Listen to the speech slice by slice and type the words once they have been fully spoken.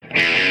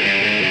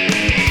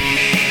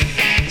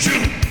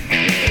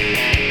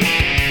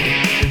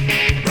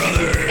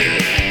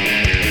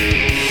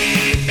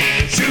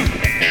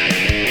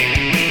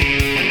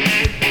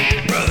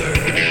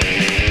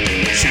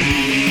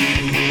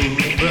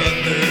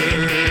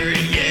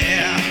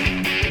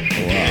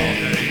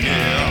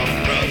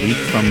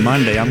on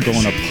Monday. I'm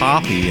going to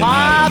Poppy.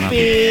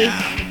 Poppy!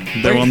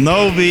 There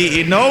will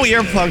be no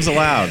earplugs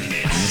allowed.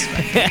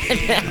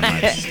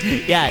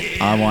 Yeah.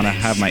 I want to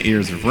have my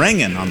ears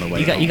ringing on the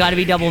way home. You got to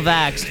be double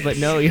vaxxed, but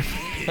no.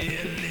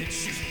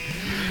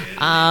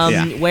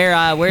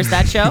 Where's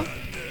that show?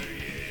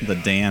 The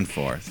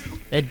Danforth.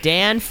 The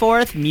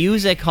Danforth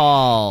Music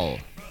Hall.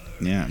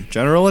 Yeah,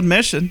 general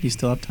admission. You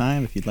still have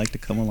time if you'd like to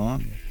come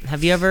along.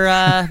 Have you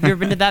ever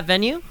been to that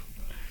venue?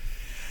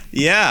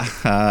 Yeah,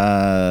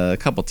 a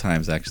couple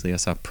times actually. I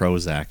saw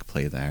Prozac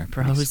play there.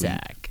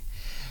 Prozac.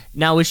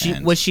 Now,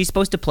 was she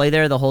supposed to play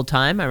there the whole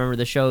time? I remember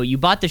the show. You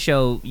bought the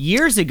show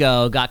years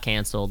ago, got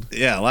canceled.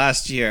 Yeah,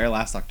 last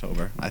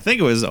October. I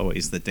think it was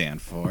always the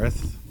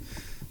Danforth,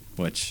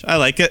 which I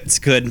like it. It's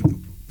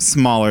good,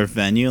 smaller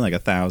venue, like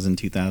 1,000,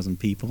 2,000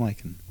 people. I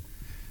can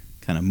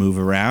kind of move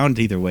around.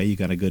 Either way, you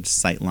got a good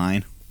sight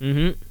line.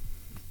 Mm-hmm.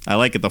 I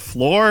like it. The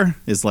floor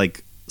is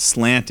like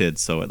slanted,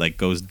 so it like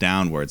goes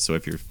downwards. So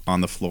if you're on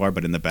the floor,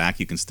 but in the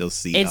back, you can still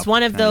see. It's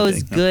one of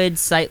those good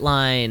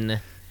sightline.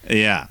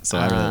 Yeah, so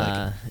I really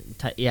like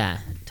it.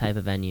 Type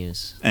of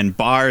venues. And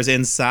bars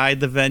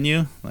inside the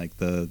venue, like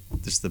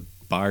just the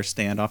bar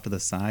stand off to the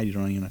side. You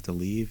don't even have to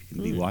leave. You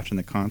can be watching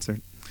the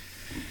concert.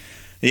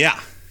 Yeah,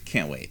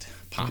 can't wait.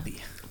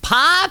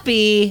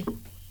 Poppy,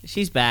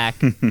 she's back.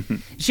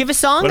 Does she have a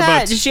song?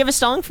 Does she have a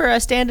song for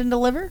Stand and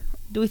Deliver?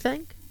 Do we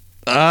think?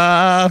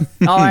 Or is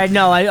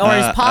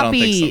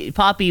Poppy? So.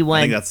 Poppy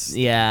went. I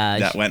think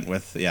that went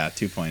with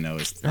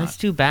 2.0. That's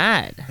too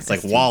bad. It's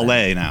like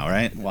Wale now,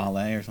 right? Wale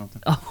or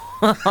something.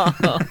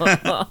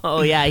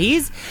 Oh yeah,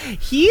 he's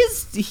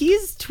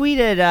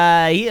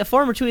tweeted. He a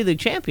former Tweety League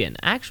champion,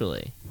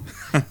 actually.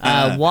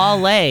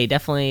 Wale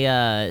definitely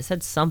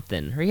said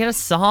something. Or he had a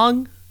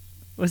song.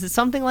 Was it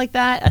something like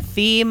that? A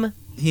theme?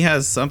 He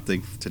has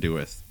something to do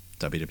with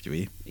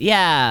WWE.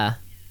 Yeah.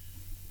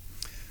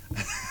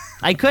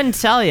 I couldn't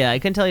tell you.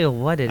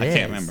 What it is. I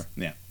can't remember.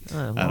 Yeah.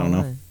 I don't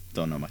know.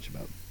 Don't know much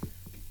about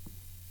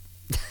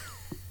it.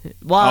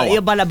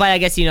 Well, but I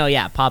guess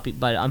Poppy.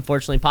 But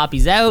unfortunately,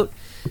 Poppy's out.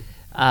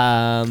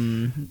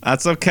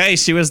 That's okay.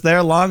 She was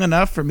there long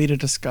enough for me to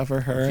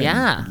discover her.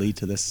 Yeah. And lead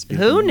to this.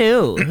 Who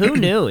knew?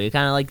 You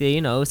kind of like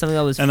something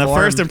that was. And the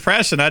first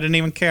impression, I didn't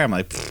even care. I'm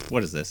like,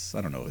 what is this?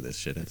 I don't know what this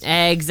shit is.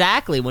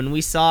 Exactly. When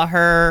we saw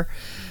her,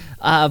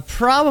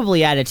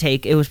 probably at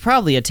it was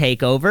probably a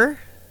takeover.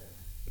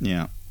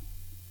 Yeah.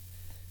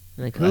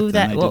 Like who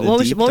that? What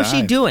was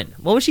she doing?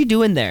 What was she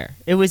doing there?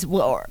 It was.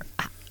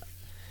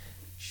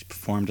 She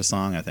performed a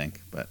song, I think,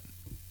 but.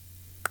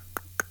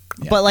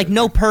 Yeah, but like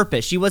no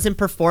purpose. She wasn't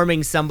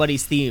performing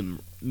somebody's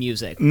theme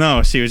music.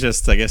 No, she was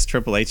just. I guess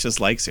Triple H just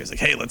likes her. He's like,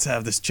 hey, let's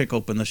have this chick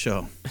open the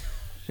show. So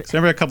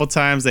remember a couple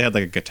times they had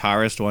like a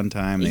guitarist one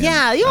time. They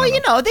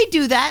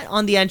do that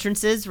on the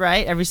entrances,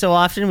 right? Every so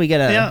often we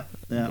get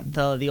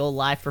the old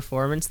live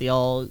performance, the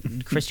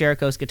old Chris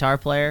Jericho's guitar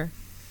player.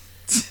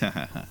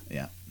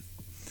 Yeah.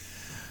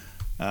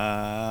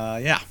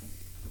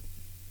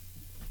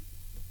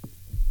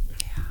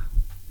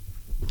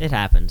 It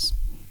happens.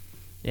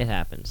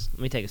 Let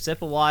me take a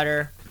sip of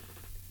water.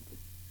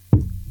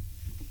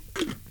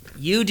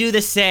 You do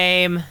the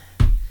same.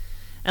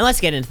 And let's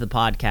get into the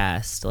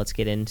podcast. Let's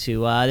get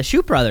into the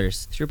Shoot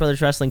Brothers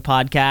Wrestling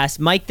Podcast.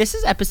 Mike, this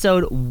is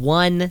episode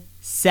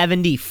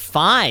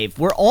 175.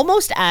 We're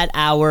almost at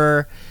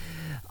our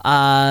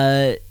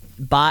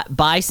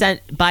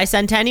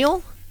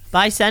bicentennial?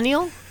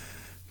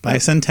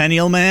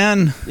 Bicentennial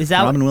Man? Is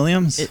that Robin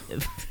Williams?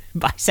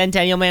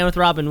 Bicentennial Man with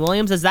Robin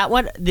Williams? Is that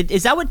what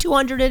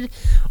 200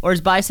 or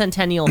is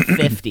bicentennial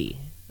 50?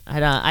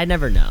 I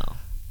never know.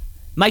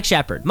 Mike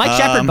Shepard,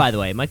 by the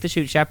way, Mike the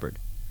Shoot Shepard.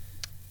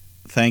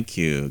 Thank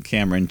you,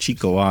 Cameron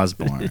Chico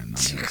Osborne on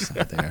the other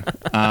side there.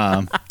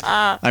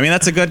 I mean,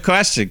 that's a good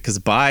question because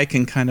bi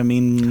can kind of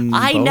mean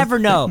I both never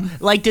know.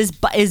 things. Like,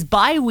 is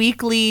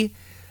bi-weekly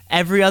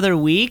every other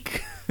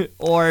week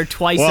or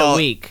twice a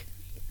week?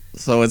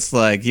 So it's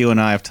like you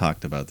and I have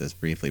talked about this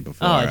briefly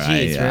before. Oh,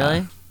 geez,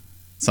 really?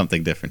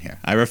 Something different here.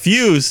 I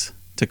refuse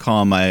to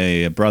call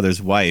my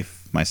brother's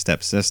wife my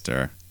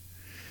stepsister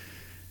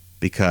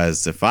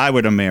because if I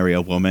were to marry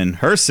a woman,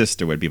 her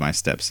sister would be my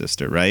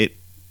stepsister, right?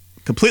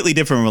 Completely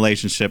different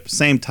relationship,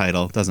 same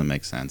title, doesn't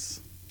make sense.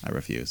 I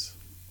refuse.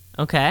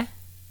 Okay.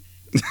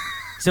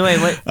 So wait,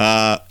 what?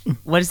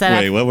 What is that?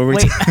 Wait, what were we?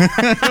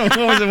 What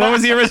was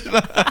the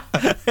original?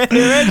 The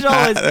original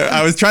is.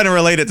 I was trying to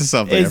relate it to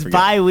something. Is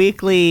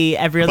bi-weekly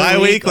every other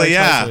week? Bi-weekly,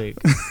 yeah. Twice a week?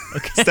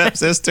 Okay.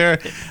 Stepsister,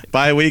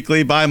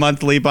 bi-weekly,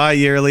 bi-monthly,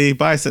 bi-yearly,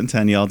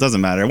 bicentennial. Doesn't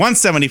matter.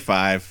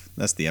 175.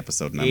 That's the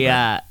episode number.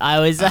 Yeah, I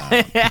was.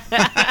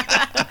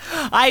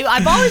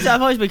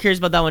 I've always been curious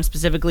about that one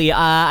specifically.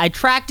 I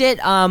tracked it.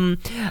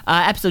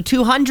 Episode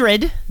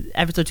 200.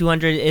 Episode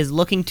 200 is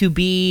looking to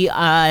be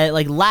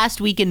like last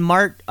week in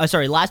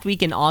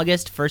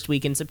August, first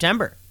week in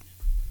September.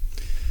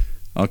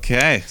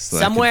 Okay, so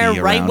somewhere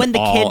right when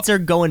the kids are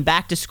going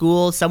back to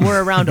school,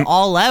 somewhere around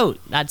All Out.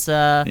 That's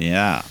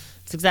yeah.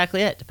 That's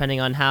exactly it. Depending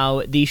on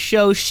how the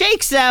show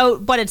shakes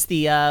out, but it's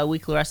the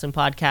weekly wrestling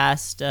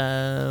podcast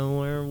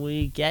where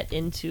we get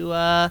into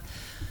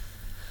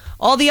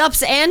all the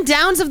ups and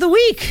downs of the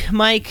week,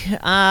 Mike.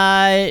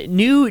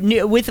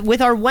 New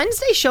with our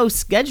Wednesday show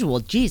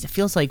scheduled. Geez, it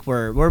feels like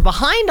we're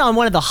behind on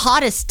one of the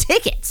hottest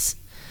tickets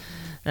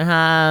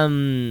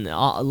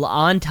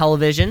on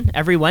television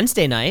every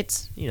Wednesday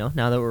night.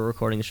 Now that we're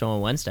recording the show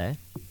on Wednesday.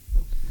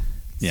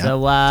 Yeah.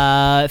 So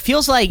it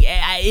feels like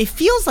at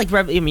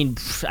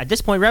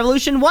this point,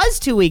 Revolution was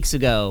 2 weeks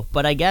ago,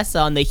 but I guess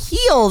on the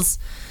heels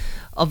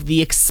of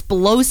the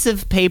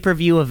explosive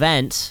pay-per-view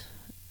event,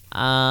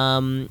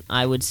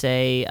 I would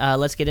say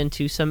let's get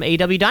into some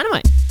AEW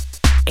Dynamite.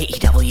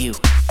 AEW,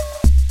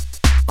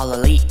 All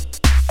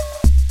Elite,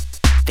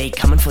 they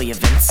coming for you,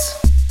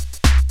 Vince.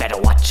 Better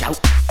watch out.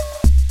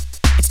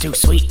 It's too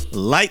sweet.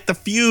 Light the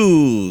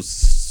fuse,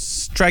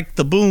 strike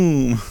the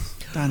boom.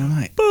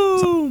 Dynamite.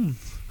 Boom.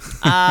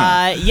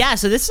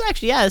 So this is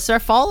actually this is our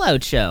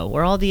Fallout show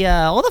where all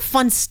the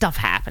fun stuff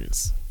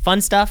happens. Fun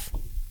stuff,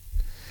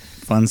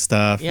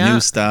 new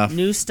stuff.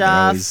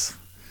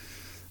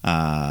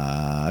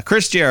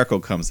 Chris Jericho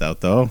comes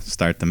out though,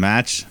 start the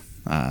match.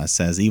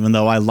 Says, even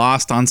though I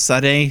lost on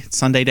Sunday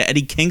to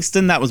Eddie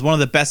Kingston, that was one of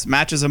the best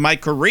matches of my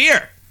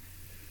career.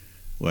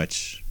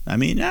 Which,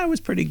 it was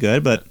pretty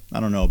good, but I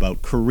don't know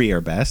about career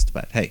best.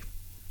 But hey,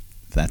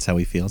 if that's how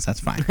he feels, that's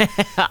fine.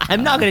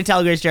 I'm not going to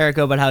tell Chris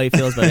Jericho about how he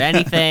feels about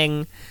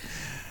anything.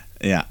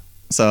 Yeah.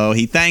 So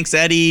he thanks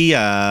Eddie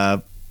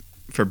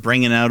for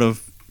bringing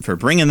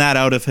that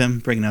out of him,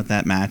 bringing out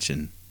that match,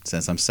 and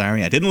says, I'm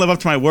sorry, I didn't live up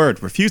to my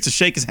word. Refused to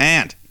shake his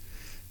hand.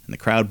 And the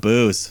crowd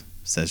boos.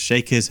 Says,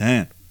 shake his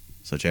hand.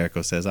 So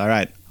Jericho says, all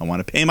right, I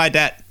want to pay my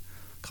debt.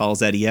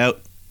 Calls Eddie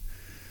out.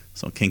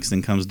 So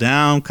Kingston comes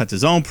down, cuts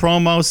his own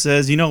promo,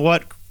 says, you know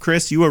what,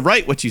 Chris, you were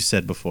right what you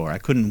said before. I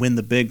couldn't win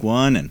the big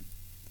one. And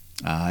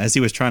as he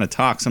was trying to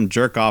talk, some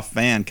jerk-off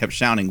fan kept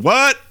shouting,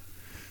 what?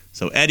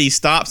 So Eddie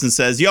stops and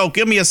says, yo,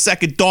 give me a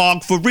second,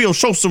 dog. For real,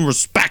 show some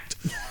respect.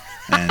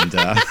 And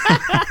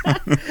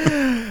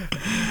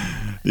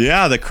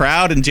the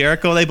crowd and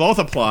Jericho, they both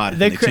applaud.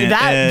 They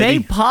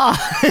pop.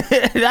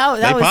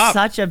 that was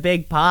such a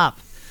big pop.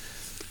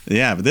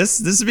 Yeah, but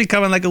this is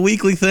becoming like a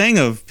weekly thing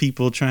of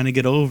people trying to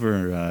get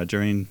over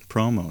during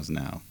promos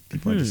now.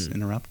 People are just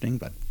interrupting,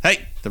 but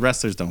hey, the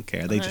wrestlers don't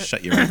care. They just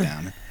shut you right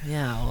down.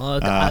 Yeah, well,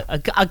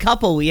 a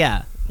couple,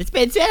 yeah. It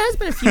has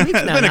been a few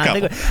weeks now. Been a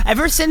couple.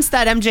 Ever since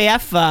that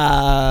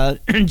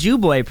MJF Jew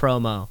Boy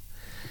promo.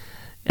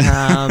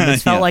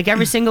 It's felt like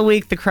every single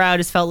week the crowd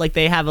has felt like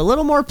they have a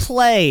little more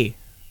play.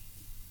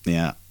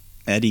 Yeah.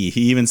 Eddie,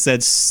 he even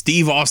said,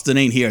 Steve Austin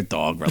ain't here,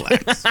 dog,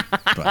 relax.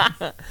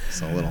 But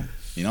it's a little,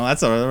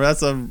 that's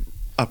a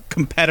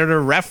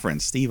competitor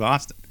reference. Steve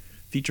Austin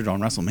featured on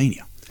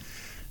WrestleMania.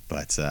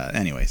 But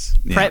anyways,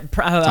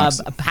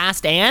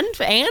 past and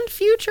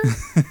future,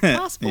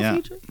 possible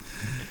future.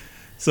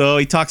 So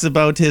he talks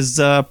about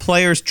his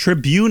Players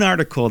Tribune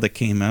article that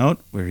came out,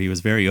 where he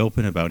was very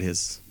open about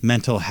his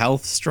mental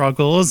health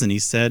struggles, and he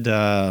said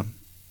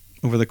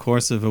over the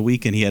course of a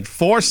weekend he had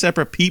 4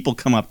 separate people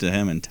come up to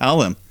him and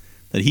tell him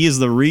that he is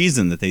the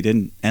reason that they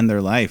didn't end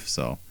their life.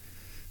 So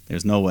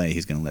there's no way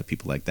he's going to let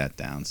people like that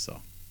down.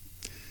 So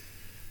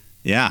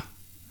yeah.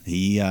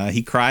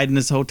 He cried in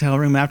his hotel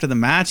room after the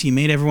match. He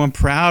made everyone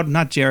proud.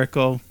 Not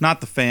Jericho,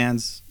 not the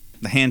fans.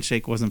 The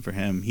handshake wasn't for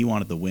him. He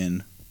wanted the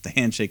win. The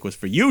handshake was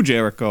for you,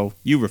 Jericho.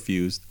 You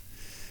refused.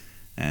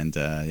 And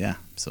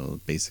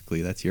so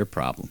basically that's your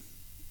problem.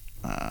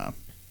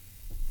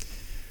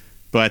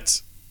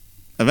 But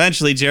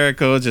eventually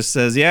Jericho just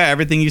says, yeah,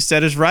 everything you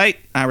said is right.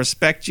 I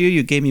respect you.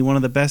 You gave me one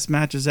of the best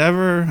matches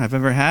I've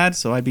ever had,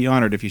 so I'd be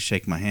honored if you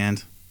shake my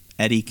hand.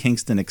 Eddie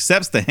Kingston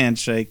accepts the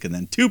handshake, and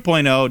then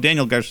 2.0,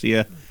 Daniel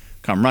Garcia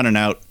come running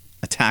out,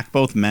 attack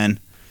both men.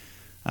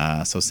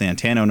 So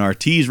Santana and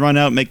Ortiz run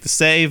out, make the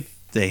save.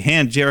 They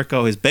hand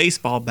Jericho his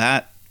baseball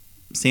bat.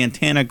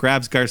 Santana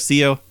grabs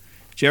Garcia.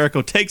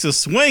 Jericho takes a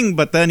swing,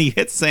 but then he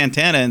hits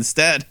Santana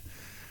instead.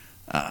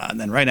 And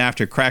then right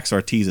after, cracks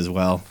Ortiz as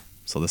well.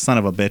 So the son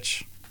of a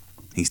bitch,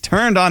 he's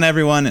turned on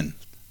everyone, and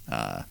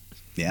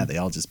they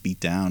all just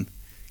beat down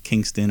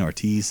Kingston,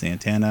 Ortiz,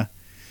 Santana.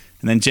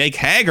 And then Jake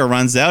Hager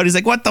runs out. He's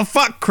like, what the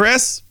fuck,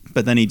 Chris?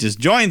 But then he just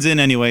joins in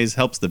anyways,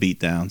 helps the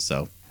beatdown.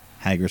 So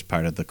Hager's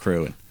part of the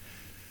crew.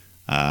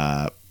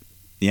 And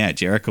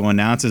Jericho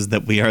announces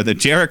that we are the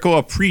Jericho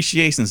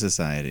Appreciation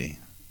Society,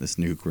 this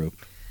new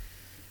group.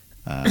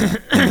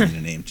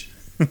 Maybe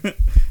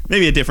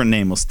a different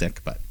name will stick,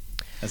 but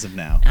as of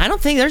now. I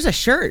don't think there's a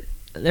shirt.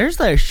 There's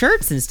like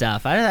shirts and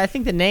stuff. I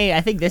think the name.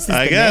 I think this is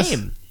the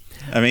name.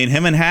 I mean,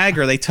 him and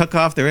Hager, they took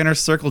off their Inner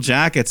Circle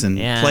jackets and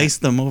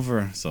placed them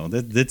over. So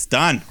it's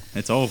done.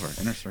 It's over.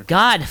 Inner Circle.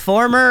 God,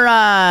 former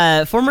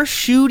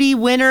Shooty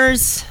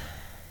winners,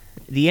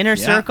 the Inner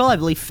Circle, I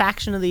believe,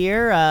 Faction of the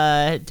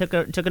Year, took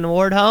an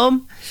award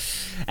home,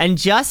 and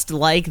just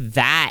like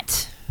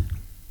that.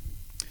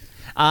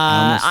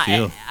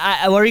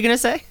 What were you gonna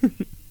say?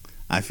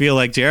 I feel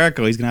like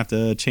Jericho, he's gonna have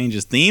to change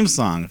his theme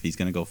song if he's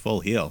gonna go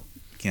full heel.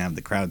 You can't have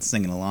the crowd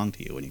singing along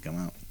to you when you come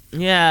out.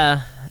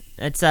 Yeah.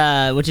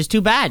 That's which is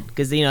too bad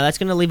because that's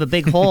going to leave a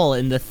big hole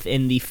in the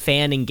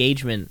fan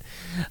engagement.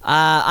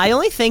 I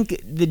only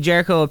think the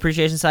Jericho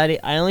Appreciation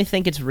Society. I only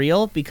think it's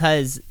real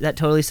because that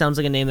totally sounds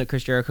like a name that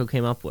Chris Jericho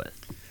came up with.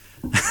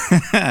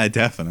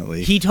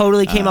 Definitely, he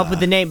totally came up with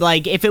the name.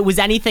 Like if it was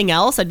anything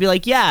else, I'd be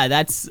like, yeah,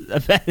 that's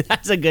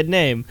a good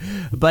name.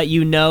 But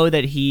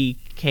that he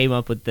came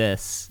up with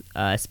this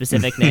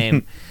specific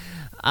name.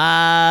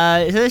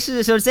 But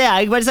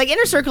it's like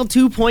Inner Circle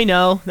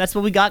 2.0. That's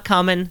what we got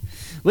coming.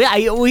 We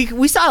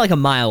saw it like a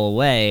mile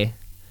away,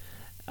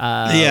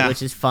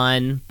 which is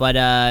fun.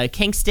 But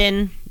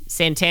Kingston,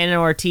 Santana,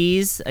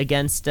 Ortiz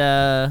against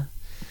against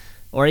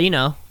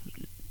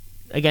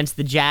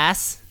the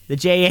Jazz, the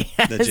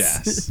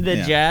JAS,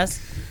 the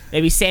Jazz.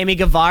 Maybe Sammy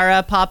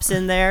Guevara pops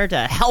in there to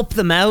help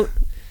them out.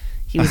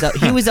 He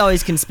was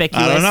always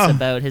conspicuous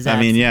about his. I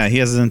mean, yeah,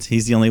 he's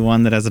the only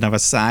one that doesn't have a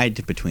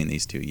side between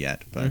these two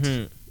yet, but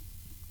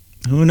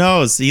who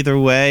knows? Either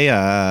way,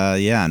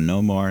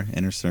 no more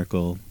Inner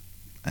Circle.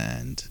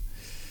 And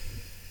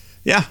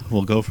yeah,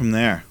 we'll go from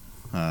there.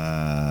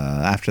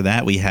 After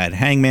that, we had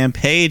Hangman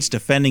Page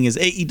defending his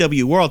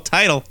AEW World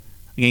Title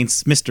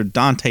against Mr.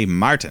 Dante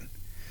Martin.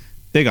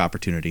 Big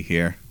opportunity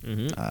here.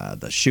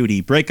 The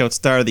shooty breakout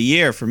star of the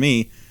year for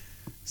me.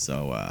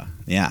 So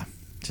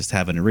just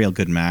having a real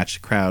good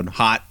match. Crowd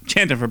hot,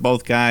 chanting for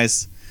both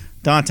guys.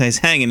 Dante's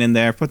hanging in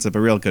there, puts up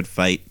a real good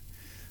fight,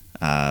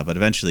 but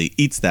eventually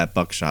eats that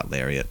buckshot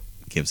lariat.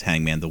 Gives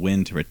Hangman the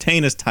win to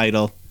retain his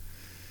title.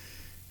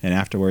 And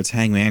afterwards,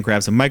 Hangman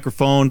grabs a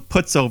microphone,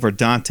 puts over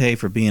Dante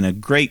for being a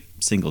great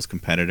singles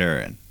competitor.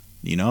 And,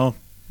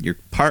 your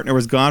partner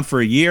was gone for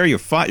a year. You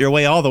fought your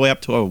way all the way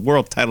up to a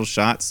world title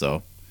shot.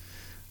 So,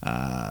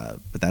 but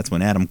that's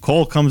when Adam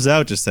Cole comes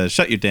out, just says,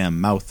 shut your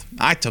damn mouth.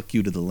 I took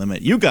you to the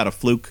limit. You got a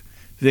fluke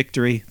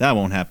victory. That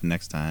won't happen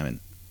next time.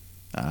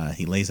 And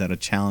he lays out a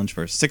challenge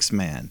for a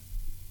six-man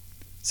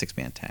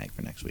tag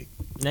for next week.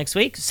 Next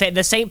week?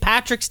 The St.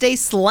 Patrick's Day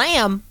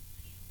Slam.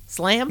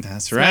 Slam?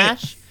 That's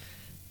Smash. Right.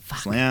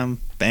 Slam,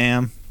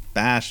 bam,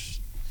 bash,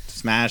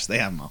 smash. They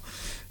have them all.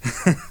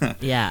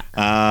 Yeah.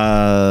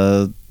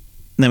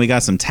 Then we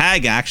got some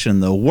tag action.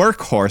 The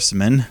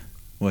Workhorsemen,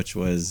 which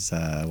was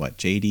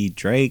JD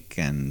Drake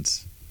and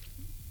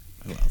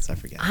who else? I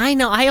forget. I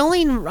know. I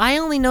only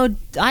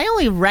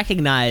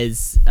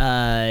recognize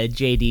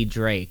JD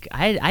Drake.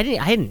 I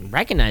didn't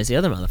recognize the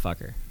other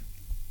motherfucker.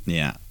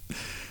 Yeah.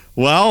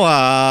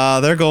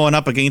 Well, they're going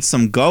up against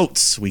some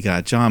goats. We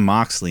got Jon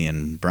Moxley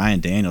and Bryan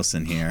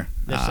Danielson here.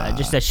 The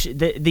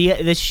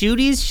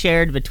shooties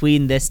shared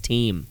between this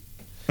team.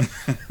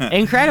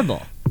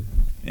 Incredible.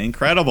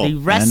 The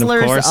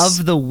wrestlers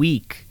of the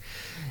week.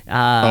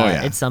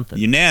 It's something.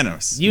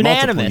 Unanimous.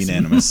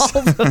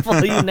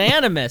 Multiple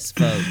unanimous,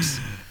 folks.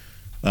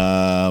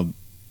 And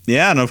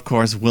of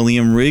course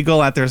William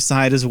Regal at their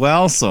side as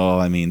well. So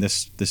I mean,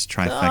 this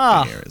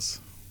trifecta here is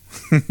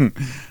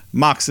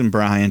Mox and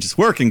Bryan just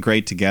working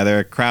great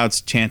together. Crowds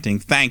chanting,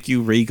 "Thank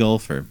you, Regal,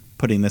 for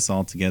putting this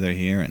all together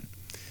here." And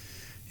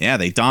yeah,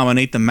 they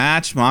dominate the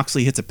match.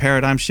 Moxley hits a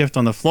paradigm shift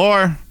on the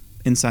floor.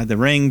 Inside the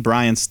ring,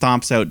 Bryan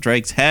stomps out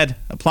Drake's head,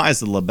 applies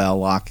the LeBell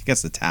Lock,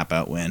 gets the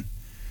tap-out win.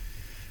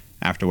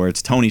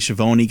 Afterwards, Tony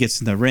Schiavone gets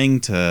in the ring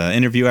to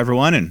interview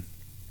everyone, and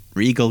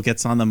Regal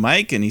gets on the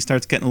mic, and he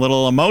starts getting a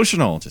little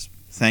emotional, just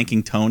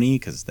thanking Tony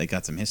because they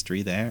got some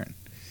history there. And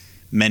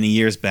many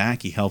years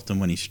back, he helped him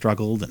when he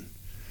struggled.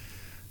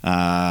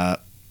 And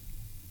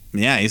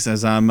he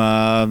says, I'm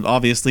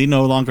obviously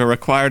no longer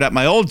required at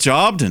my old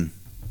job, and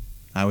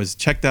I was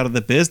checked out of the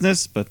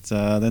business, but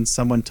then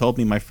someone told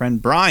me my friend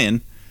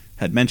Bryan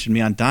had mentioned me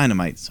on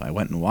Dynamite, so I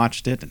went and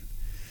watched it. And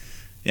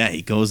yeah,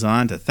 he goes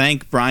on to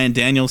thank Bryan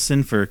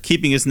Danielson for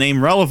keeping his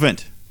name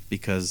relevant,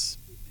 because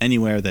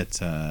anywhere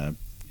that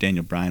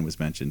Daniel Bryan was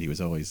mentioned, he was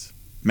always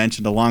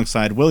mentioned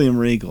alongside William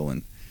Regal,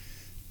 and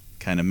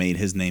kind of made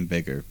his name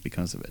bigger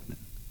because of it.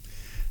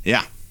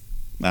 Yeah.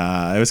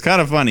 It was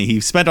kind of funny.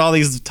 He spent all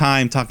these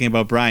time talking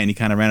about Bryan. He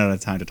kind of ran out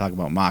of time to talk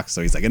about Mox.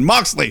 So he's like, and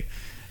Moxley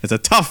is a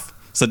tough,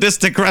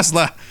 sadistic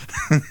wrestler.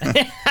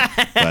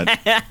 But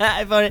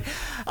I voted.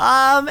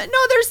 No,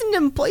 there's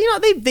an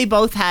they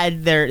both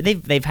had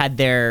they've had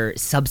their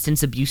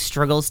substance abuse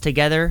struggles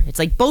together. It's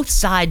like both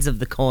sides of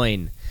the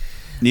coin.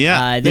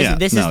 Yeah.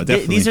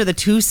 These are the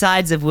two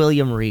sides of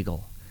William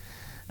Regal.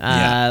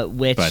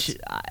 Let's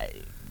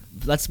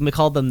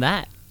call them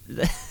that.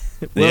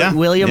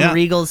 William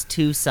Regal's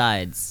two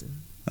sides.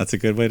 That's a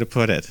good way to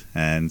put it.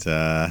 And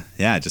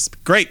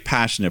just great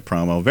passionate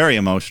promo, very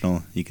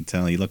emotional. You can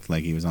tell he looked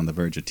like he was on the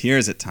verge of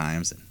tears at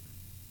times. And,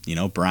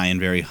 Bryan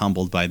very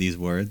humbled by these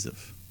words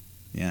of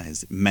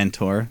his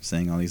mentor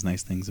saying all these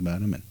nice things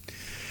about him. And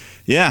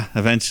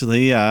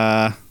eventually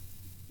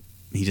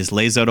he just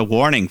lays out a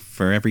warning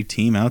for every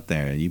team out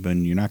there.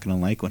 You're not going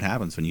to like what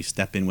happens when you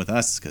step in with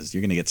us, because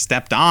you're going to get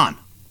stepped on.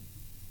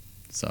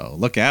 So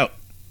look out.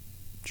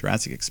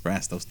 Jurassic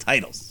Express, those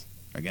titles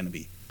are going to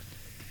be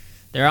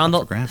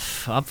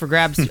up for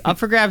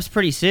grabs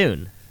pretty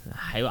soon.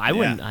 I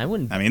wouldn't.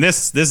 I mean,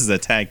 this is a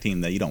tag team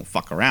that you don't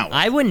fuck around with.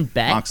 I wouldn't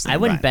bet. I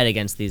wouldn't bet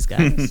against these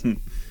guys.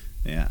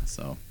 Yeah.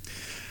 So,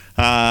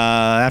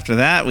 After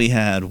that, we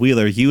had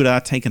Wheeler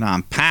Yuta taking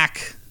on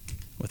Pac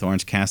with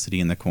Orange Cassidy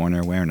in the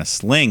corner wearing a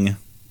sling,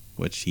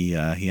 which he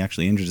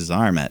actually injured his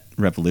arm at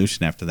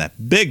Revolution after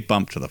that big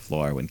bump to the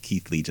floor when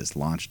Keith Lee just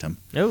launched him.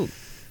 Oh.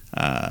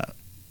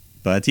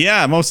 But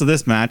yeah, most of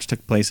this match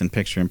took place in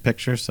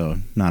picture, so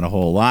not a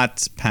whole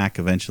lot. Pac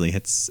eventually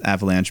hits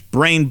Avalanche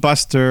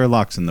Brainbuster,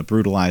 locks in the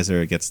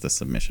Brutalizer, gets the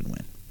submission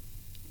win.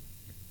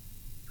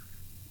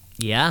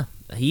 Yeah.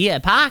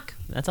 Pac.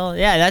 That's all.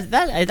 Yeah,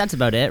 that's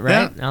about it,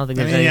 right? Yeah. I don't think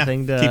there's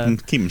anything to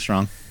keep him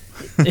strong.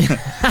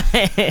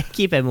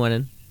 keep him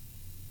winning.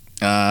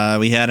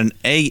 We had an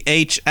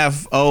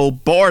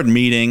AHFO board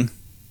meeting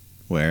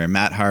where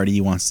Matt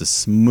Hardy wants to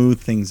smooth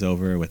things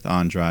over with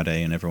Andrade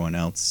and everyone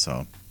else.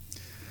 So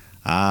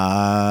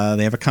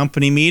they have a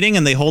company meeting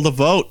and they hold a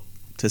vote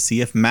to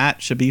see if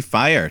Matt should be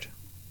fired.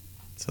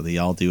 So they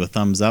all do a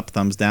thumbs up,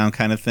 thumbs down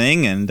kind of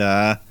thing. And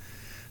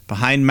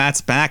behind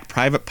Matt's back,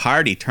 Private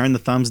Party turn the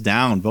thumbs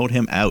down, vote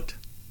him out.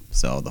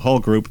 So the whole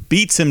group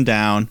beats him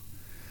down.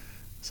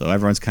 So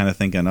everyone's kind of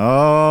thinking,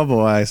 oh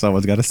boy,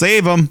 someone's got to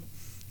save him.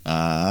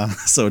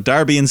 So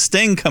Darby and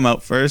Sting come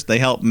out first. They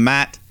help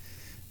Matt.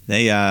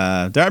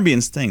 Darby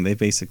and Sting, they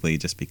basically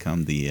just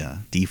become the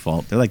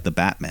default. They're like the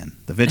Batman,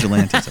 the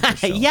vigilantes of the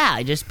show.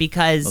 Yeah, just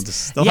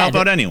because they'll help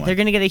out anyone. They're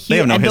gonna get a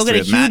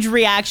huge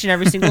reaction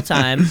every single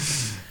time.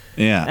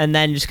 Yeah, and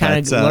then just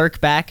kind of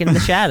lurk back in the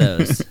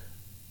shadows.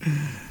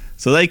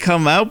 So they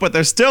come out, but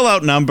they're still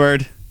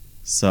outnumbered.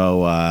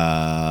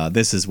 So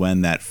this is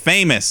when that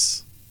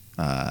famous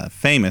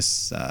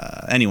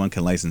anyone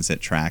can license it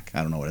track.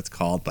 I don't know what it's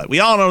called, but we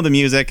all know the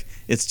music.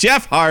 It's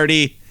Jeff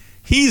Hardy.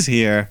 He's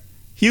here.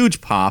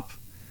 Huge pop.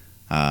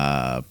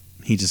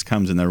 He just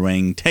comes in the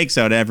ring, takes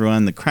out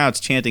everyone. The crowd's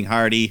chanting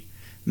Hardy.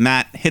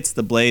 Matt hits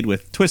the blade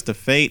with Twist of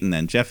Fate, and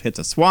then Jeff hits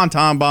a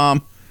Swanton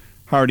Bomb.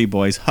 Hardy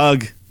Boys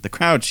hug. The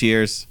crowd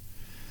cheers.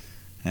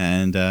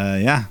 And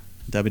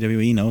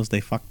WWE knows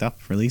they fucked up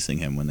releasing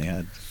him when they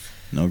had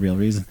no real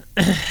reason.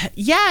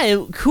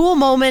 Yeah, cool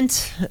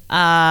moment.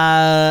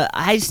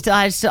 I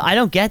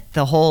don't get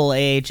the whole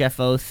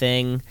AHFO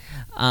thing.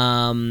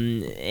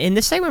 In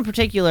this segment in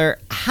particular,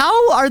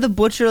 how are the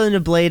Butcher and the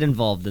Blade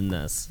involved in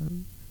this?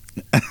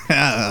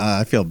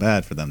 I feel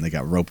bad for them. They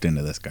got roped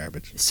into this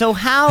garbage. So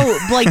how,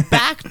 like,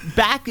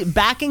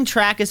 backing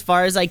track as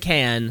far as I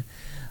can.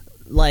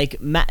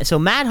 Like,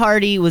 Matt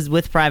Hardy was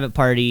with Private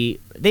Party.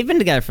 They've been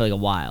together for like a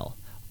while,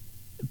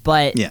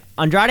 but yeah.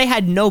 Andrade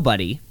had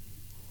nobody.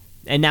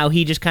 And now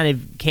he just kind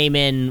of came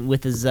in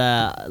with his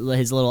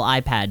little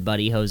iPad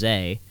buddy,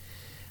 Jose.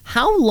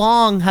 How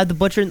long had the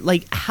Butcher...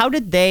 Like, how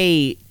did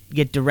they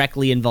get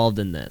directly involved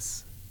in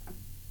this?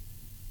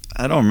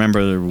 I don't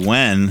remember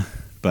when,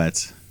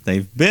 but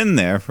they've been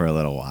there for a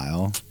little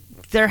while.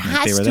 There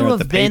has to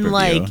have been,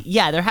 like...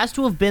 Yeah, there has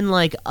to have been,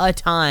 like, a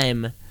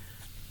time...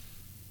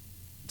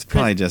 It's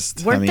probably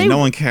just... I mean, no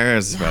one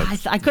cares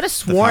about... I could have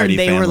sworn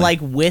they were, like,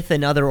 with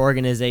another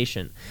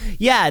organization.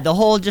 Yeah, the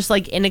whole just,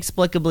 like,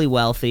 inexplicably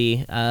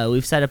wealthy.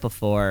 We've said it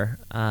before.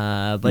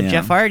 But yeah.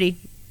 Jeff Hardy.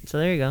 So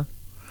there you go.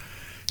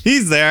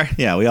 He's there.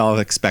 Yeah, we all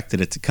expected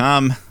it to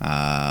come.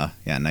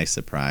 Nice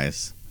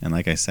surprise. And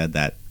like I said,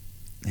 that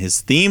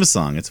his theme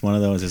song, it's one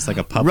of those, it's like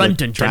a public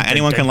track.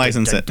 Anyone can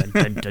license it.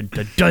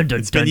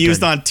 It's been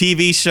used on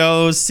TV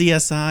shows,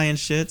 CSI and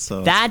shit.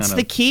 So that's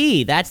the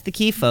key. That's the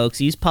key, folks.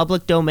 Use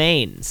public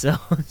domain. So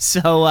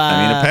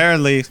I mean,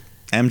 apparently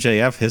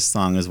MJF, his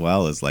song as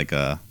well is like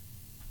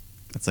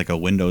it's like a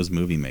Windows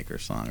Movie Maker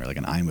song or like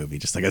an iMovie,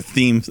 just like a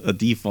theme, a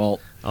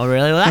default. Oh,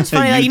 really? Well, that's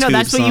funny. Like,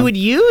 that's what you would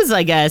use,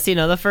 I guess.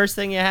 The first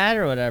thing you had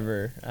or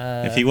whatever.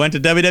 If you went to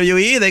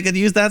WWE, they could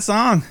use that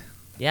song.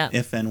 Yeah.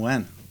 If and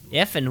when.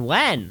 If and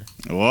when.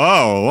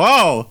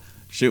 Whoa.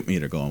 Shoot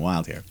meter going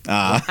wild here.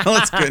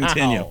 Let's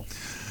continue.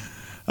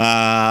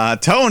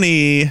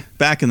 Tony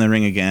back in the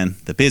ring again.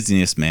 The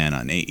busiest man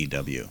on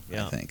AEW,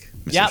 I think.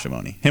 Mr.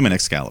 Shimoni. Him and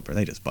Excalibur.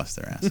 They just bust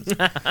their asses.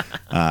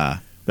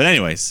 But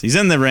anyways, he's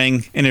in the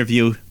ring.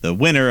 Interview the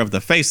winner of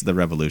the Face of the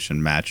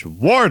Revolution match,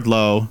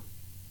 Wardlow.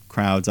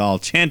 Crowds all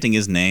chanting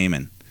his name.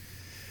 And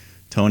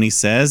Tony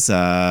says, we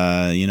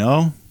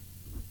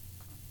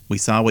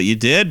saw what you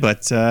did,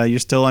 but you're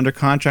still under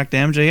contract to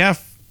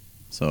MJF.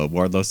 So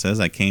Wardlow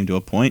says, I came to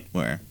a point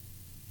where,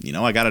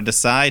 I got to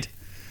decide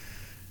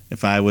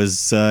if I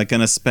was going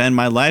to spend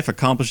my life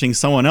accomplishing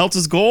someone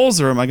else's goals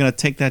or am I going to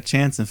take that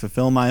chance and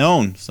fulfill my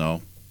own.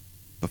 So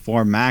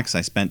before Max,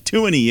 I spent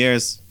too many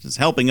years just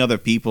helping other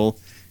people,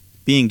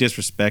 being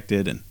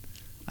disrespected, and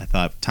I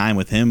thought time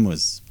with him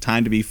was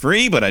time to be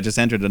free, but I just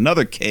entered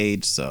another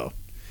cage, so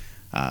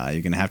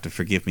you're going to have to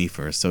forgive me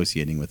for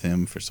associating with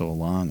him for so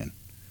long. And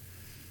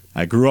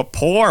I grew up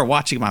poor,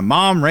 watching my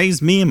mom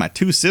raise me and my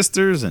two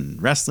sisters,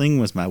 and wrestling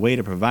was my way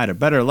to provide a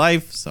better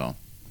life. So,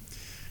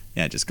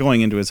 yeah, just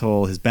going into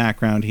his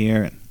background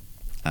here.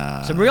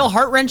 And, some real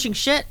heart-wrenching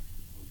shit.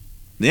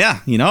 Yeah,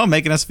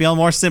 making us feel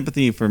more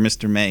sympathy for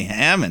Mr.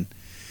 Mayhem, and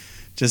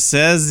just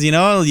says,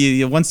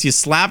 you once you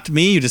slapped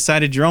me, you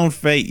decided your own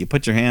fate. You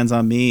put your hands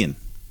on me, and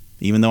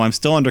even though I'm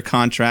still under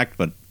contract,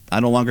 but I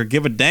no longer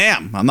give a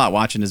damn. I'm not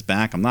watching his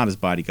back. I'm not his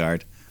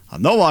bodyguard.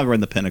 I'm no longer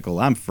in the Pinnacle.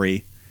 I'm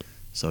free.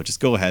 So just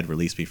go ahead,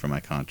 release me from my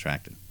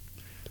contract. And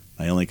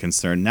my only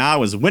concern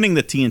now is winning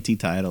the TNT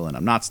title, and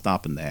I'm not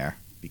stopping there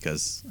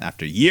because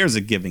after years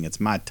of giving, it's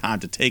my time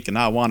to take, and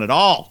I want it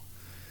all.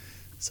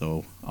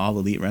 So All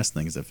Elite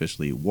Wrestling is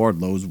officially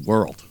Wardlow's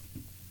world.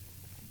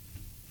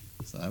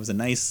 So that was a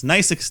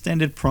nice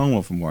extended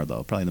promo from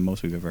Wardlow. Probably the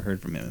most we've ever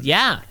heard from him.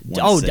 Yeah.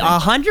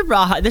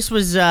 100. This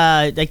was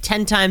like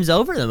 10 times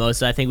over the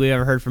most I think we've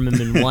ever heard from him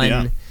in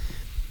one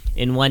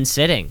in one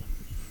sitting.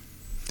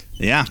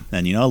 Yeah,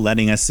 and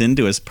letting us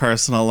into his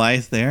personal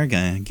life there,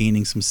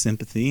 gaining some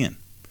sympathy, and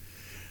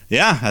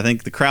yeah, I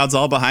think the crowd's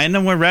all behind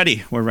him. We're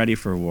ready. We're ready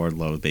for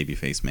Wardlow,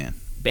 babyface man.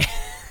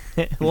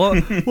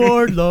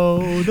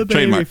 Wardlow, the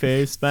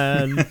babyface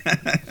man.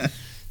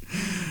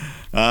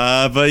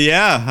 But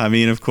yeah, I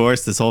mean, of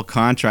course, this whole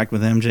contract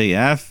with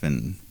MJF,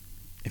 and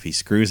if he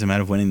screws him out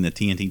of winning the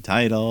TNT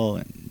title,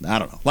 and I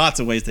don't know,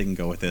 lots of ways they can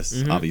go with this.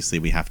 Mm-hmm. Obviously,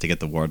 we have to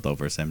get the Wardlow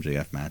versus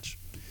MJF match,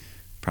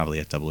 probably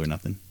at Double or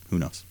Nothing. Who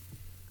knows?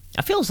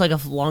 That feels like a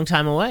long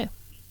time away.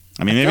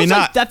 I mean, maybe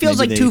not. That feels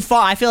like too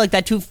far. I feel like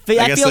that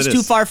feels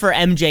too far for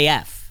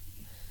MJF.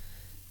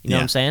 You know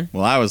what I'm saying?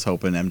 Well, I was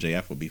hoping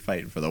MJF would be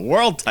fighting for the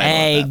world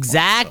title.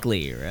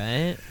 Exactly,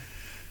 right?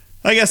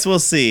 I guess we'll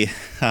see.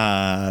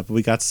 But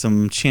we got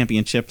some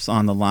championships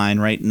on the line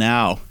right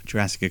now.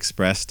 Jurassic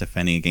Express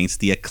defending against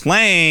the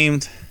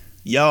Acclaimed.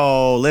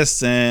 Yo,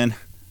 listen.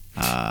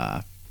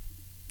 Yeah,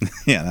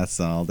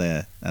 that's all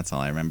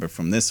I remember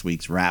from this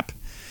week's wrap.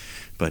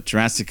 But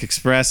Jurassic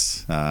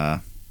Express,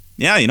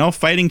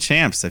 fighting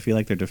champs. I feel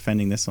like they're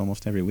defending this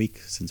almost every week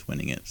since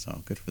winning it.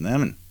 So good for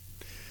them. And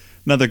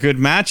another good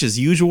match as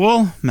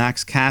usual.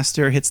 Max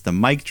Caster hits the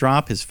mic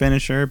drop, his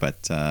finisher,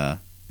 but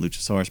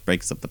Luchasaurus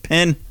breaks up the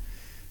pin.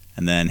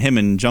 And then him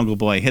and Jungle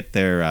Boy hit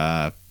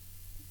their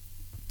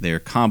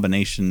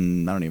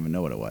combination. I don't even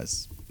know what it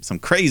was. Some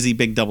crazy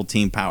big double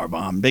team power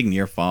bomb, big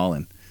near fall,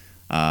 and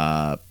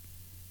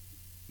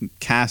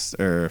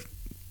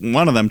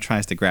one of them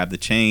tries to grab the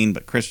chain,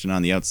 but Christian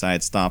on the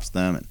outside stops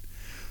them. And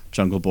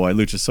Jungle Boy,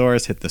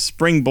 Luchasaurus hit the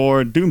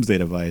springboard, Doomsday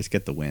Device,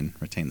 get the win,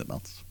 retain the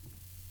belts.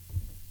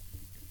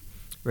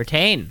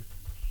 Retain.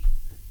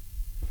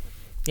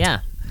 Yeah,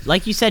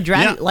 like you said,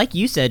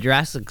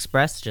 Jurassic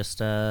Express just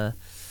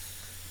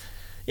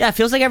it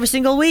feels like every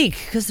single week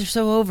because they're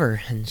so over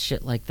and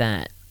shit like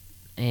that.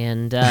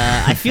 And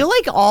I feel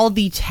like all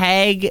the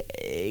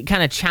tag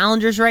kind of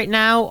challengers right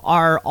now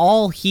are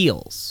all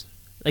heels.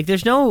 Like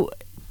there's no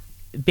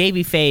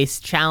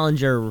babyface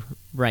challenger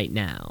right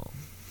now.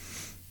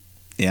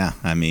 Yeah,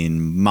 I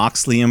mean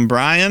Moxley and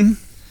Bryan.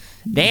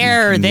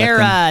 They're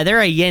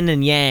a yin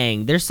and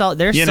yang. They're salt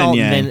and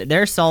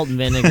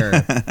vinegar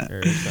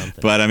or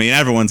something. But I mean,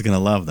 everyone's gonna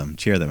love them,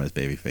 cheer them as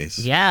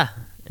babyface. Yeah,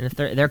 and if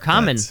they're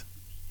coming.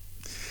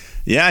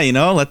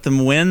 Let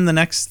them win the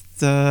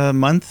next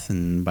month,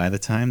 and by the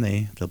time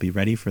they'll be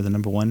ready for the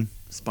number one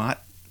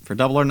spot for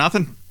Double or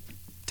Nothing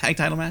tag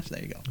title match.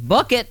 There you go.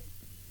 Book it.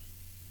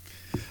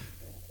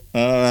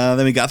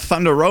 Then we got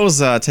Thunder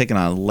Rosa taking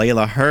on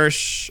Layla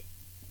Hirsch.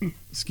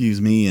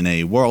 In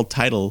a world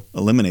title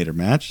eliminator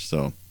match.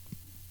 So,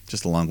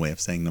 just a long way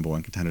of saying number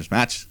one contenders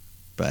match.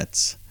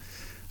 But,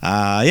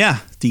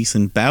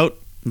 decent bout.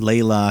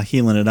 Layla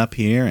healing it up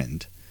here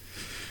and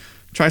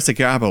tries to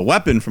grab a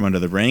weapon from under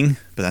the ring.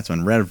 But that's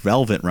when Red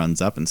Velvet runs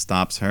up and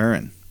stops her.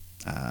 And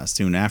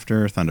soon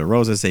after, Thunder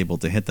Rosa is able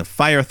to hit the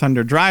Fire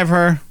Thunder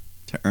Driver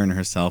to earn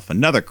herself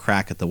another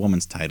crack at the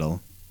women's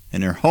title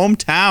in her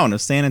hometown of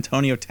San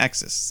Antonio,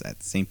 Texas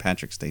at St.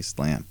 Patrick's Day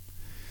Slam.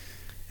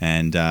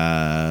 And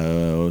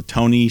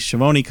Tony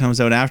Schiavone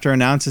comes out after,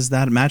 announces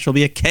that match will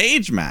be a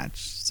cage match.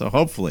 So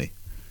hopefully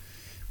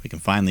we can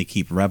finally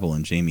keep Rebel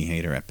and Jamie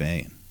Hayter at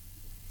bay and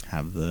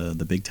have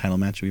the big title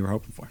match we were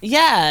hoping for.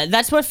 Yeah,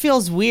 that's what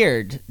feels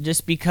weird.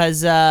 Just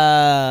because,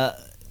 I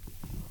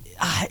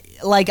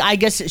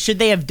guess, should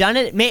they have done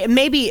it?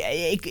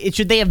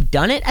 Should they have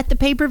done it at the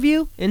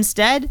pay-per-view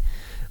instead?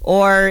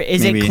 Or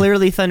is it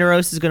clearly Thunder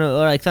Rosa is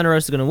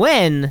gonna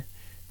win?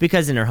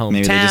 Because in her hometown,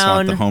 maybe they just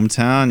want the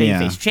hometown,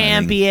 babyface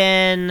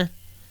champion.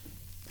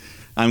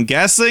 I'm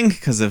guessing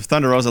because if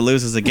Thunder Rosa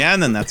loses again,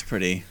 then that's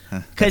pretty.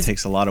 That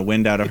takes a lot of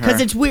wind out of her. Because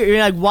it's weird. You're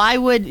like, why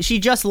would she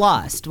just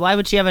lost? Why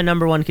would she have a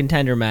number one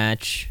contender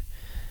match?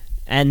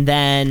 And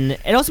then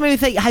it also made me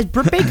think: has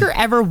Britt Baker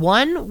ever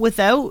won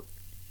without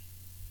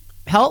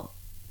help?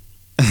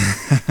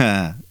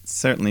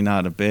 Certainly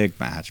not a big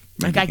match.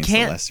 Like I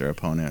can't. A lesser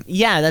opponent.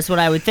 Yeah, that's what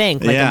I would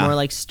think. Like a more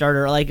like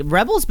starter. Like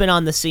Rebel's been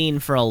on the scene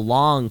for a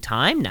long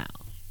time now.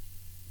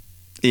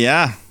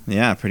 Yeah,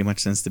 pretty much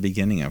since the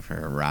beginning of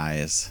her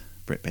rise,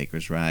 Britt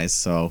Baker's rise.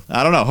 So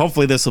I don't know.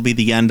 Hopefully this will be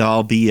the end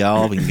all be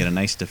all. We can get a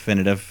nice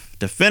definitive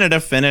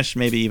finish.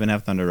 Maybe even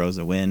have Thunder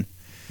Rosa win.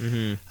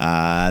 Mm-hmm.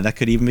 That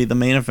could even be the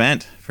main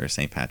event for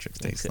St. Patrick's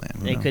Day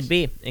Slam. It could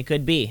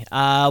be.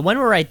 When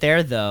we're right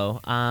there,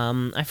 though,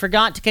 I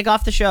forgot to kick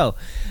off the show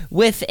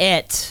with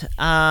it,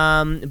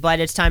 but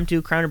it's time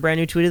to crown a brand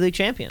new Tweet of the Week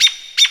champion.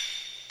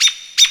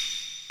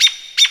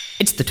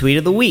 It's the Tweet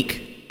of the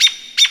Week.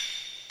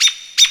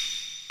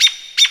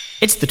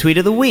 It's the tweet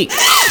of the week.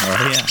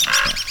 Oh, yeah.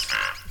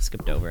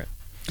 Skipped over it.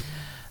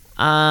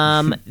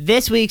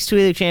 This week's Tweet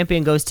of the Week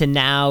champion goes to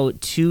now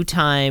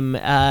two-time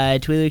Tweet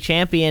of the Week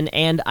champion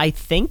and I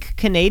think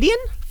Canadian,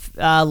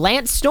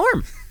 Lance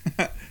Storm.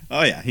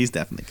 Oh, yeah. He's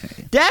definitely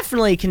Canadian.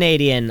 Definitely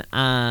Canadian,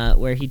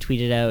 where he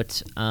tweeted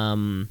out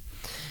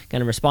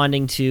kind of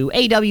responding to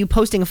AEW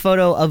posting a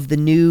photo of the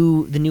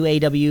new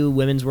AEW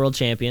Women's World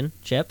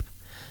Championship.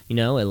 You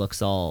know,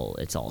 it's all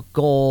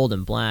gold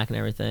and black and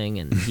everything,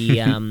 and he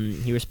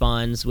he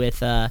responds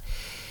with,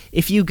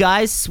 if you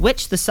guys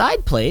switch the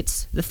side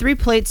plates, the 3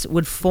 plates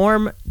would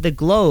form the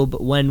globe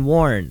when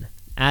worn.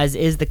 As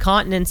is, the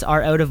continents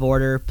are out of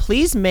order.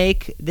 Please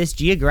make this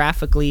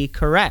geographically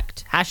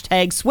correct.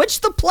 #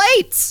 switch the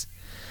plates.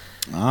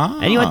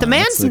 And you know what?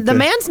 The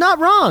man's not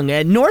wrong.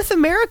 North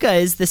America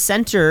is the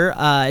center.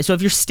 So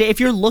if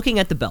you're looking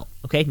at the belt,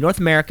 okay, North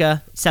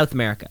America, South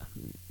America,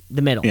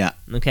 the middle. Yeah.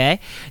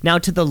 Okay. Now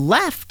to the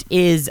left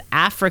is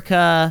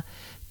Africa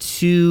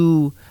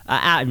to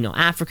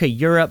Africa,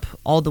 Europe,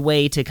 all the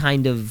way to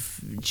kind of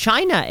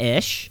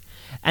China-ish,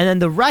 and then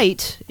the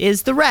right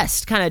is the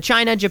rest, kind of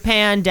China,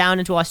 Japan, down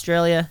into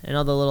Australia, and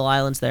all the little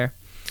islands there.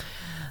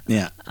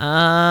 Yeah.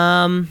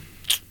 The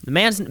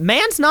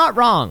man's not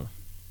wrong.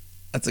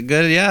 That's a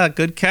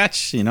good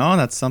catch. You know,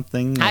 that's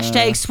something.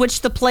 # switch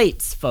the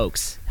plates,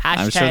 folks.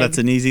 I'm sure that's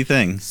an easy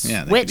thing.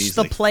 Yeah, switch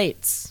the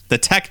plates. The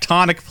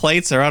tectonic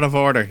plates are out of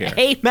order here.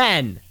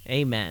 Amen.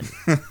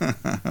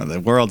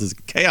 The world is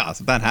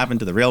chaos. If that happened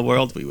to the real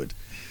world, we would.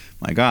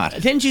 My God.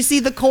 Didn't you see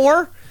The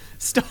Core,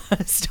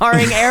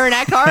 starring Aaron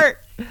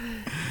Eckhart?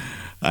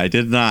 I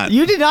did not.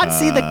 You did not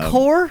see The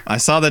Core? I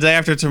saw The Day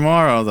After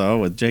Tomorrow, though,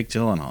 with Jake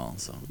Gyllenhaal.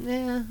 So.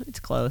 Yeah, it's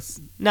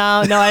close.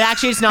 No,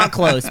 it's not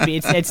close.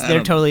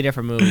 They're totally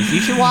different movies. You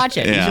should watch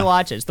it. Yeah. You should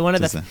watch it. It's one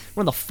of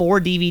the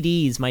 4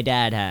 DVDs my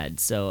dad had.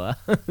 So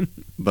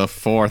the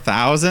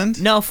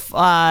 4,000? No.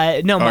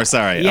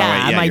 Sorry.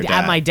 Yeah, oh, wait,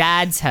 at my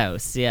dad's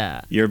house.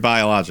 Yeah. Your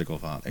biological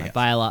father. My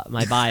biolog.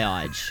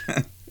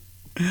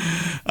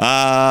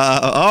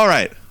 All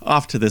right.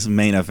 Off to this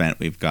main event.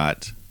 We've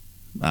got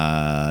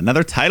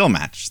another title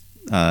match.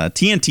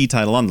 TNT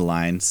title on the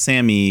line.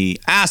 Sammy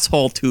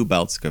asshole 2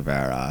 Belts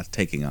Guevara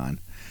taking on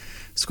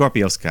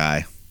Scorpio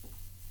Sky,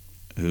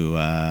 who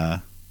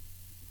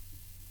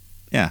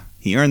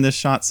he earned this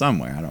shot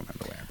somewhere. I don't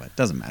remember where, but it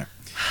doesn't matter.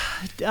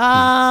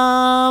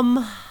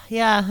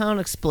 Yeah, I don't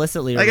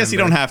explicitly remember. I guess you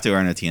don't have to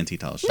earn a TNT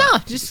title shot. No,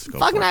 just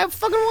I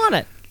fucking want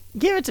it.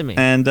 Give it to me.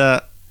 And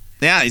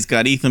he's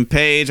got Ethan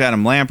Page,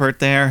 Adam Lampert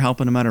there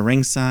helping him out of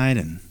ringside,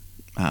 and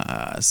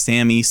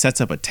Sammy sets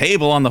up a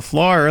table on the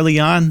floor early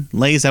on,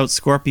 lays out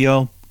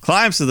Scorpio,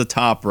 climbs to the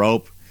top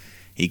rope.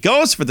 He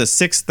goes for the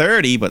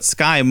 630, but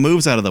Sky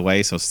moves out of the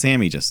way, so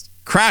Sammy just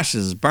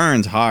crashes,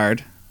 burns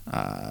hard.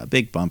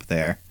 Big bump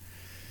there.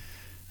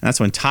 And that's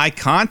when Ty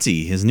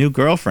Conti, his new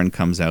girlfriend,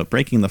 comes out,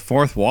 breaking the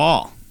 4th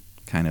wall.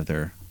 Kind of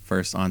their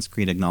first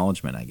on-screen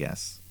acknowledgement, I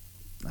guess.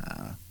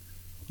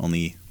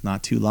 Only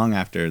not too long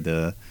after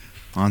the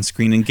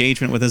on-screen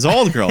engagement with his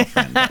old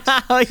girlfriend.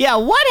 Oh yeah,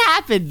 what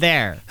happened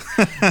there?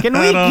 Can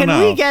we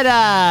get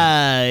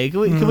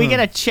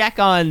a check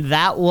on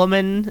that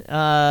woman?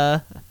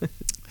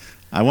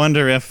 I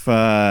wonder if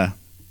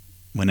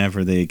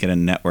whenever they get a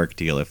network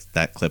deal, if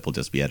that clip will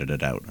just be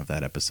edited out of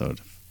that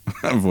episode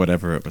of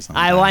whatever it was on.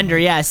 I wonder.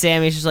 Yeah,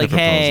 Sammy's just like,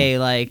 hey,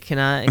 like,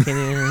 can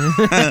you?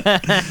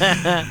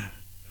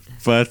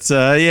 But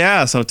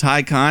so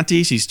Ty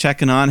Conti, she's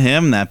checking on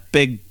him. That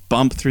big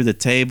bump through the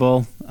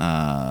table.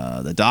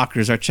 The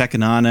doctors are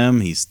checking on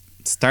him. He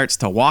starts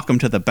to walk him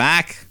to the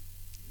back,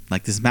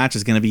 like this match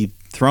is going to be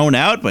thrown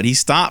out, but he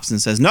stops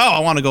and says, no, I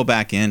want to go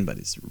back in, but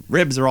his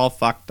ribs are all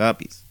fucked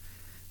up. He's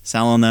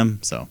selling them,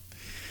 so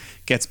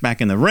gets back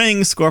in the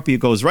ring. Scorpio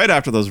goes right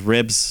after those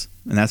ribs,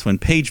 and that's when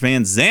Paige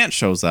Van Zant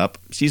shows up.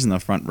 She's in the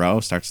front row,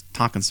 starts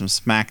talking some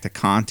smack to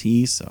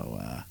Conti, so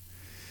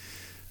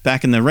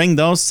back in the ring,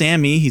 though,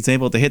 Sammy, he's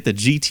able to hit the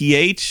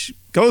GTH,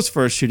 goes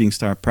for a shooting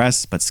star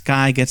press, but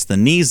Sky gets the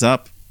knees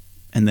up.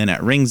 And then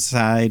at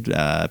ringside,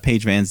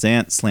 Paige Van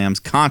Zant slams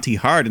Conti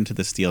hard into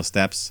the steel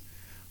steps,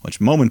 which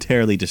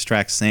momentarily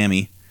distracts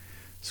Sammy.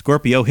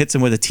 Scorpio hits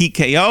him with a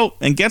TKO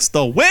and gets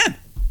the win.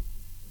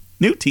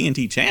 New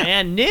TNT champ.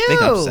 And new.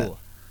 Big upset.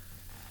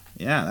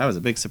 Yeah, that was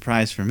a big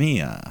surprise for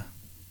me.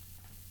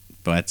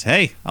 But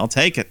hey, I'll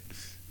take it.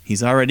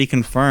 He's already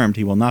confirmed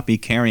he will not be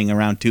carrying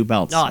around 2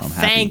 belts. Oh, so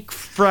thank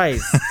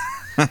Christ.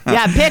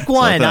 Yeah, pick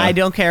one. I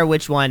don't care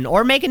which one.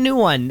 Or make a new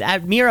one.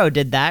 Miro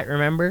did that,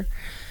 remember?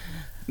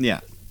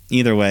 Yeah.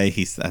 Either way,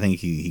 I think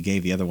he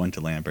gave the other one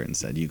to Lambert and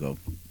said, you go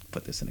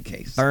put this in a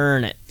case.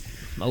 Burn it.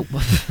 Oh.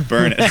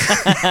 Burn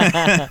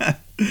it.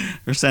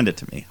 Or send it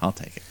to me. I'll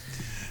take it.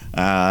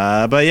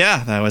 But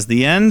yeah, that was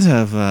the end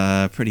of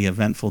a pretty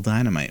eventful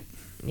Dynamite.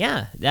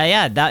 Yeah.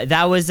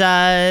 That was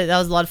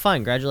a lot of fun.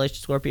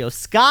 Congratulations, Scorpio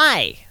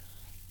Sky.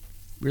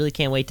 Really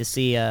can't wait to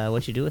see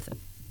what you do with it.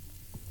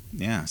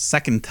 Yeah,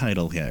 second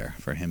title here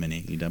for him in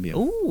AEW.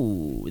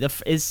 Ooh,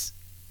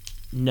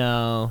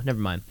 No, never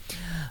mind.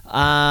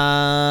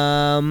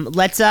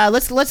 Let's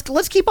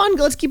keep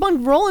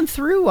on rolling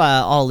through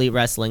All Elite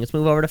Wrestling. Let's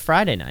move over to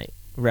Friday night,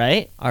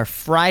 right? Our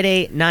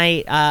Friday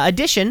night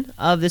edition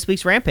of this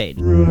week's Rampage.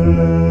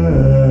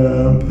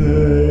 Rampage,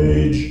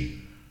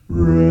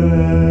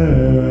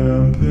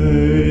 Rampage,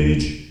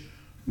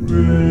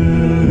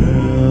 Rampage,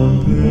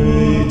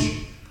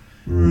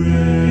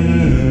 Rampage,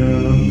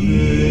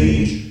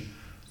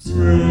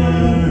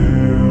 Rampage,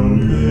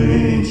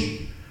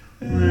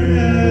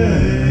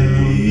 Rampage.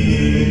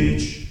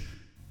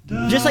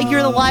 Just like you're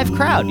in the live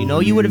crowd, you know,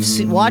 you would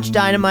have watched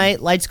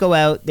Dynamite, lights go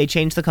out, they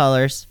change the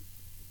colors,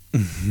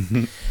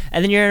 and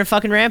then you're in a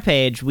fucking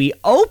Rampage. We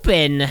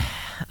open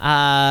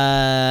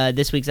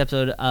this week's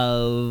episode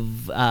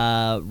of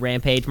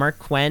Rampage. Mark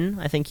Quinn,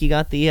 I think he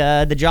got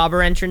the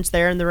jobber entrance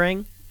there in the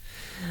ring.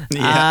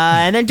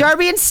 Yeah. And then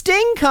Darby and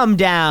Sting come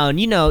down.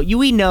 You know,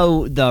 we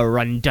know the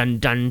run dun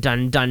dun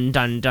dun dun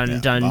dun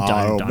dun dun dun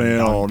dun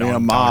dun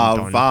dun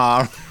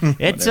dun.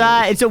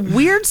 It's a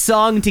weird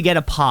song to get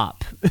a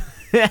pop.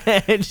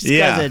 Just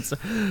because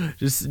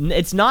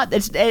it's not a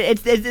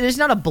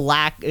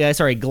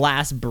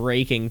glass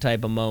breaking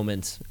type of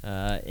moment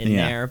in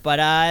there, but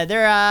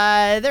they're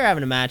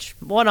having a match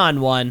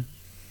 1-on-1.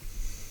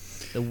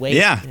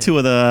 Two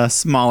of the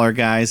smaller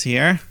guys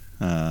here,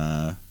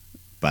 but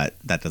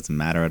that doesn't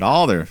matter at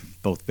all. They're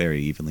both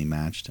very evenly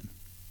matched, and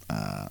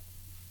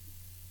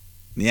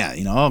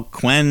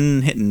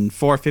Quinn hitting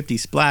 450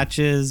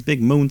 splashes,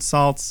 big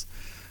moonsaults.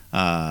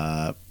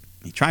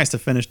 He tries to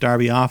finish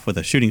Darby off with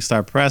a shooting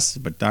star press,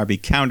 but Darby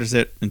counters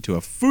it into a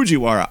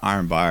Fujiwara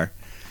armbar,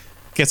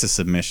 gets a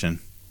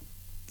submission,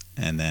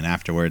 and then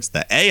afterwards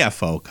the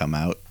AFO come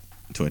out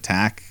to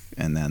attack,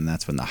 and then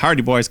that's when the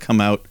Hardy Boys come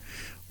out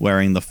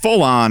wearing the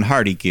full-on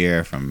Hardy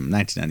gear from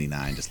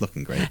 1999, just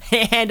looking great.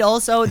 And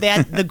also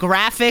that the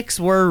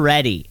graphics were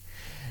ready.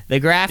 The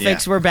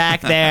graphics were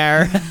back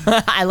there.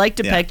 I like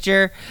to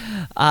picture.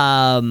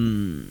 I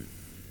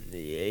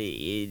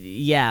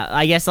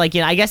guess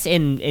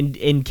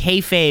in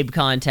kayfabe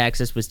context,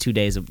 this was 2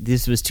 days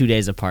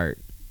apart.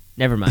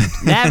 Never mind.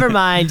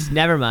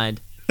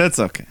 That's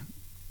okay.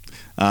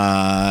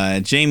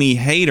 Jamie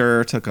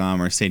Hayter took on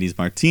Mercedes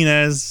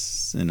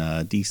Martinez in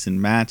a decent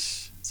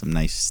match. Some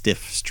nice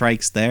stiff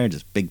strikes there,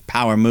 just big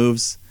power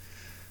moves.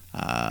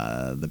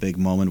 The big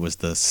moment was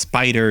the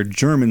spider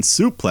German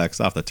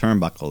suplex off the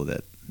turnbuckle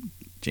that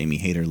Jamie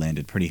Hayter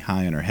landed pretty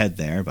high on her head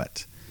there,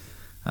 but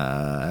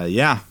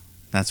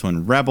that's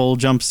when Rebel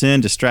jumps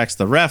in, distracts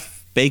the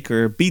ref.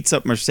 Baker beats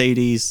up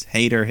Mercedes.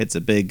 Hayter hits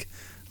a big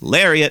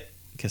lariat.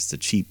 Gets a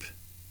cheap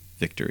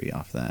victory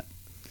off that.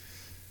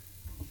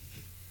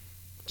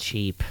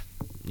 Cheap.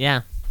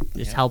 Yeah.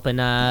 Just helping.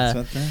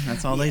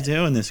 That's all they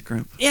do in this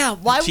group. Yeah.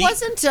 Why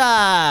wasn't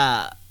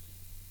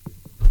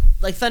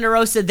Thunder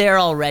Rosa there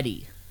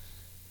already?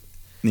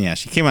 Yeah,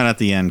 she came out at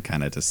the end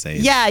kind of to say.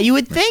 Yeah, you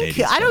would think.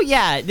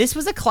 Mercedes, This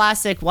was a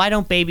classic. Why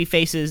don't baby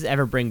faces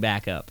ever bring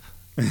back up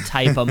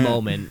type of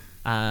moment.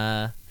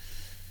 Because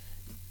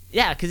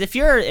if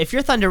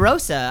you're Thunder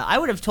Rosa, I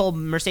would have told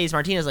Mercedes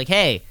Martinez, like,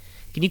 hey,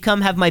 can you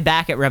come have my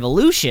back at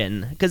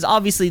Revolution? Because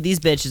obviously these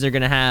bitches are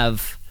gonna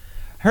have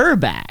her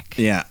back.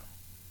 Yeah.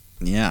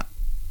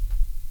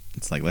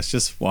 It's like, let's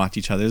just watch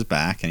each other's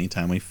back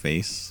anytime we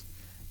face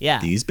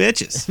these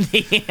bitches.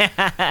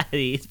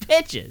 These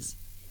bitches.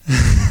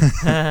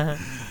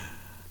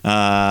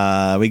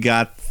 We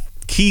got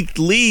Keith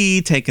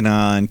Lee taking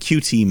on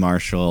QT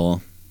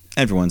Marshall.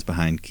 Everyone's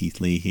behind Keith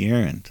Lee here,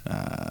 and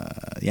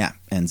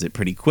ends it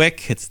pretty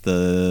quick. Hits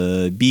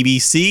the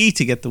BBC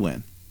to get the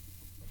win.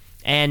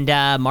 And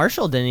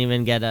Marshall didn't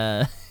even get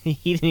an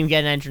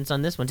entrance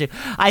on this one too.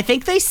 I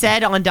think they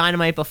said on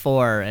Dynamite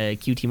before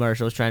QT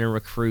Marshall was trying to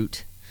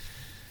recruit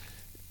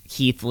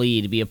Keith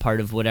Lee to be a part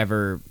of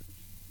whatever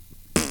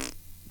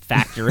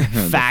factory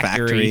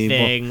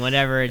thing,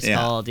 whatever it's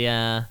called.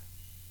 Yeah.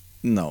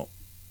 No,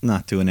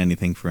 not doing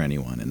anything for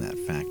anyone in that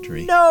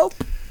factory. Nope.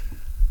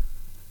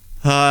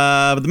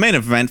 But the main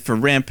event for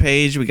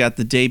Rampage, we got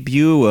the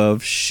debut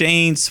of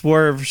Shane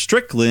Swerve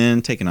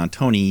Strickland taking on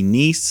Tony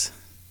Nese.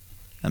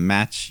 A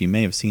match you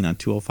may have seen on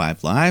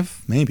 205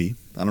 Live, maybe.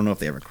 I don't know if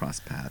they ever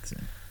crossed paths.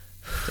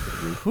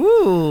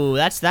 Ooh,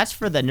 that's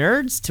for the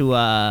nerds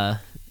to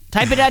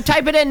type it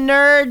in,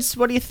 nerds.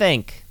 What do you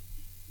think?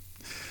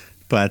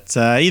 But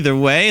either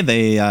way,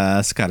 they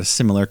got a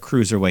similar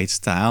cruiserweight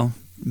style,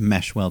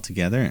 mesh well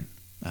together.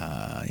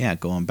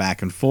 Going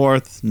back and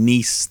forth.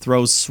 Nese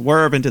throws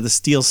Swerve into the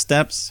steel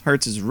steps,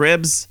 hurts his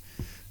ribs,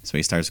 so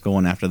he starts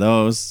going after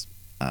those.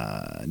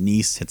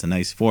 Nese hits a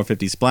nice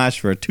 450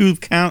 splash for a 2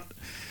 count,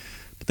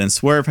 but then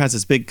Swerve has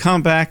his big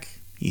comeback.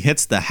 He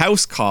hits the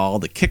house call,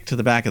 the kick to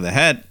the back of the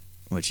head,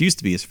 which used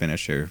to be his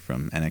finisher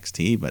from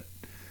NXT, but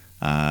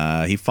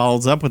he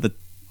follows up with a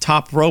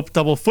top rope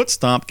double foot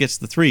stomp, gets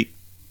the 3.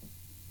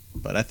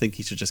 But I think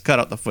he should just cut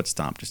out the foot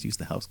stomp, just use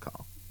the house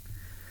call.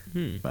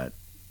 But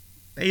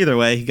either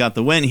way, he got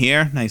the win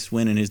here. Nice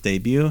win in his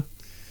debut.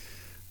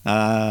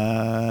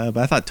 But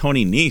I thought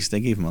Tony Nese, they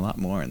gave him a lot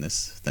more in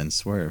this than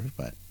Swerve.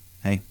 But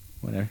hey,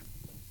 whatever.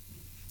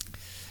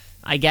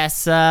 I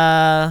guess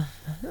I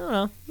don't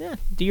know. Yeah,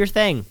 do your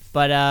thing.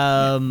 But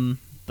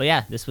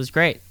yeah, this was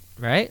great,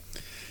 right?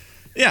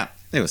 Yeah,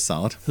 it was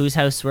solid. Whose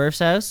house? Swerve's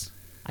house.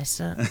 I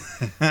still,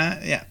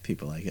 Yeah,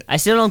 people like it. I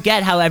still don't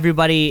get how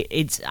everybody.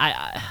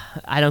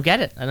 I don't get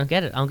it. I don't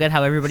get it. I don't get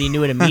how everybody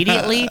knew it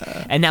immediately,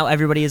 and now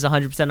everybody is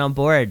 100% on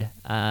board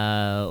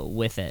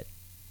with it.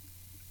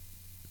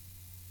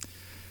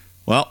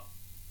 Well,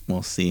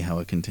 we'll see how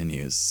it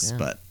continues. Yeah.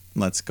 But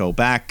let's go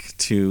back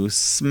to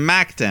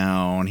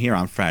SmackDown here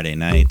on Friday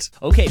night.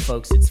 Okay,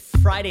 folks, it's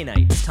Friday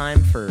night. It's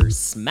time for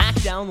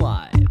Smackdown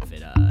Live.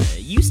 It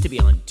used to be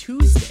on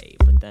Tuesday,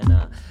 but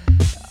then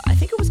I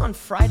think it was on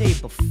Friday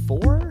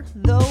before,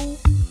 though.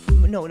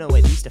 No,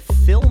 wait. They used to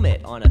film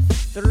it on a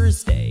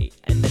Thursday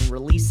and then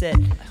release it.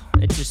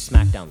 It's just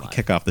SmackDown Live.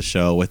 Kick off the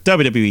show with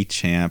WWE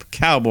champ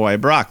Cowboy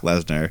Brock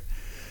Lesnar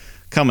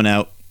coming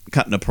out,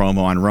 cutting a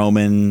promo on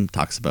Roman,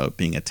 talks about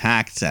being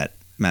attacked at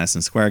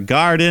Madison Square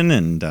Garden,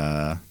 and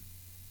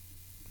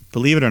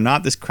believe it or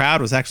not, this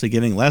crowd was actually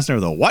giving Lesnar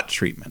the what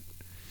treatment.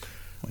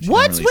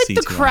 What's with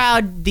the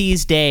crowd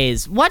these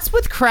days? What's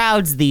with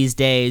crowds these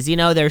days? You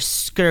know, they're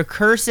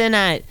cursing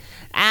at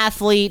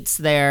athletes.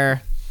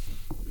 They're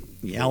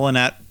yelling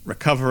at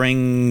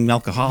recovering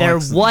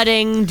alcoholics. They're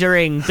whatting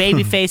during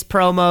babyface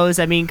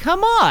promos. I mean,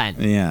 come on.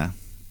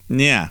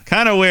 Yeah,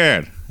 kind of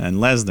weird. And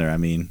Lesnar, I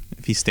mean,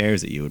 if he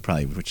stares at you, would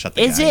shut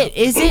the guy up.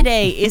 Is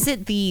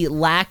it the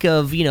lack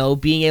of,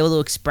 being able to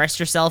express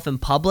yourself in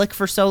public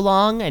for so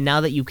long, and now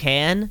that you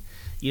can,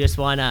 you just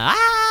want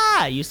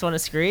to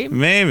scream?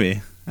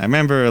 Maybe. I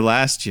remember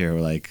last year,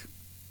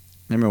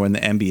 remember when the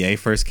NBA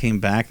first came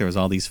back, there was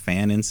all these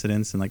fan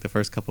incidents in the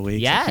first couple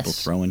weeks. Yes. People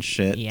throwing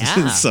shit.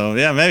 Yeah. So,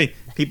 yeah, maybe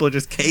people are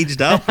just caged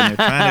up and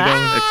they're trying to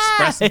go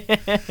express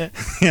it.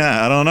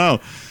 Yeah, I don't know.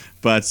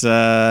 But,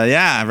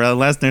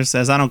 Lesnar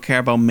says, I don't care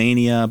about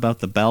Mania, about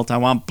the belt. I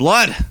want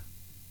blood.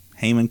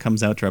 Heyman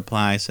comes out to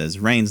reply, says,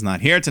 Reigns not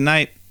here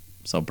tonight.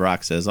 So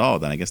Brock says, oh,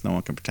 then I guess no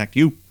one can protect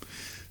you.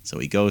 So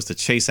he goes to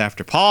chase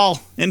after Paul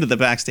into the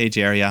backstage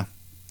area.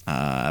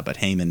 But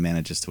Heyman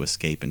manages to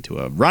escape into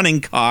a running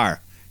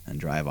car and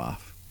drive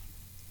off.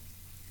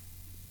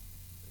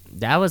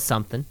 That was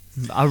something.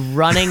 A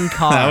running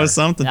car. That was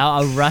something.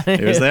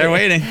 It was there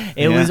waiting.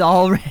 It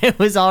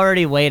was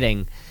already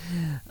waiting.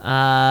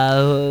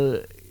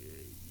 So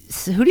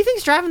who do you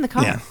think's driving the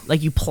car? Yeah.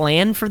 You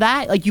plan for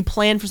that? You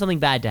plan for something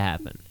bad to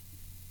happen?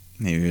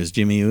 Maybe it was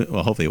Jimmy Uso.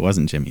 Well, hopefully it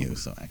wasn't Jimmy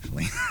Uso,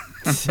 actually.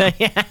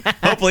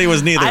 Hopefully it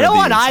was neither. I don't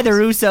want Usos. either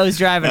Usos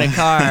driving a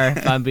car,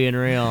 if I'm being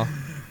real.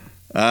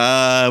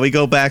 We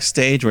go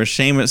backstage where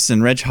Sheamus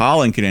and Ridge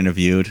Holland get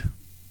interviewed,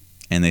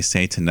 and they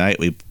say, tonight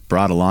we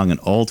brought along an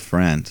old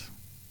friend.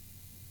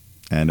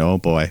 And oh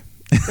boy,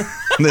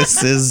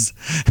 this is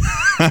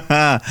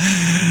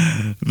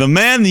the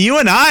man you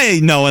and I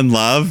know and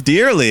love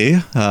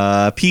dearly.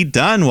 Pete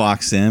Dunne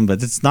walks in,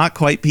 but it's not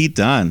quite Pete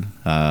Dunne.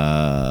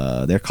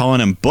 They're calling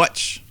him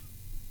Butch.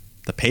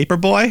 The paper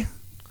boy?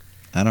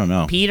 I don't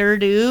know. Peter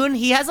Dunne?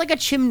 He has a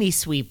chimney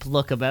sweep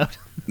look about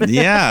him.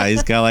 Yeah,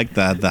 he's got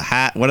the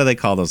hat. What do they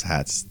call those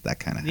hats? That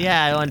kind of hat.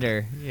 Yeah, I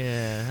wonder.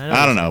 Yeah,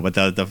 I don't know, but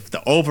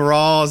the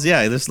overalls,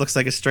 yeah, this looks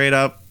like a straight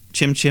up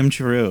Chim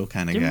Chiru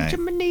kind of guy.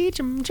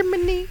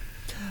 Chimney.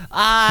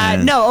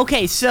 No,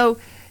 okay, so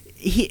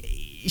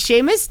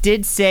Sheamus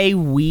did say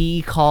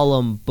we call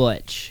him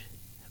Butch,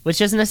 which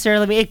doesn't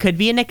necessarily mean it could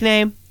be a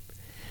nickname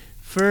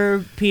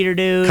for Peter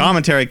Dunne.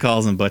 Commentary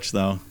calls him Butch,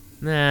 though.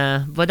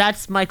 Nah, but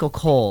that's Michael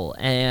Cole,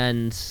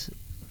 and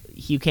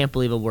you can't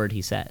believe a word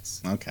he says.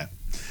 Okay.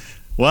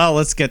 Well,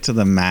 let's get to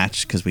the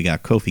match, because we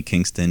got Kofi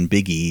Kingston,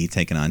 Big E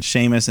taking on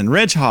Sheamus and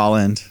Ridge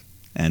Holland,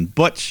 and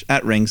Butch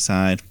at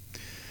ringside.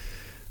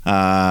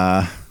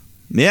 Match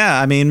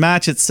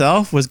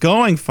itself was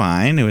going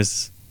fine. It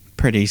was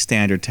pretty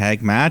standard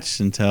tag match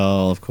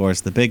until, of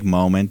course, the big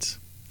moment.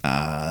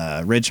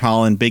 Ridge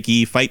Holland, Big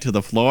E fight to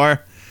the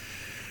floor.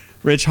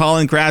 Ridge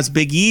Holland grabs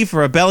Big E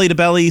for a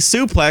belly-to-belly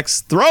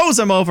suplex, throws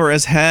him over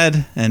his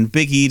head, and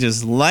Big E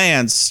just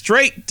lands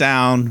straight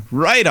down,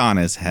 right on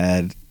his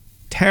head.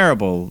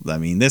 Terrible. I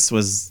mean, this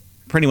was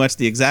pretty much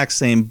the exact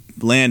same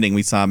landing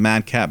we saw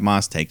Madcap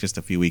Moss take just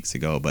a few weeks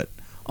ago, but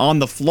on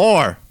the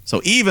floor. So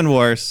even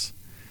worse.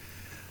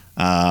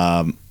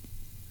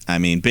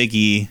 Big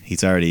E,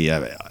 he's already,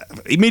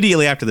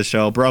 immediately after the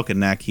show, broken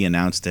neck, he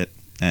announced it.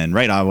 And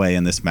right away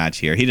in this match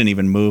here, he didn't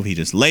even move. He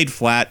just laid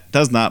flat,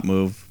 does not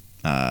move.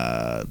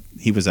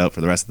 He was out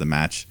for the rest of the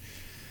match.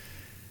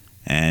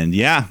 And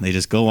yeah, they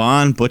just go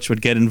on. Butch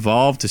would get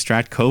involved,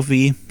 distract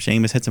Kofi.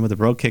 Sheamus hits him with a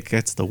bro kick,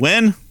 gets the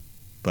win.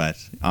 But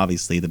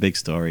obviously the big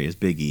story is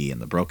Big E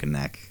and the broken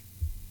neck.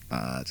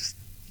 Just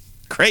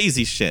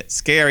crazy shit.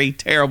 Scary,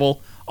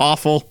 terrible,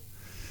 awful.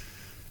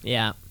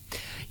 Yeah.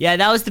 Yeah,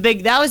 that was the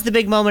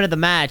big moment of the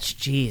match.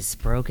 Jeez,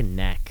 broken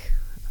neck.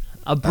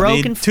 A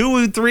broken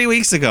 2-3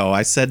 weeks ago,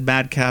 I said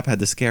Madcap had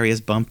the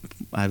scariest bump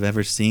I've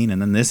ever seen,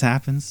 and then this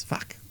happens.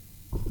 Fuck.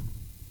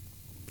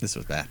 This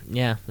was bad.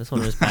 Yeah, this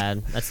one was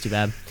bad. That's too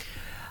bad.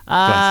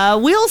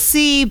 We'll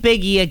see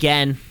Big E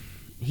again.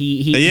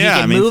 He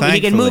can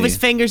move his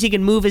fingers. He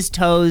can move his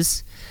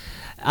toes.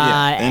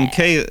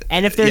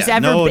 And if there's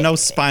ever no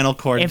spinal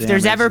cord. If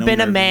there's ever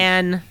been a nerve.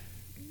 man,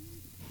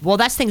 well,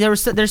 that's the thing.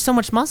 There's so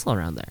much muscle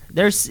around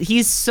there.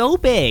 He's so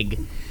big,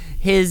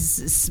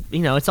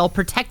 it's all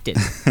protected.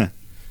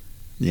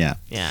 Yeah.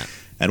 Yeah.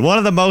 And one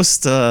of the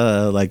most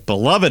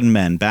beloved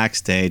men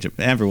backstage.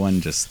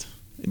 Everyone just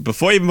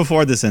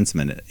before this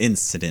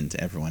incident,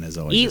 everyone has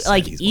always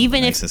said he's one of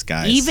the nicest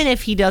guys. Even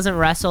if he doesn't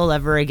wrestle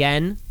ever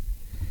again,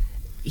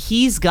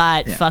 he's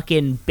got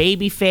fucking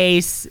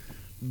babyface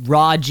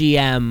Raw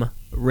GM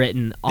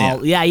written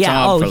all.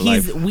 Yeah.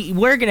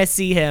 We're gonna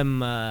see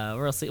him.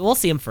 We'll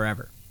see him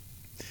forever.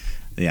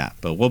 Yeah,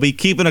 but we'll be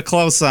keeping a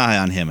close eye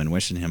on him and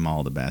wishing him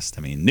all the best.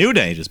 I mean, New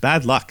Day, just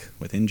bad luck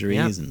with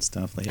injuries and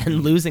stuff like that.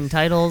 And losing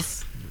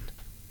titles.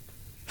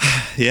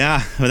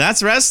 Yeah, well,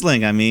 that's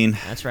wrestling. I mean,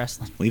 that's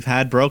wrestling. We've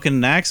had broken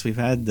necks. We've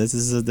had this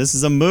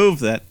is a move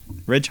that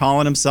Ridge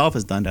Holland himself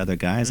has done to other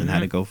guys and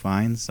had to go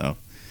find. So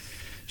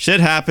shit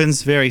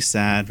happens. Very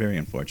sad, very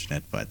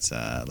unfortunate. But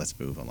let's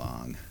move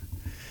along.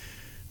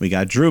 We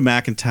got Drew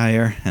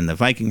McIntyre and the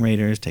Viking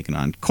Raiders taking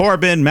on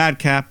Corbin,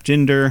 Madcap,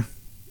 Jinder.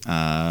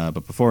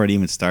 But before it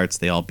even starts,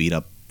 they all beat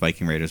up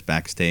Viking Raiders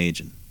backstage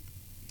and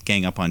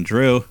gang up on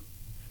Drew.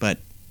 But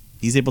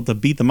he's able to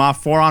beat them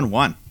off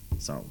 4-on-1.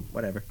 So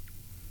whatever.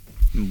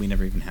 We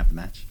never even have the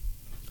match.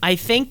 I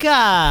think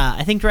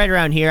right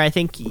around here. I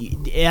think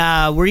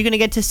were you gonna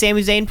get to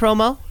Sami Zayn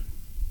promo?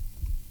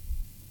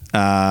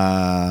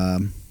 A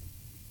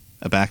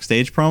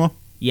backstage promo?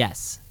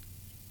 Yes.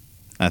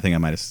 I think I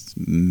might have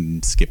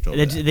skipped over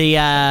that.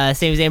 The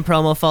Sami Zayn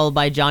promo followed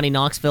by Johnny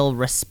Knoxville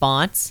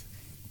response.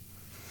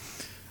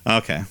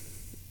 Okay.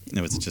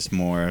 It was just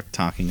more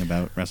talking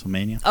about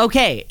WrestleMania.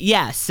 Okay,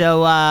 yeah.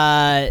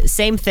 So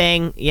same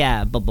thing.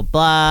 Yeah. Blah blah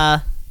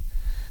blah.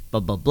 Blah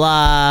blah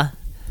blah.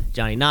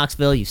 Johnny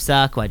Knoxville, you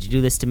suck. Why'd you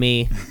do this to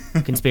me?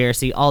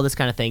 Conspiracy, all this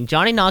kind of thing.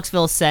 Johnny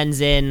Knoxville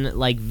sends in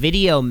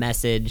video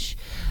message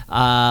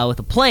with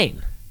a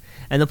plane.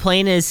 And the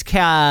plane is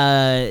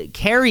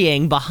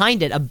carrying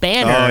behind it a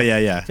banner. Oh,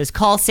 yeah. It says,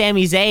 call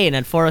Sami Zayn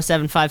at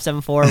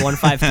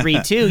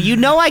 407-574-1532. You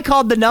know I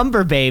called the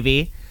number,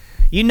 baby.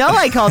 You know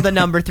I called the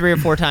number 3 or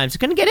 4 times. I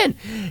couldn't get in.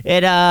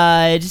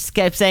 It just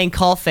kept saying,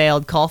 call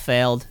failed, call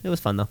failed. It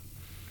was fun, though.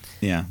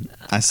 Yeah.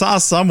 I saw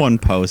someone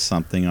post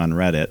something on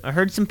Reddit. I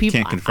heard some people.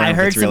 Can't confirm I if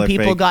heard it's real some or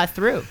people fake. got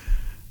through.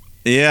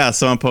 Yeah,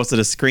 someone posted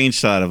a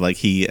screenshot of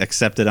he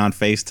accepted on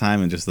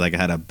FaceTime and just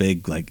had a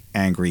big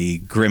angry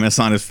grimace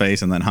on his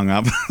face and then hung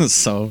up.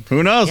 So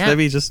who knows? Yeah.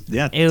 Maybe just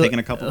taking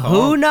a couple calls.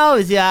 Who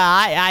knows?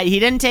 Yeah,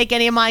 he didn't take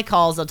any of my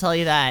calls. I'll tell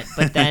you that.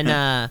 But then,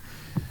 but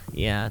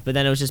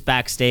then it was just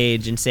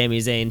backstage and Sami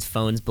Zayn's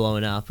phone's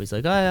blowing up. He's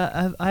like,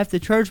 I have to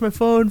charge my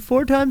phone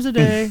 4 times a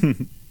day.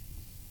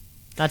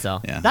 That's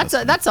all. Yeah,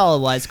 that's all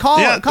it was. Call.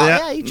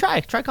 Yeah, you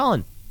try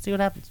calling. See what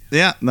happens.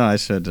 Yeah, no, I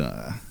should.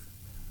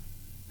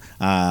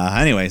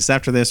 Anyways,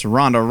 after this,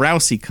 Ronda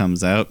Rousey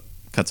comes out,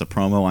 cuts a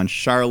promo on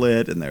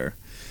Charlotte and their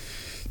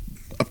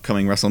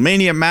upcoming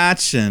WrestleMania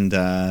match, and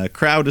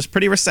crowd is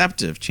pretty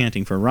receptive,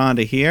 chanting for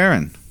Ronda here,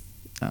 and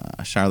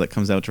Charlotte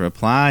comes out to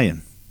reply,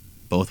 and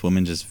both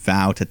women just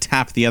vow to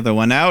tap the other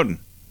one out, and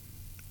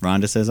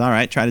Ronda says, all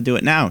right, try to do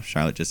it now.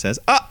 Charlotte just says,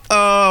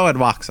 uh-oh, and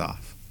walks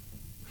off.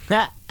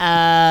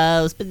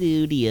 Uh-oh,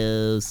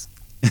 Spadudios.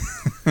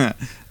 Yeah,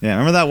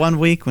 remember that one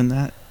week when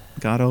that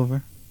got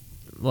over?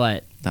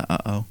 What? The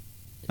uh-oh.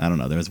 I don't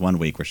know. There was one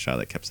week where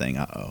Charlotte kept saying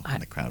uh-oh,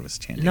 and the crowd was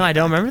chanting. No, I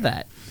don't remember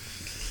that.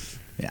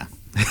 Yeah.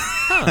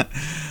 Huh.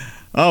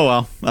 Oh,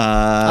 well.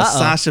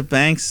 Sasha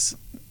Banks.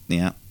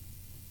 Yeah.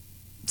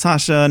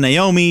 Sasha,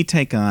 Naomi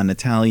take on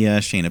Natalya,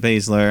 Shayna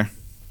Baszler.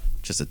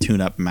 Just a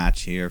tune-up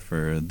match here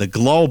for the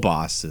Glow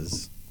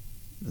Bosses,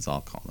 as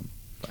I'll call them,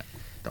 but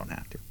don't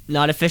have to.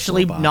 Not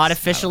officially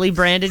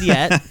branded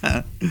yet.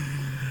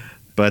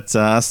 But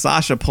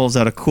Sasha pulls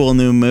out a cool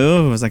new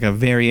move. It was like a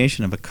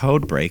variation of a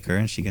code breaker,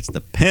 and she gets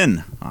the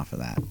pin off of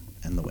that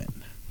and the win.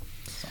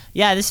 So.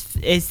 Yeah,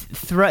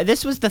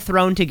 this was the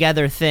thrown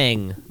together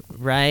thing,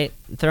 right?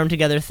 Thrown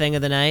together thing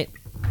of the night.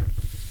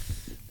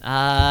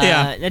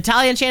 Yeah.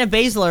 Natalya and Shayna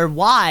Baszler,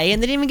 why?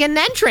 And they didn't even get an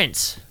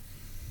entrance.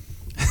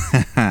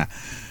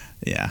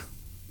 Yeah.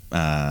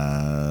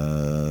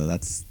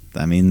 That's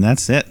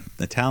it.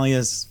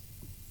 Natalya's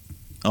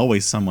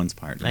always someone's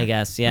partner. I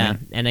guess, yeah.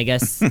 And I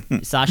guess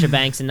Sasha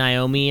Banks and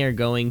Naomi are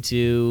going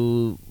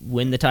to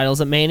win the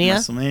titles at Mania.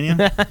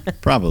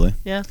 WrestleMania? Probably.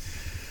 Yeah.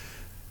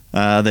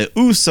 The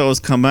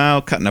Usos come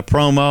out, cutting a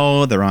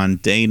promo. They're on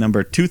day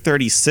number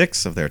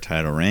 236 of their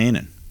title reign,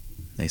 and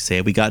they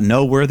say, we got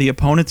no worthy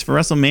opponents for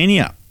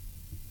WrestleMania.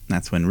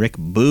 That's when Rick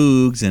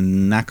Boogs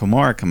and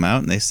Nakamura come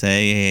out, and they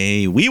say,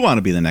 hey, we want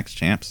to be the next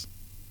champs.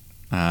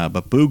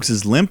 But Boogs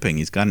is limping.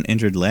 He's got an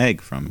injured leg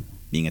from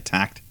being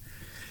attacked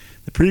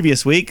the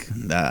previous week.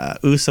 The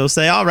Usos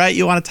say, all right,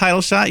 you want a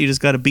title shot? You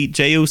just got to beat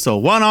Jey Uso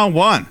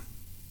 1-on-1.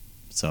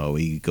 So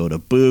we go to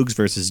Boogs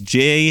versus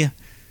Jey,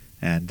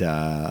 and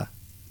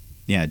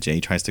Jey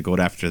tries to go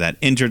after that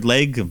injured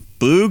leg of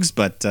Boogs,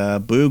 but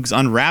Boogs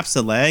unwraps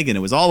the leg, and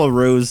it was all a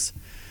ruse.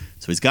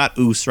 So he's got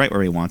Uso right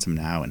where he wants him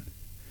now, and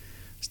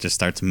just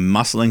starts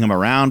muscling him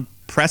around,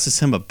 presses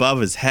him above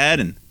his head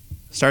and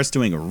starts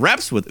doing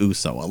reps with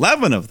Uso,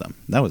 11 of them.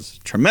 That was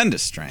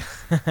tremendous strength.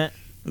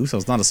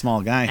 Uso's not a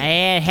small guy.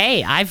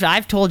 Hey,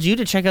 I've told you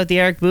to check out the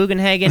Eric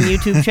Bugenhagen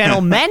YouTube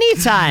channel many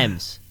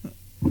times.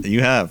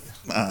 You have.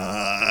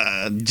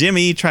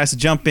 Jimmy tries to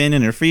jump in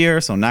and interfere,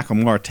 so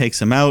Nakamura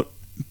takes him out.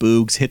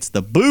 Boogs hits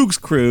the Boogs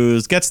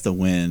Cruise, gets the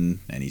win,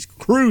 and he's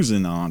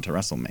cruising on to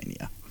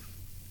WrestleMania.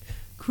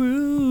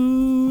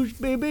 Cruise,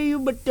 baby, you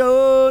but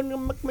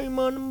don't make me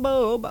money,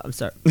 Bob. I'm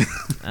sorry.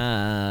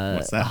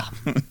 What's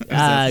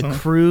that?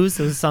 Cruise.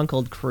 There's a song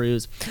called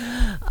Cruise.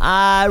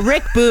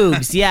 Rick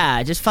Boogs.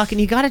 Yeah, just fucking.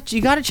 You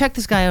gotta check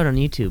this guy out on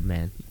YouTube,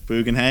 man.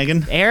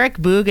 Bugenhagen? Eric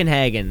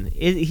Bugenhagen.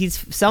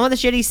 He's some of the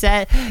shit he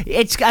said.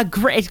 It's a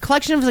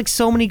collection of like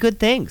so many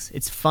good things.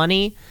 It's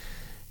funny.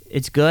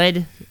 It's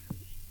good.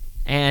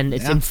 And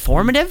it's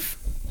informative.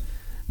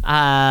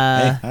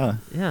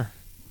 Yeah.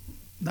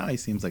 No, he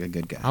seems like a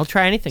good guy. I'll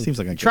try anything. Seems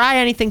like a try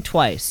anything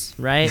twice,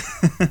 right?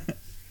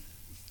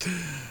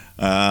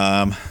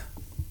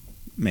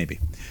 Maybe.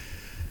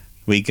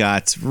 We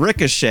got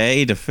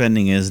Ricochet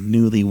defending his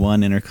newly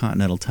won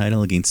Intercontinental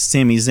title against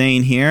Sami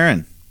Zayn here,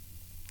 and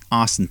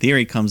Austin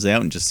Theory comes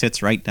out and just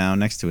sits right down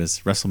next to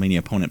his WrestleMania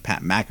opponent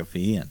Pat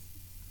McAfee, and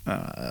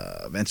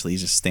eventually he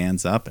just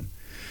stands up and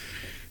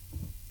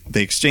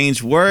they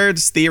exchange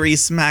words. Theory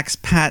smacks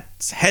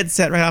Pat's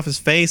headset right off his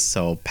face,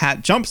 so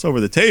Pat jumps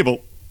over the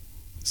table,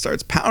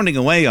 starts pounding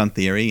away on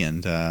Theory,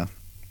 and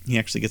he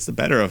actually gets the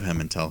better of him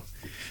until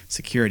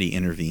security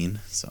intervene.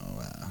 So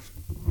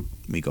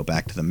we go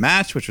back to the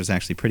match, which was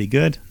actually pretty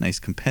good. Nice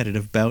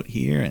competitive bout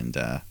here,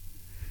 and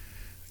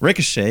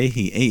Ricochet,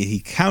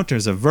 he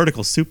counters a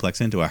vertical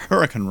suplex into a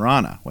Hurricane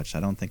Rana, which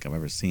I don't think I've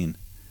ever seen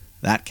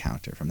that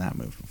counter from that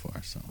move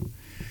before. So,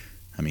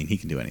 I mean, he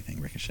can do anything,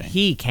 Ricochet.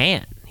 He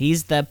can.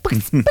 He's the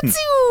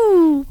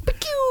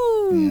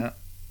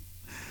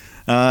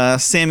yeah.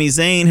 Sami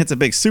Zayn hits a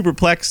big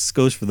superplex,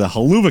 goes for the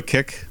haluva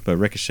kick, but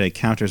Ricochet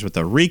counters with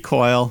the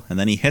recoil, and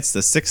then he hits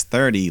the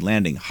 630,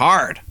 landing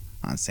hard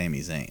on Sami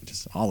Zayn,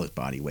 just all his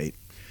body weight.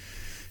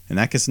 And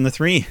that gets him the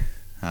 3.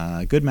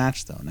 Good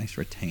match, though. Nice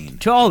retain.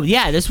 Oh,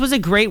 yeah. This was a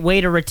great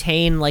way to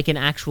retain, like, an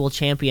actual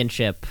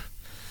championship.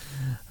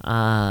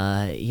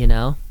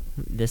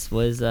 This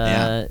was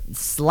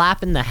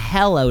slapping the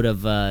hell out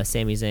of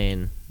Sami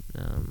Zayn.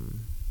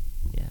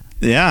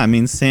 Yeah, I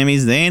mean, Sami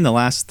Zayn, the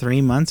last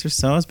 3 months or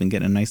so, has been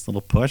getting a nice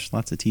little push.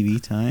 Lots of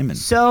TV time. And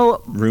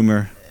so,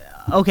 rumor.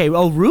 Okay,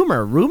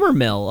 rumor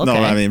mill. Okay.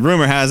 No, I mean,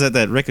 rumor has it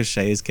that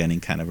Ricochet is getting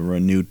kind of a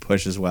renewed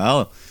push as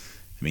well.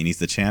 I mean, he's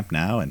the champ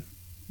now, and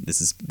this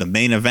is the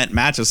main event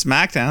match of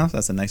Smackdown. So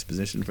that's a nice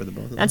position for the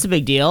both of them. That's a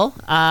big deal.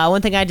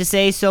 One thing I had to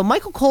say, so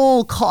Michael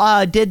Cole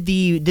did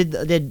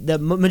the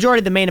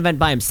majority of the main event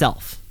by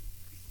himself.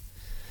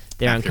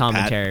 There on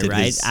commentary,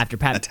 right? After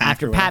Pat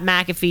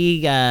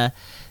McAfee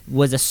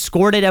was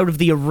escorted out of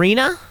the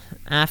arena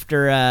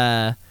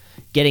after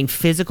getting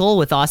physical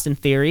with Austin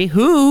Theory,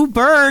 who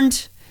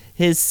burned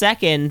his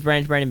second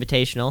Brand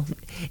Invitational.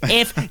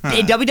 If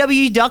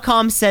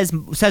WWE.com says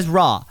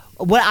Raw,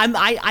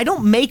 I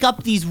don't make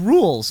up these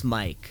rules,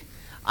 Mike.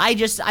 I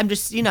just have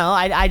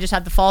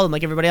to follow them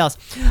like everybody else.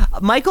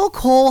 Michael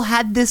Cole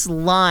had this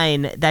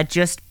line that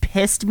just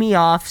pissed me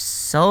off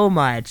so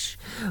much,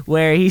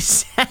 where he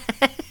said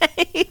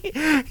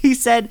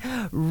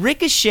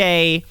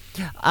Ricochet,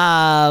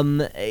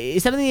 something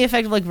to the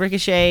effect of like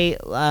Ricochet,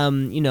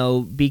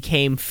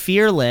 became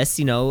fearless.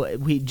 He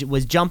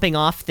was jumping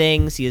off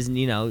things. He has,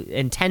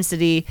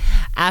 intensity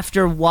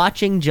after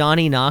watching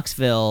Johnny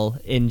Knoxville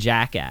in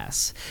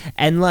Jackass.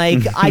 And like,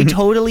 I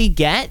totally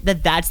get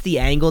that that's the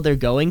angle they're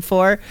going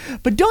for.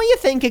 But don't you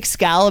think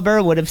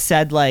Excalibur would have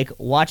said like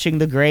watching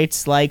the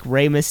greats like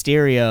Rey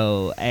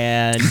Mysterio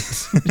and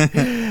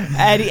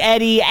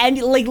Eddie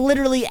and like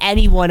literally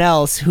anyone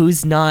else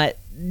who's not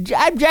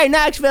I'm Johnny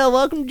Knoxville,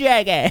 welcome to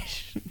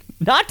Jackass.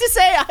 Not to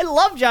say I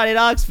love Johnny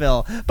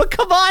Knoxville, but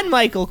come on,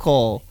 Michael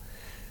Cole.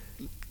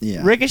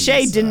 Yeah,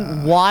 Ricochet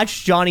didn't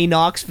watch Johnny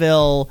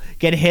Knoxville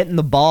get hit in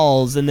the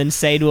balls and then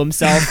say to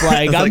himself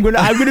like, I'm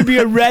gonna be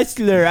a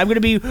wrestler. I'm gonna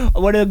be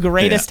one of the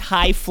greatest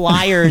high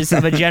flyers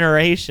of a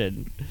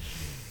generation.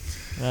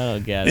 I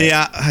don't get it.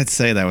 Yeah, I'd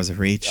say that was a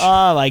reach.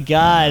 Oh my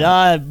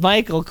God,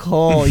 Michael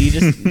Cole, you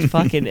just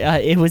fucking.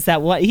 It was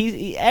that what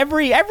he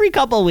every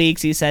couple of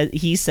weeks he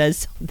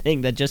says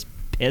something that just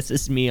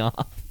pisses me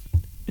off.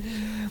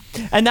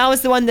 And that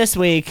was the one this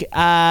week,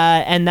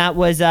 and that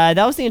was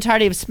the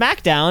entirety of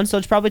SmackDown. So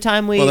it's probably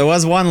time we. Well, there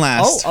was one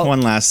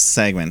last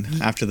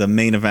segment after the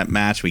main event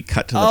match. We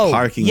cut to the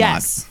parking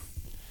lot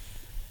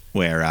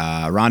where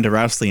Ronda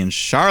Rousey and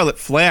Charlotte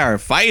Flair are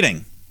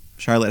fighting.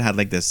 Charlotte had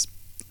like this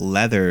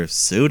leather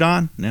suit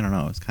on. I don't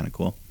know. It was kind of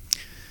cool.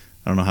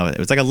 I don't know how it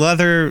was like a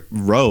leather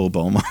robe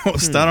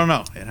almost. I don't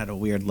know. It had a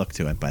weird look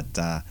to it,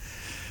 but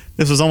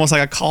this was almost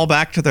like a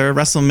callback to their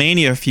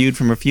WrestleMania feud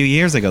from a few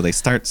years ago. They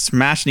start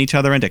smashing each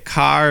other into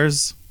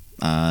cars.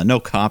 No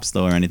cops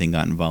though or anything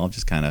got involved.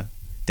 Just kind of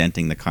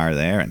denting the car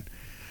there. And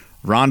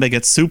Ronda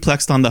gets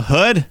suplexed on the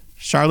hood.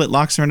 Charlotte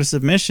locks her into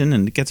submission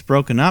and it gets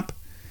broken up.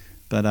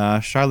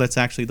 But Charlotte's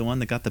actually the one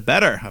that got the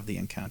better of the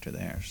encounter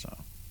there. So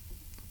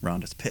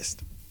Ronda's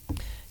pissed.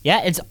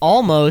 Yeah, it's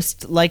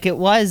almost like it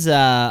was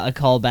a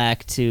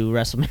callback to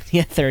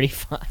WrestleMania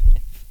 35.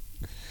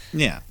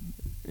 Yeah.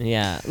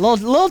 Yeah, a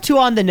little too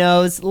on the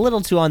nose. A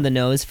little too on the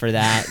nose for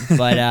that.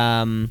 But,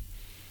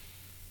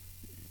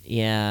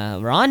 yeah,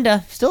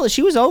 Ronda,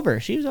 she was over.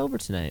 She was over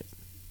tonight.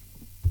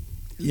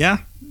 Yeah.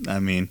 I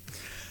mean,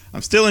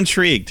 I'm still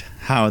intrigued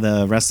how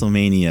the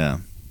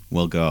WrestleMania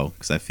will go.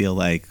 Because I feel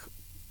like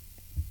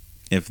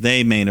if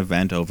they main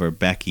event over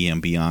Becky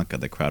and Bianca,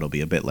 the crowd will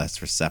be a bit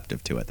less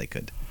receptive to it. They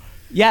could.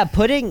 Yeah, it's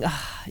going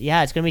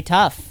to be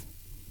tough.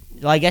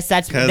 Well, I guess they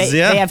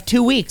have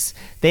 2 weeks.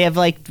 They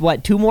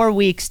have 2 more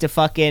weeks to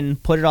fucking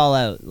put it all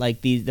out.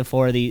 Like the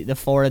four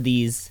of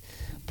these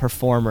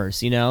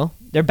performers, you know?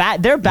 They're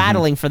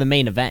battling for the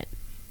main event.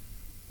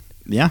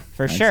 Yeah.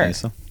 For sure. I'd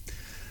say so.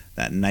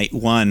 That night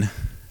one,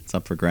 it's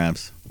up for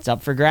grabs. It's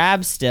up for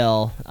grabs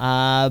still.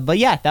 But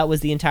yeah, that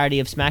was the entirety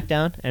of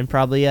SmackDown, and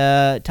probably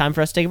time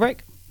for us to take a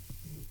break.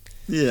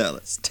 Yeah,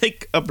 let's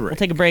take a break. We'll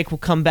take a break. We'll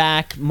come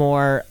back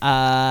more. We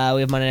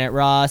have Monday Night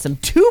Raw, some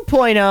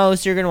 2.0,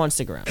 so you're going to want to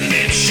stick around.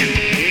 Let's shoot,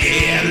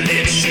 yeah,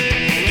 let's shoot,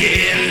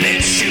 yeah,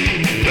 let's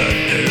shoot,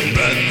 brother,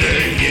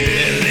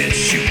 yeah, let's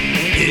shoot,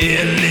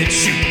 yeah, let's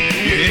shoot,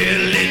 yeah,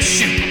 let's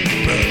shoot,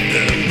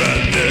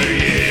 brother,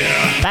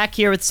 yeah. Back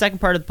here with the second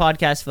part of the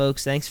podcast,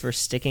 folks. Thanks for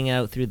sticking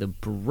out through the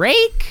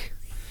break.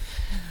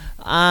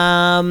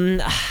 Some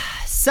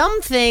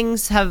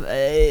things have,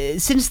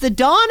 since the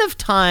dawn of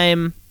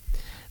time,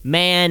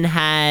 man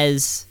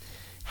has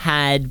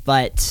had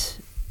but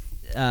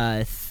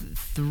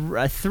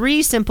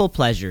 3 simple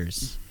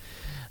pleasures.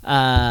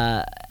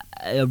 A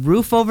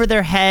roof over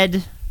their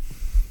head,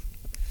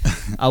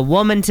 a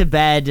woman to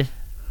bed,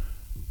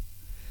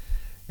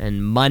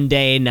 and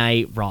Monday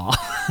Night Raw.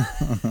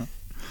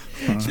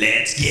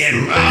 Let's get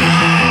raw.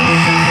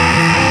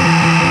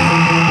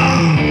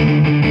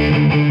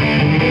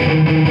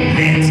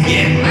 Let's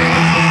get raw.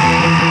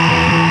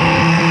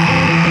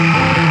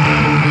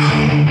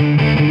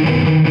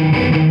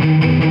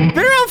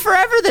 Been around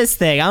forever, this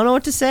thing. I don't know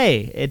what to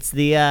say. It's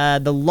the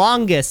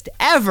longest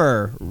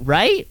ever,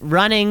 right?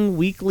 Running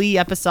weekly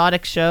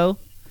episodic show.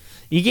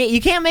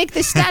 You can't make the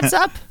stats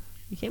up.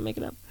 You can't make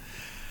it up.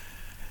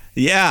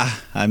 Yeah,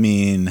 I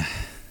mean,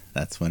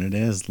 that's what it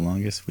is.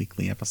 Longest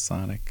weekly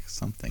episodic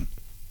something.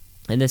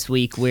 And this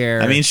week we're...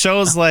 I mean,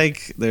 shows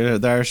like... There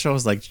are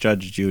shows like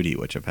Judge Judy,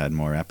 which have had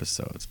more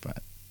episodes,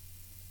 but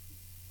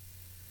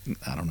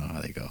I don't know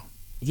how they go.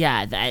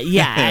 Yeah,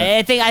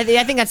 I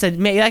think that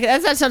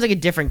sounds like a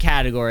different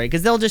category,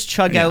 because they'll just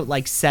chug out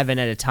 7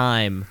 at a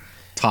time.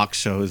 Talk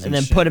shows and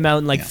then shit. Put them out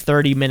in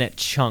 30-minute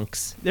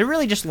chunks. They're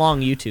really just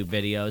long YouTube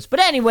videos. But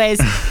anyways,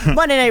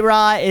 Monday Night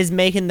Raw is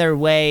making their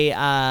way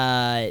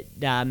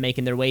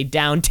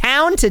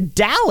downtown to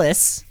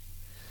Dallas.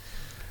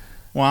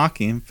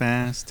 Walking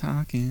fast,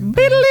 talking.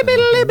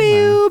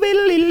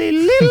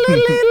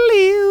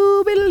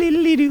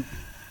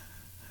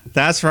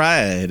 That's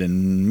right,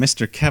 and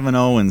Mr. Kevin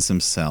Owens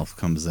himself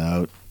comes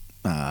out.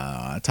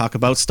 Talk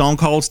about Stone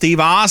Cold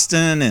Steve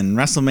Austin and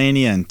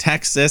WrestleMania in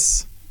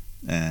Texas.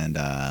 And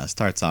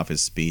starts off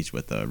his speech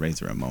with a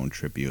Razor Ramon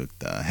tribute.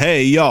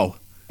 Hey, yo!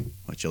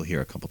 Which you'll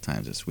hear a couple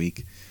times this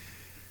week.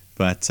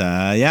 But,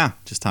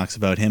 just talks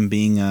about him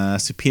being a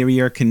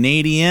superior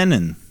Canadian,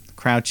 and the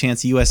crowd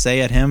chants USA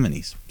at him, and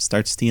he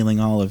starts stealing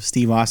all of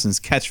Steve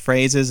Austin's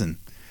catchphrases and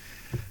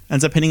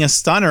ends up hitting a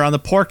stunner on the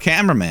poor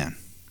cameraman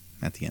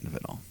at the end of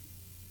it all.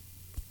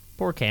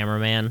 Poor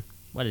cameraman.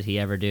 What did he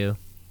ever do?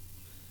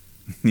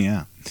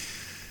 Yeah.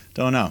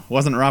 Don't know.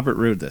 Wasn't Robert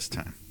Roode this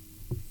time.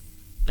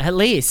 At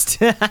least.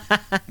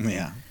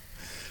 Yeah.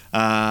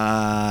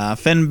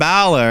 Finn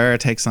Balor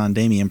takes on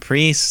Damian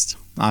Priest.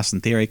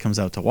 Austin Theory comes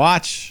out to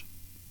watch.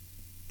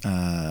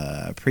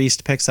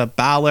 Priest picks up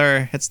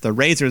Balor, hits the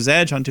Razor's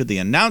Edge onto the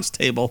announce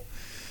table.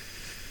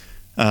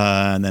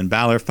 And then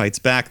Balor fights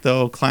back,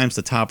 though, climbs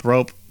the top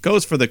rope,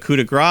 goes for the coup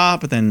de grace,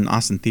 but then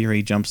Austin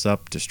Theory jumps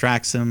up,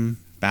 distracts him.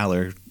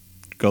 Balor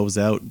goes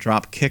out,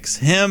 drop kicks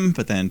him,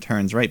 but then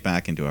turns right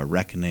back into a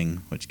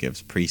reckoning, which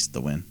gives Priest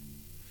the win.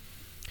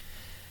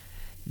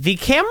 The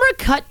camera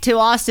cut to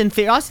Austin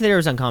Theory. Austin Theory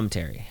was on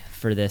commentary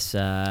for this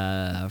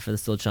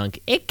little chunk.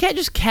 It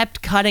just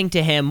kept cutting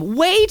to him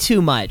way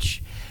too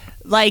much.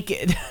 Like,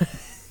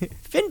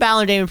 Finn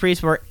Balor and Damian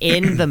Priest were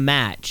in the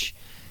match,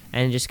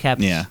 and it just kept.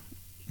 Yeah.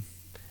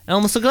 It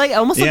almost looked like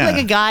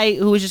a guy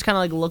who was just kind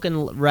of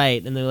looking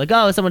right, and they're like,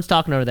 "Oh, someone's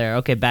talking over there."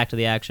 Okay, back to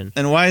the action.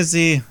 And why is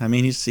he? I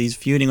mean, he's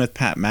feuding with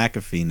Pat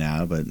McAfee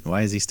now, but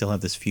why does he still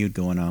have this feud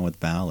going on with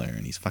Balor,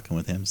 and he's fucking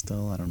with him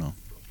still? I don't know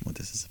what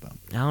this is about.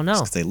 I don't know.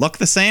 Because they look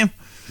the same?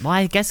 Well,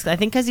 I think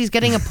because he's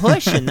getting a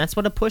push, and that's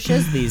what a push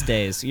is these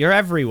days. You're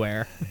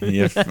everywhere.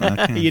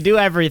 Okay. You do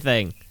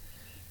everything.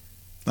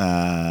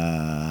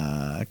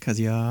 Because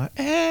you're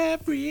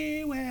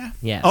everywhere.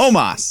 Yes.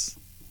 Omos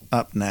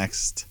up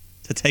next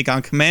to take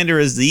on Commander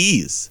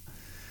Aziz.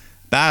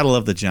 Battle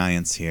of the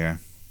Giants here.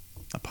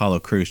 Apollo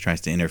Crews tries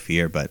to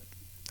interfere, but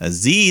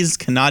Aziz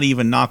cannot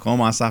even knock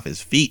Omos off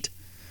his feet.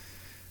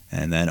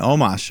 And then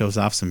Omos shows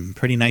off some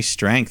pretty nice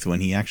strength when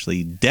he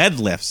actually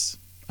deadlifts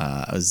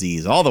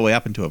Aziz all the way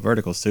up into a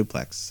vertical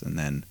suplex and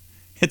then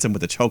hits him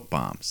with a choke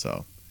bomb.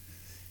 So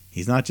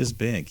he's not just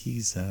big;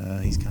 he's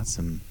got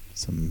some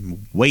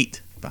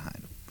weight behind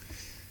him.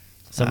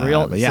 Some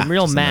real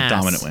mass. A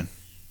dominant win.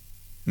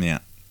 Yeah.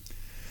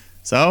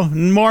 So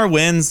more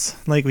wins,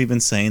 like we've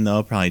been saying,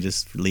 though, probably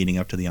just leading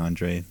up to the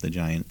Andre the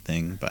Giant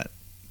thing. But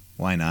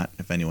why not?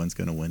 If anyone's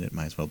going to win, it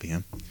might as well be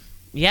him.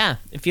 Yeah,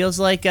 it feels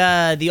like the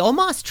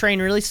Omos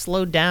train really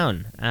slowed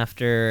down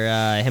after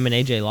him and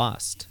AJ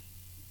lost.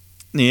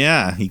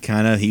 Yeah,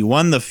 he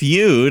won the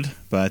feud,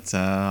 but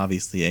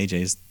obviously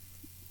AJ's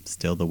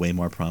still the way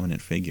more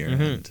prominent figure.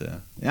 Mm-hmm.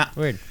 And, yeah.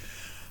 Weird.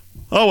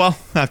 Oh, well,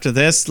 after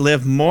this,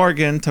 Liv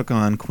Morgan took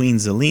on Queen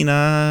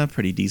Zelina.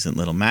 Pretty decent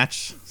little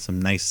match.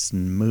 Some nice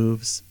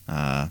moves.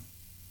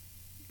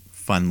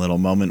 Fun little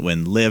moment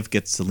when Liv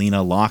gets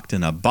Zelina locked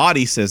in a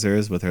body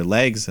scissors with her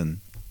legs and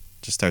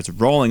just starts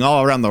rolling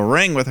all around the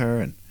ring with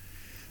her. And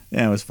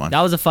yeah, it was fun.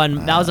 That was a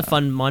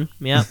fun one.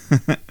 Yeah.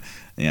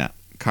 Yeah.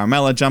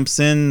 Carmella jumps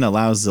in,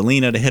 allows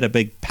Zelina to hit a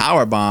big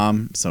power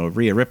bomb. So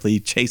Rhea Ripley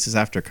chases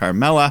after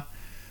Carmella.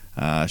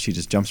 She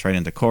just jumps right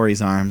into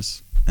Corey's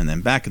arms. And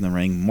then back in the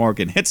ring,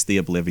 Morgan hits the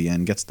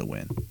Oblivion, gets the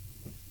win.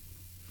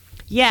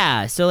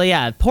 Yeah, so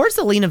poor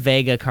Zelina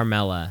Vega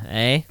Carmella,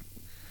 eh?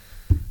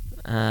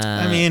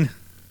 I mean,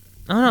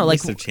 I don't know,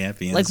 like they're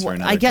champions. Like for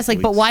I guess,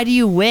 like, but why do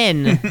you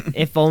win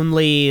if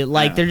only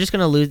like they're just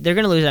gonna lose? They're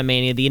gonna lose at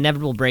Mania. The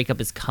inevitable breakup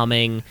is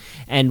coming.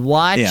 And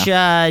watch.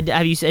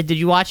 Did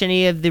you watch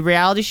any of the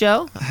reality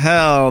show?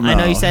 Hell no. I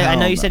know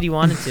you said you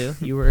wanted to.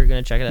 You were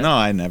gonna check it out. No,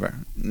 I never,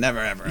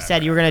 ever. You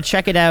said you were gonna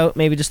check it out.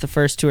 Maybe just the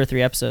first 2 or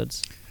 3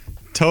 episodes.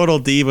 Total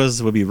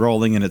Divas would be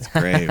rolling in its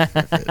grave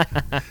if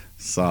it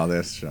saw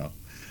this show.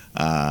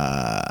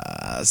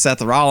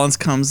 Seth Rollins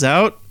comes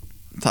out,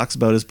 talks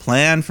about his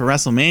plan for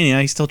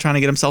WrestleMania. He's still trying to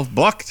get himself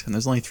booked, and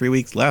there's only 3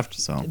 weeks left.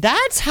 So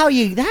that's how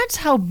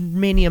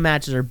Mania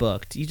matches are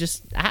booked. You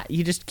just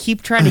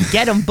keep trying to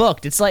get them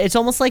booked. It's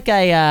almost like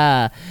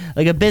a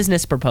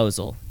business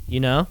proposal, you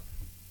know?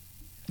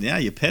 Yeah,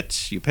 you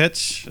pitch.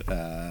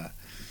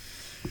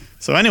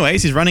 So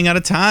anyways, he's running out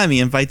of time. He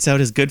invites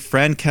out his good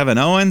friend Kevin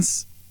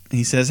Owens.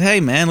 He says, "Hey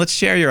man, let's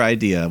share your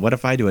idea. What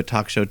if I do a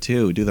talk show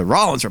too? Do the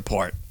Rollins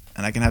Report,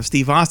 and I can have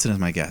Steve Austin as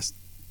my guest."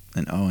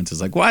 And Owens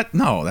is like, "What?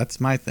 No, that's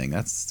my thing.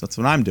 That's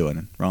what I'm doing."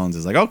 And Rollins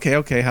is like,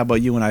 "Okay. How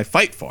about you and I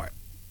fight for it?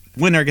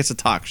 Winner gets a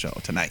talk show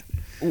tonight."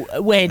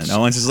 Wait. And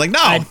Owens is like, "No,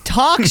 a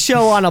talk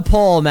show on a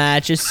pole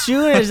match." As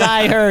soon as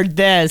I heard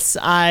this,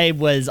 I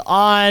was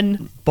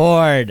on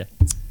board.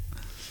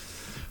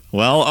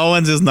 Well,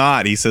 Owens is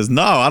not. He says,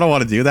 "No, I don't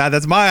want to do that.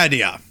 That's my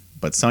idea."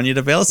 But Sonya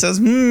Deville says,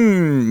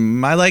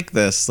 I like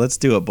this. Let's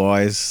do it,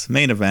 boys.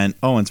 Main event,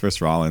 Owens versus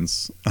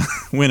Rollins.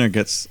 Winner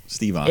gets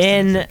Steve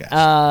Austin.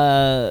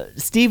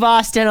 Steve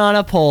Austin on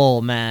a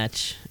pole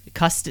match.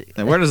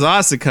 And where does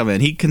Austin come in?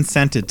 He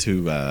consented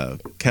to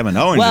Kevin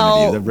Owens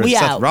interview.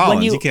 Seth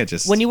Rollins. You can't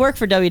just... When you work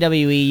for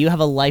WWE, you have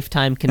a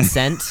lifetime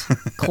consent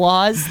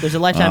clause. There's a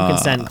lifetime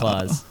consent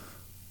clause.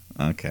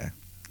 Okay.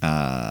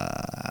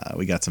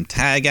 We got some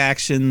tag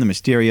action. The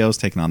Mysterios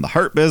taking on the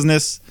Hurt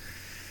Business.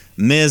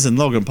 Miz and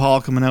Logan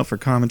Paul coming out for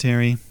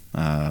commentary.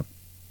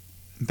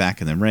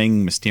 Back in the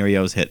ring,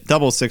 Mysterios hit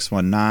double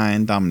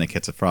 619. Dominic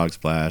hits a frog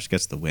splash,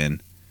 gets the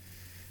win.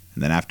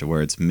 And then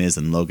afterwards, Miz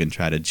and Logan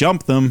try to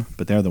jump them,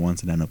 but they're the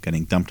ones that end up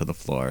getting dumped to the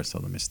floor, so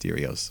the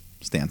Mysterios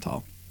stand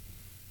tall.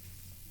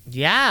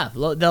 Yeah,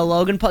 the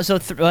Logan Paul. So,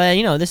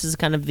 this is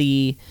kind of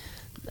the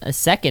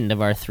second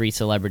of our 3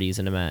 celebrities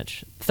in a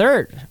match.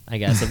 Third, I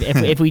guess,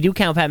 if we do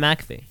count Pat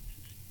McAfee.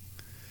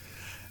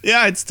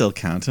 Yeah, I'd still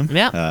count him.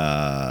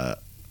 Yeah.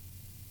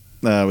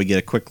 We get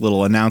a quick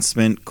little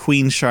announcement.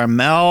 Queen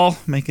Charmel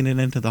making it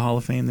into the Hall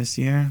of Fame this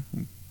year.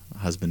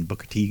 Husband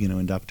Booker T going to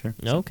induct her.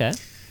 Okay.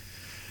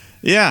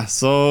 Yeah,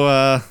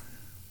 so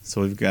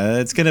we've got,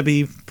 it's going to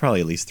be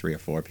probably at least 3 or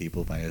 4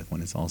 people by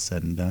when it's all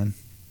said and done.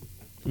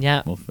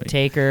 Yeah,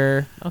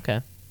 Taker. Okay.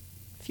 A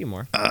few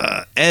more.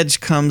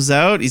 Edge comes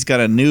out. He's got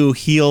a new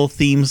heel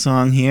theme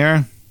song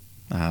here.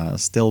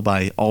 Still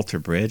by Alter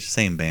Bridge,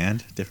 same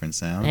band, different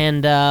sound,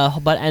 and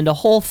a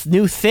whole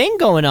new thing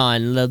going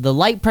on. The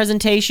light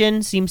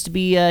presentation seems to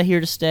be here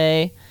to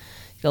stay.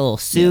 He's got a little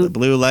suit, the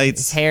blue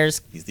lights.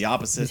 He's the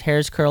opposite. His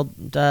hair's curled,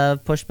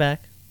 pushed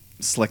back,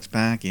 slicked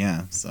back.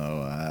 Yeah.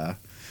 So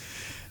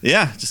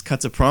just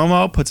cuts a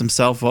promo, puts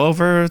himself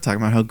over,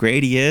 talking about how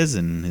great he is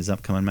and his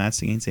upcoming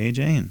match against AJ,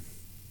 and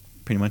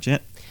pretty much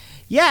it.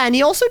 Yeah, and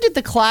he also did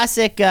the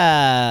classic.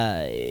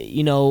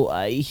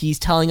 He's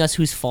telling us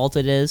whose fault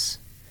it is.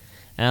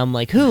 And I'm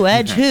like, who?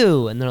 Edge,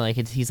 who? And they're like,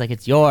 he's like,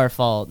 it's your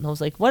fault. And I was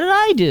like, what did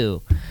I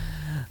do?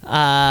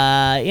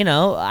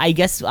 I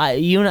guess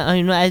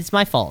it's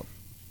my fault.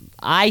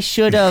 I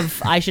should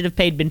have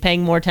been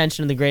paying more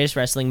attention to the greatest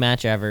wrestling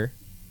match ever.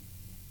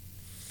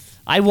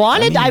 I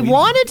wanted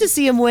to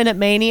see him win at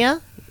Mania.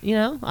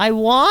 I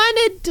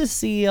wanted to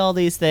see all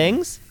these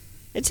things.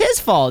 It's his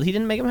fault. He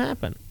didn't make them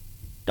happen.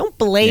 Don't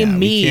blame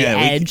me,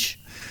 Edge.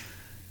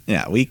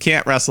 Yeah, we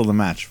can't wrestle the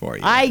match for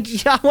you. What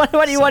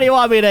do you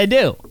want me to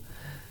do?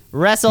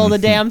 Wrestle the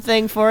damn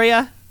thing for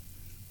you?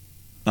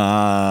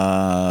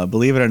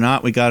 Believe it or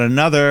not, we got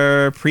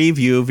another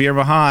preview. Veer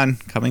Mahan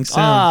coming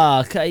soon.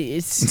 Oh,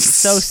 it's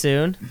so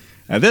soon.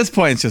 At this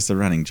point, it's just a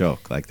running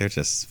joke. Like, they're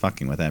just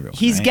fucking with everyone.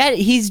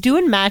 He's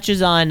doing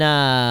matches on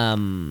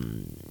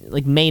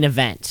like main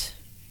event.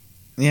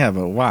 Yeah,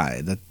 but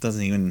why? That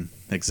doesn't even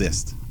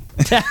exist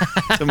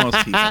to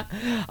most people.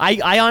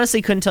 I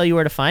honestly couldn't tell you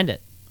where to find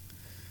it.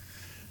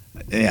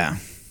 Yeah,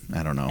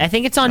 I don't know. I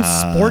think it's on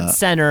Sports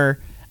Center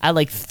at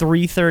like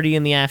 3:30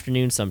 in the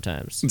afternoon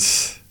sometimes.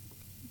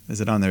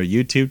 Is it on their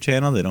YouTube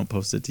channel? They don't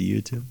post it to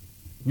YouTube.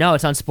 No,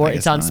 it's on Sport.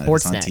 It's on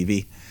Sportsnet. It's on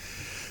TV.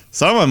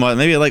 Some of them,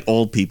 maybe like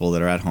old people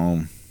that are at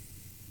home.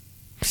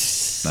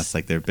 That's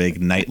like their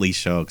big nightly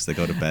show because they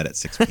go to bed at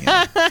 6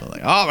 p.m. So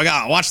like, oh my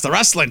god, watch the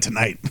wrestling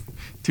tonight.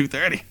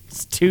 2:30.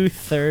 It's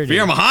 2:30.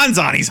 Veer Mahan's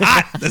on. He's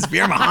hot. This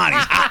Veer Mahan.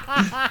 He's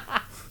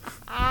hot.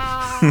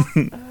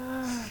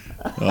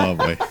 Oh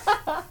boy.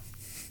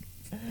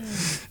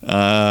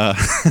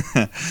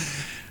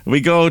 We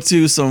go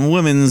to some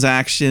women's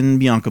action.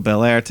 Bianca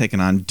Belair taking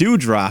on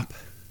Doudrop.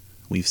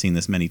 We've seen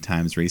this many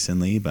times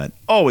recently, but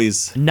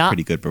always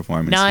pretty good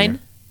performance. 9. Here.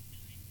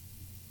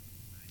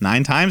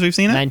 9 times we've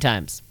seen it? 9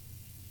 times.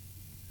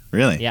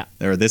 Really? Yeah.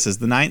 Or this is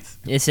the 9th?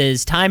 This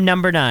is time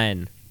number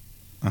 9.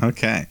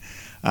 Okay.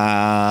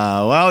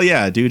 Well,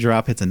 yeah,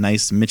 Doudrop hits a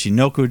nice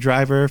Michinoku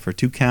driver for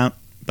 2 count,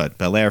 but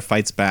Belair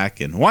fights back,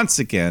 and once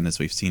again, as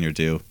we've seen her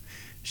do,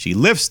 she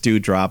lifts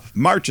Doudrop,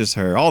 marches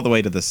her all the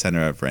way to the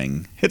center of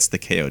ring, hits the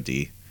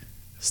KOD.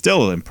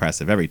 Still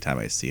impressive every time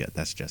I see it.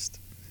 That's just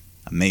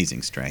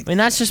amazing strength. I mean,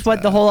 that's just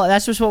what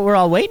that's just what we're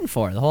all waiting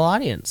for. The whole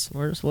audience.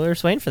 We're just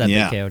waiting for that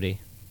big KOD.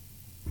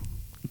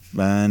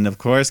 And of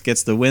course,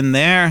 gets the win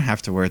there.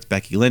 Afterwards,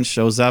 Becky Lynch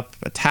shows up,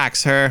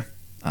 attacks her,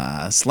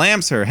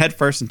 slams her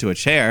headfirst into a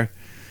chair,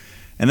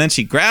 and then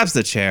she grabs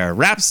the chair,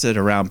 wraps it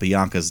around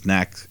Bianca's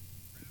neck,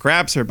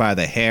 grabs her by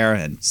the hair,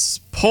 and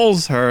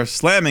pulls her,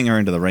 slamming her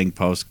into the ring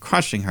post,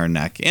 crushing her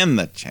neck in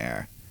the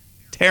chair.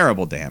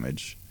 Terrible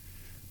damage.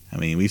 I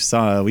mean, we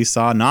saw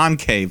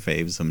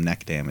non-kayfabe some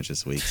neck damage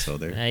this week, so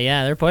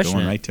they're pushing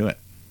going right to it.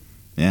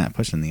 Yeah,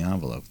 pushing the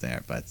envelope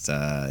there. But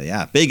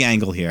big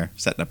angle here,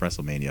 setting up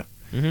WrestleMania.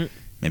 Mm-hmm.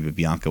 Maybe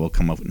Bianca will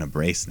come up with a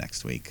brace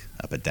next week,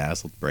 a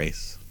bedazzled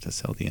brace to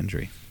sell the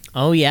injury.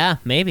 Oh yeah,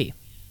 maybe.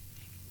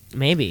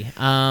 But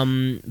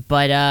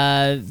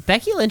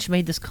Becky Lynch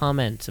made this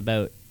comment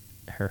about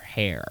her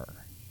hair.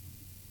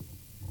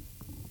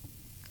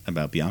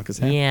 About Bianca's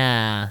hair?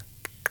 Yeah.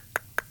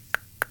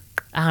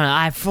 I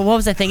don't know. What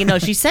was I thinking? No,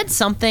 she said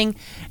something,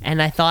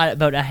 and I thought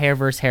about a hair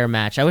versus hair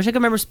match. I wish I could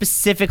remember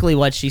specifically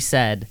what she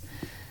said.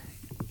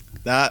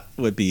 That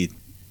would be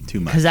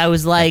too much. Because I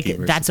was like,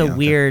 that's a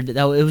weird. It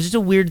was just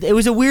a weird. It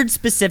was a weird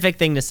specific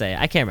thing to say.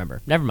 I can't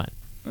remember. Never mind.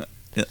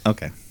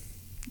 Okay.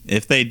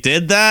 If they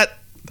did that,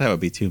 that would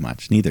be too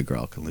much. Neither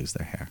girl can lose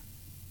their hair.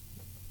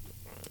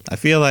 I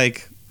feel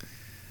like,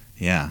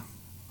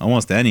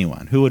 almost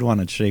anyone who would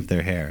want to shave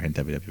their hair in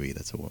WWE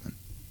that's a woman.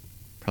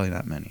 Probably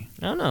not many.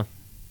 I don't know.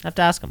 Have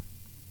to ask him.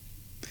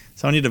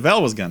 Sonya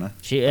Deville was gonna.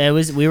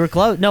 We were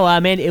close. No,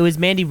 it was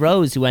Mandy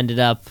Rose who ended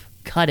up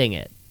cutting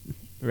it,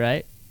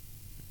 right?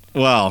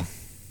 Well,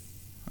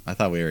 I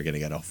thought we were gonna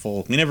get a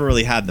full. We never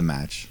really had the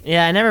match.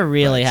 Yeah, it never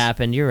really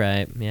happened. You're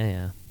right.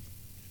 Yeah.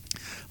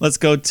 Let's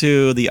go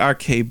to the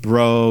RK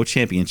Bro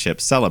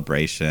Championship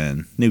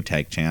celebration. New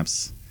tag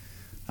champs.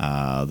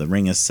 The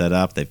ring is set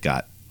up. They've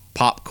got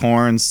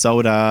popcorn,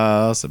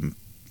 soda, some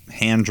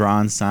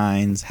hand-drawn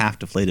signs,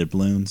 half-deflated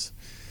balloons.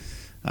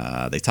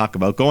 They talk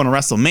about going to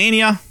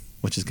WrestleMania,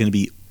 which is going to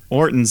be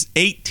Orton's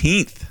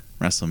 18th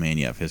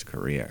WrestleMania of his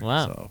career.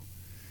 Wow. So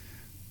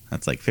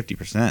that's like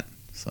 50%.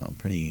 So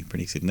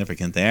pretty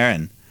significant there.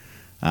 And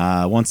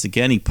once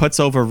again, he puts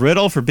over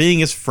Riddle for being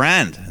his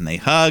friend, and they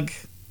hug.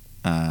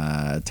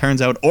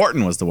 Turns out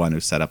Orton was the one who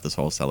set up this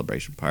whole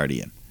celebration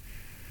party, and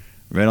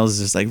Riddle's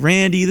just like,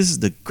 Randy, this is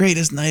the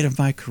greatest night of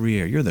my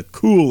career. You're the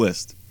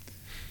coolest.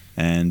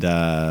 And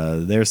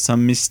there's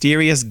some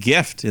mysterious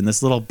gift in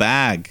this little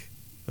bag,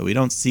 but we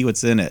don't see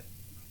what's in it.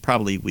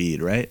 Probably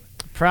weed, right?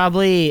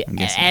 Probably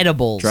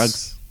edibles.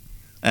 Drugs.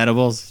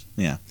 Edibles,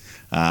 yeah.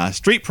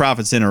 Street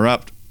Profits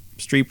interrupt.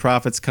 Street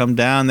Profits come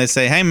down. They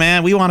say, hey,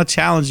 man, we want to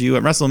challenge you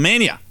at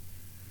WrestleMania.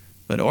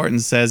 But Orton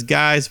says,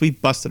 guys, we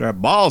busted our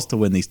balls to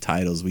win these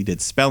titles. We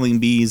did spelling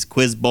bees,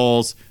 quiz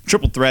bowls,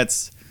 triple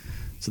threats.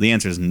 So the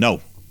answer is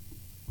no.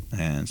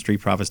 And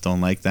Street Profits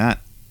don't like that.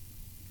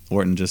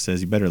 Orton just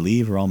says, you better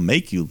leave or I'll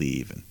make you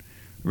leave. And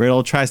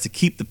Riddle tries to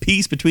keep the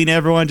peace between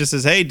everyone, just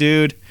says, hey,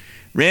 dude,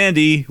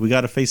 Randy, we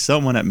got to face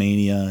someone at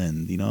Mania.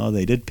 And,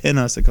 they did pin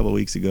us a couple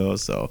weeks ago,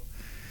 so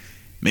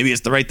maybe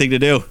it's the right thing to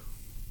do.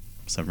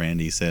 So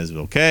Randy says,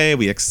 okay,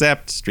 we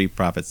accept. Street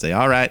Profits say,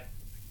 all right,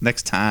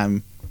 next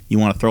time you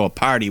want to throw a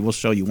party, we'll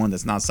show you one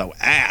that's not so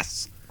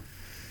ass.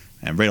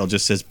 And Riddle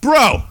just says,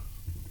 bro,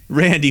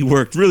 Randy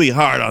worked really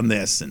hard on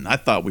this, and I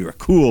thought we were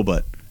cool,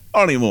 but I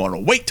don't even want to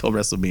wait till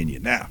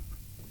WrestleMania now.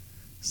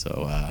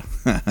 So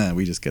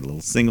we just get a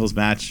little singles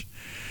match.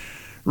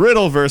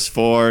 Riddle versus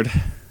Ford.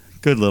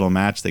 Good little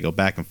match. They go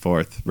back and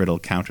forth. Riddle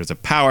counters a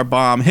power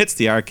bomb, hits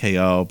the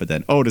RKO, but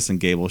then Otis and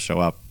Gable show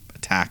up,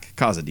 attack,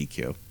 cause a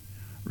DQ,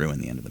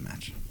 ruin the end of the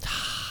match.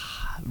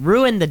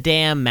 Ruin the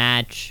damn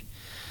match.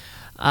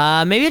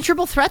 Maybe a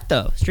triple threat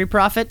though. Street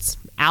Profits,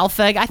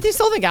 Alpha. I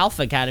still think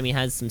Alpha Academy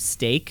has some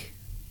stake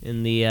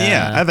in the.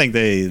 I think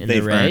they've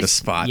earned a race.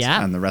 spot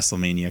on the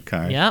WrestleMania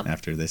card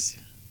after this.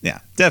 Yeah,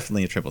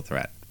 definitely a triple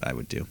threat. I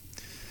would do.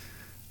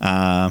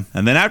 And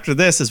then after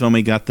this is when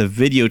we got the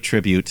video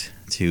tribute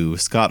to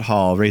Scott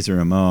Hall, Razor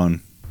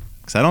Ramon,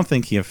 because I don't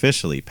think he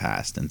officially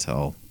passed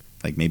until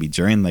maybe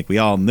during, we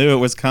all knew it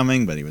was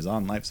coming, but he was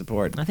on life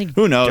support. I think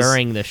who knows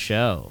during the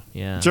show.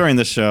 Yeah, during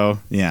the show.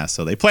 Yeah,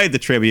 so they played the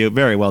tribute,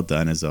 very well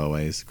done as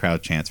always.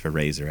 Crowd chants for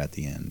Razor at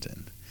the end,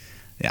 and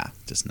yeah,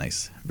 just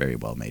nice, very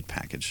well made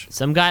package.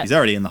 He's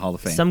already in the Hall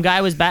of Fame. Some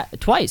guy was back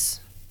twice.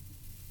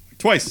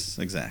 Twice,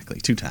 exactly,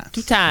 2 times.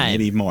 2 times,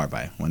 maybe more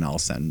by when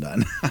all's said and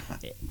done.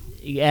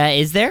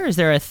 Is there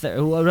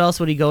what else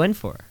would he go in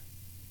for?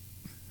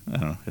 I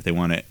don't know if they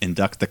want to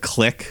induct the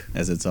Click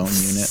as its own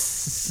unit.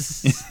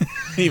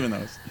 Even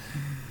those.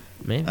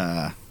 Maybe.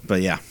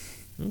 But yeah.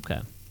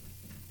 Okay.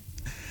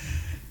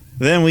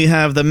 Then we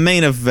have the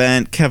main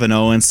event: Kevin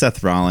Owens,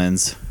 Seth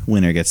Rollins.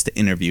 Winner gets to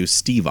interview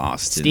Steve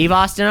Austin. Steve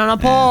Austin on a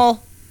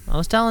pole. I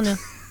was telling you.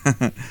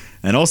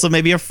 And also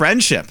maybe a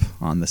friendship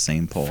on the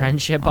same pole.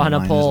 Friendship on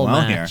a pole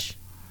match. Here.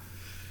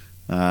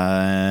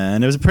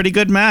 And it was a pretty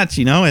good match,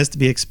 as to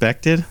be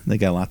expected. They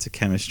got lots of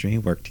chemistry,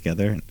 work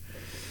together.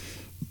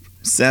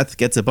 Seth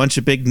gets a bunch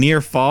of big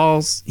near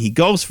falls. He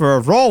goes for a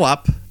roll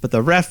up, but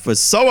the ref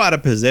was so out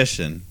of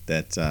position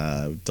that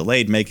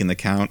delayed making the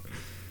count.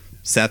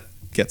 Seth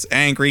gets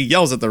angry,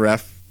 yells at the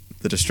ref.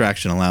 The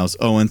distraction allows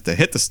Owens to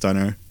hit the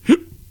stunner,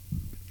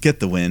 get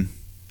the win,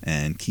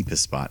 and keep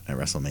his spot at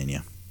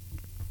WrestleMania.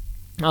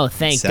 Oh,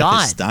 thank Seth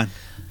God. Is done.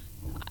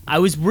 I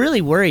was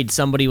really worried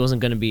somebody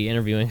wasn't going to be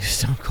interviewing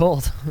Stone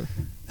Cold.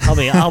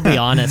 I'll be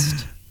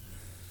honest.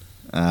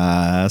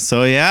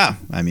 So yeah,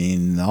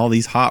 all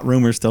these hot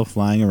rumors still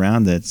flying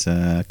around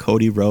that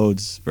Cody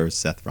Rhodes versus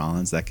Seth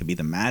Rollins, that could be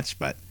the match,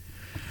 but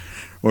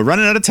we're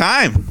running out of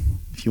time.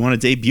 If you want to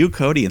debut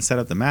Cody and set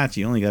up the match,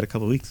 you only got a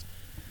couple weeks.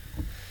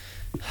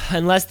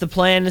 Unless the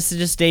plan is to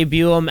just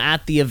debut him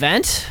at the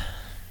event.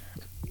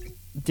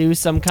 Do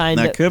some kind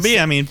of... That could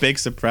be. Big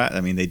surprise.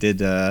 They did...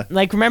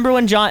 remember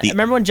when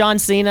John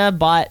Cena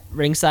bought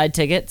ringside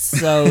tickets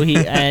so he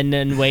and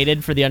then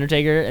waited for The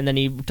Undertaker, and then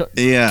he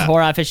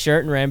tore off his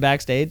shirt and ran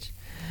backstage?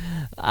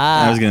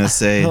 I was going to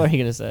say... What are you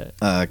going to say?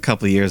 A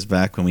couple of years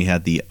back when we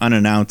had the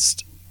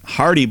unannounced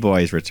Hardy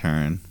Boys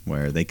return,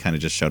 where they kind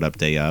of just showed up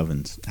day of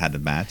and had the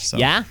match. So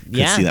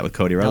could see that with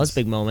Cody Rhodes. That was a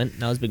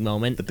big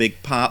moment. The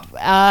big pop.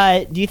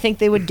 Do you think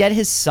they would get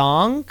his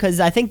song? Because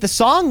I think the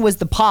song was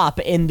the pop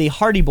in the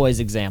Hardy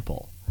Boys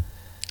example.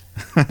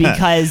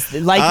 Because,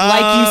 like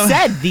you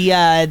said,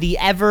 the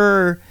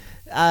ever,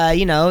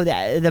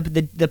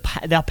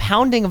 the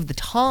pounding of the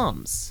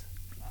toms.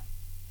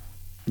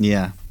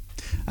 Yeah,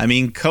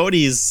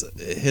 Cody's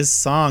his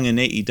song in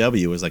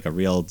AEW was like a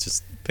real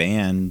just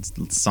band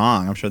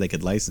song. I'm sure they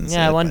could license it.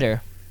 Yeah, I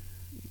wonder.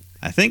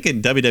 I think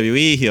in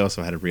WWE he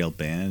also had a real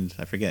band.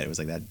 I forget. It was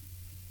like that.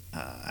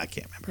 I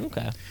can't remember.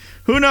 Okay.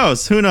 Who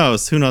knows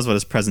what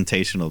his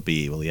presentation will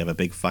be? Will he have a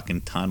big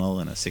fucking tunnel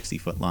and a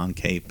 60-foot long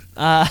cape?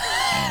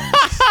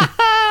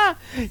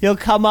 He'll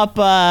come up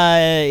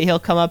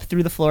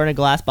through the floor in a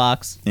glass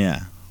box.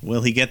 Yeah.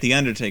 Will he get the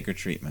Undertaker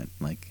treatment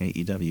like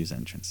AEW's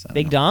entrance?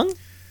 Big dong?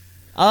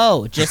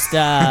 Oh, just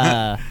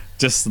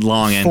just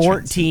long entrance.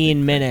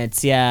 14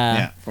 minutes, yeah.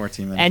 Yeah,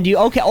 14 minutes.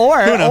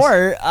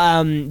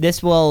 And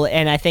this will,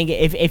 and I think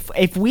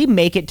if we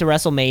make it to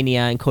WrestleMania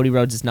and Cody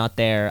Rhodes is not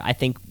there, I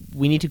think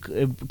we need to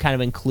kind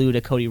of include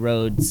a Cody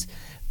Rhodes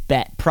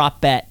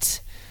prop bet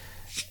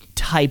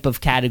type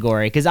of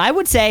category, because I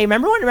would say,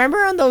 remember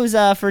on those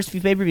first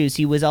few pay-per-views,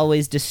 he was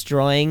always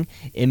destroying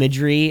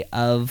imagery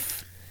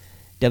of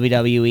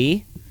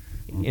WWE.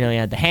 He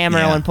had the hammer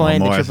at one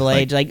point, the Triple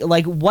H.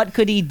 Like what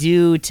could he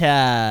do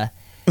to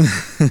for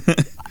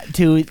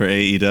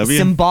AEW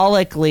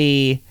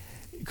symbolically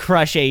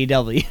crush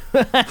AEW?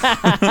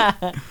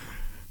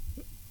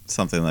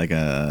 Something like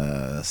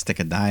a stick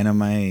of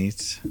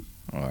dynamite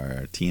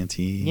or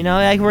TNT.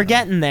 We're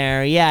getting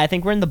there. Yeah, I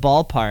think we're in the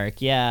ballpark.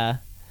 Yeah.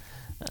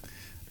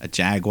 A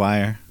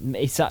Jaguar.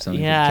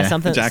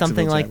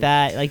 Something like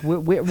that. Like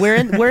we're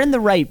in the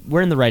right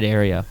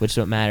area, which is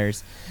what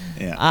matters.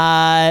 Yeah.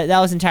 That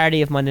was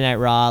entirety of Monday Night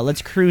Raw.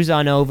 Let's cruise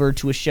on over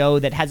to a show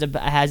that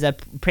has a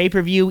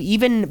pay-per-view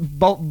even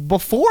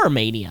before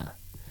Mania.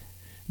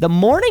 The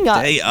morning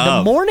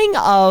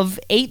of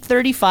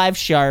 8:35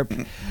 sharp.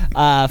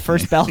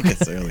 First bell.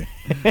 It's early.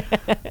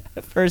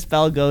 First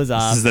bell goes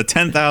off. This is the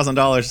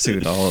 $10,000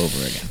 suit all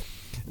over again.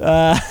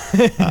 We're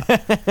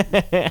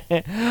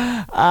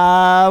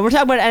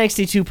talking about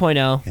NXT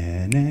 2.0.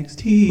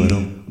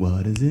 NXT,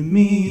 what does it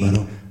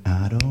mean?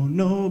 I don't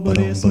know, but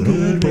it's some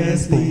good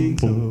wrestling.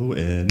 So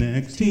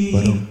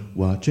NXT,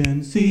 Watch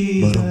and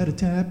see. Gotta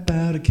tap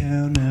out a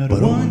count out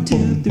of 1,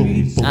 2,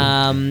 3, 4.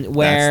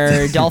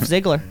 Where Dolph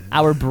Ziggler,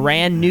 our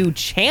brand new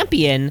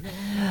champion,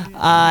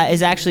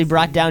 is actually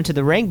brought down to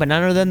the ring, but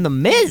none other than The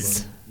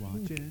Miz.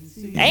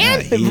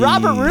 And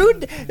Robert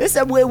Roode. This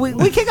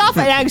we kick off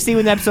at NXT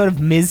with an episode of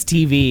Miz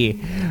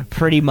TV,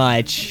 pretty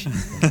much.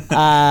 Exactly,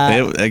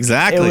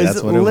 it was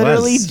that's what it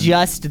literally was.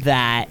 just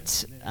that.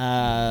 So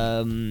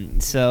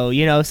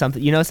some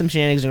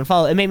shenanigans are gonna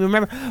follow. It made me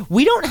remember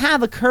we don't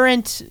have a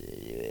current.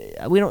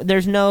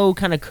 There's no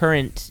kind of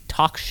current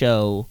talk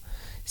show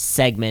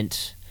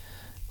segment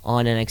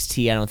on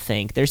NXT. I don't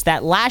think there's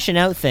that lashing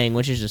out thing,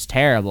 which is just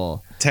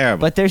terrible.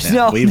 Terrible. But there's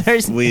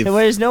there's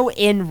no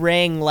in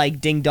ring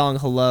like ding dong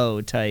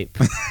hello type.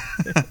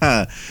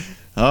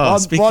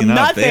 Speaking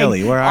of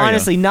Bailey, where are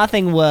honestly, you?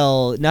 nothing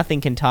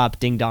can top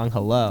ding dong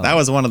hello. That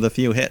was one of the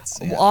few hits.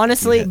 Yeah,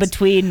 honestly, few hits.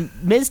 between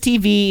Miz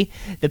TV,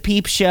 The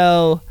Peep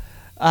Show,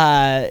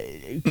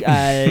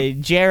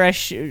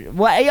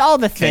 Jerish, all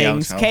the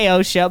things,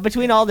 KO show,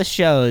 between all the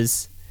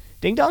shows,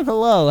 Ding Dong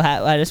Hello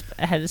had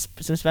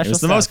some special It was the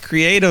stuff. most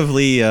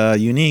creatively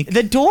unique.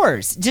 The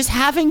doors, just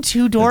having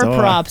two door door.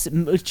 props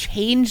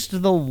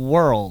changed the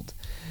world.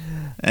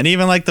 And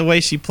even like the way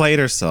she played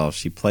herself,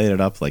 she played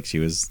it up like she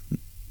was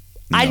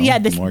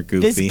more goofy.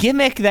 This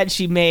gimmick that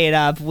she made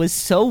up was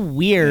so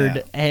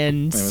weird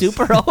and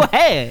super. Oh,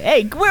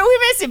 hey, we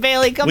miss you,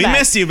 Bailey. Come back. We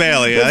miss you,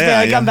 Bailey.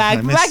 Bailey, come back.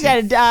 I miss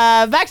you.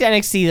 Back to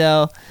NXT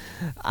though,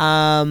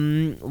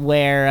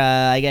 where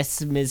I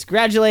guess Miz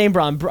congratulating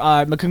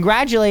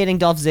congratulating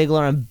Dolph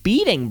Ziggler on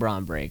beating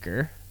Braun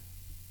Breaker.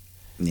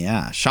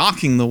 Yeah,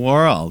 shocking the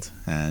world.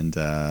 And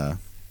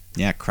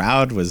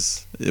crowd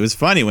was. It was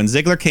funny when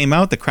Ziggler came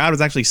out. The crowd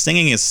was actually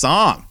singing his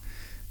song.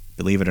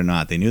 Believe it or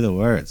not, they knew the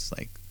words.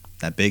 Like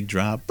that big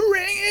drop.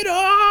 Bring it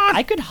on.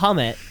 I could hum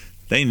it.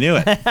 They knew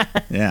it.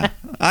 Yeah,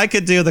 I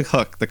could do the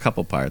hook, the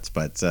couple parts,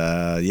 but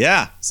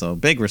so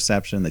big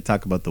reception. They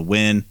talk about the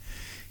win.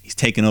 He's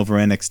taken over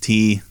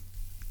NXT.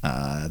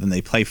 Then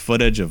they play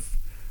footage of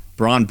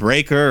Braun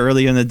Breaker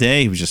earlier in the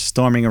day. He was just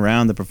storming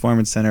around the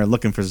Performance Center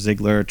looking for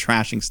Ziggler,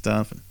 trashing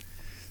stuff. And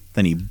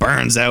then he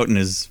burns out in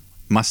his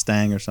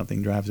Mustang or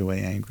something, drives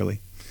away angrily.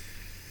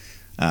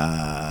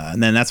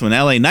 And then that's when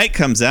LA Knight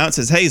comes out and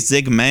says, "Hey,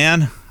 Zig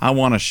man, I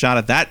want a shot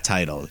at that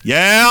title."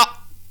 Yeah.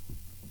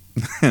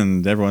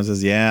 And everyone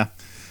says, "Yeah."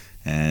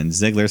 And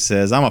Ziggler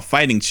says, "I'm a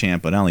fighting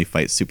champ, but I only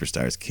fight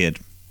superstars, kid.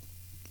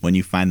 When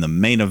you find the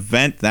main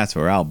event, that's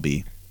where I'll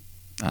be."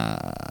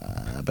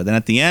 But then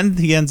at the end,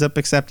 he ends up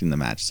accepting the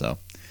match. So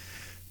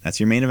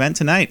that's your main event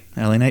tonight.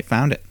 LA Knight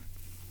found it.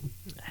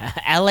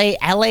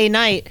 LA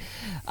Knight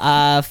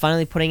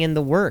finally putting in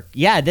the work.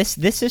 Yeah, this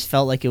just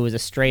felt like it was a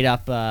straight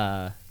up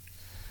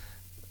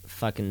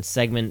fucking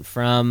segment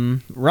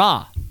from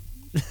Raw.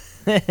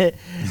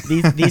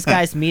 these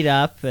guys meet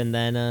up and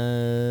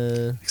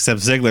then Except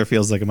Ziggler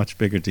feels like a much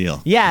bigger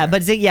deal. yeah,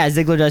 but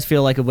Ziggler does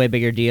feel like a way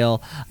bigger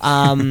deal.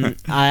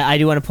 I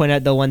do want to point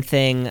out the one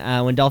thing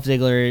when Dolph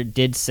Ziggler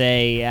did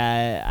say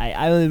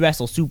I only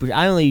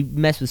I only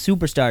mess with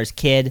superstars,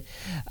 kid.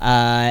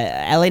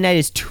 LA Knight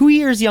is 2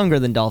 years younger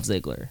than Dolph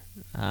Ziggler.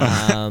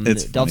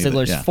 Dolph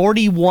Ziggler's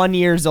 41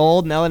 years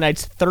old and LA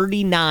Knight's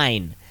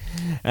 39.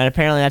 And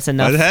apparently that's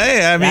enough. But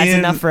hey, that's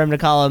enough for him to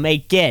call him, "Hey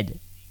kid."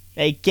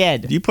 Hey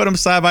kid. You put them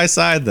side by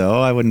side,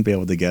 though, I wouldn't be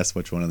able to guess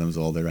which one of them's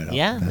older right off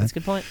Yeah, the bat. that's a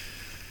good point.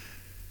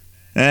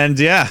 And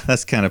yeah,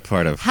 that's kind of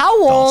part of How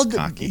Dolph's old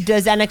cocky.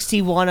 does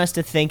NXT want us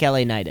to think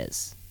LA Knight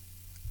is?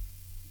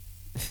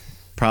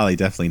 Probably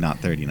definitely not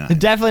 39.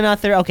 Definitely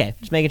not 30. Okay,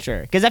 just making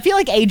sure. Because I feel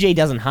like AJ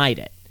doesn't hide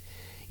it.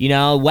 You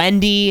know,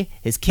 Wendy,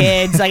 his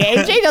kids. Like,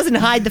 AJ doesn't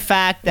hide the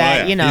fact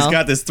that, you know. He's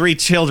got this 3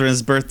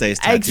 children's birthdays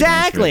tattooed on his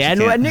Exactly.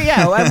 wrist. And You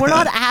can't- we're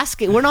not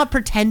asking, we're not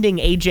pretending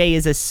AJ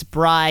is a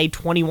spry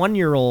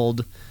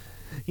 21-year-old.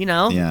 You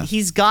know, Yeah.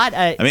 he's got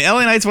a. I mean,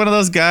 LA Knight's one of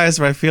those guys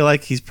where I feel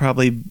like he's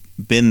probably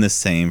been the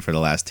same for the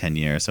last 10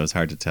 years, so it's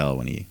hard to tell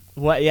when he...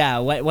 What? Yeah,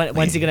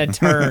 when's he going to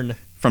turn?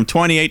 From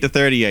 28 to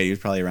 38, he was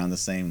probably around the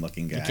same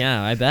looking guy.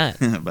 Yeah, I bet.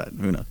 But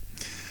who knows?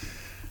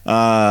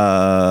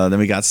 Then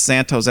we got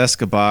Santos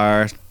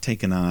Escobar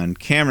taking on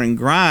Cameron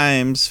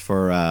Grimes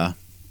for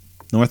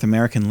North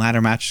American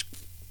ladder match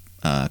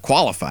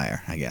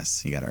qualifier, I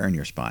guess. You got to earn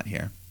your spot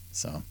here.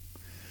 So,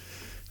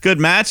 good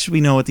match.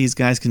 We know what these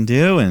guys can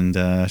do and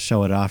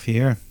show it off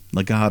here.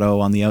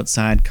 Legato on the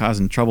outside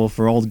causing trouble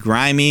for old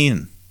Grimy,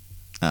 and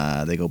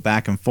they go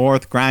back and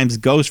forth. Grimes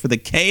goes for the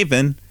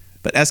cave-in,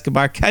 but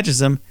Escobar catches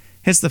him,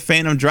 hits the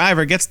Phantom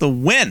Driver, gets the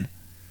win.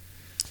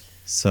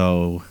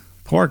 So...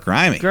 Poor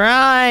Grimy.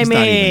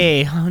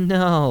 Grimy! Oh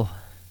no!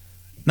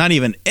 Not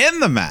even in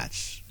the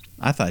match.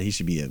 I thought he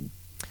should be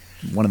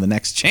one of the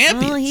next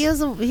champions. Well,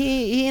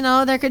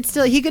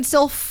 he could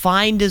still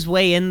find his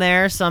way in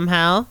there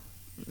somehow.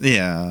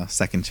 Yeah,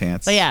 second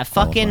chance. But yeah,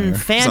 fucking qualifier.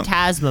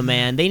 Phantasma,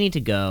 man, they need to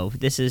go.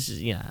 This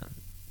is Yeah,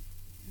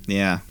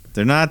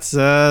 they're not.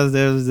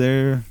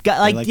 They're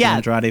like the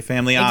Andrade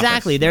family.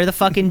 exactly. Office. They're the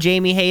fucking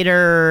Jamie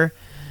Hayter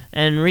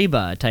and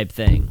Reba type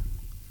thing.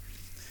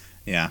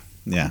 Yeah.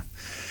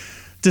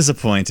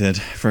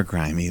 Disappointed for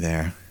Grimy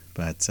there.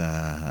 But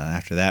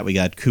after that, we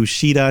got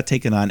Kushida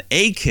taking on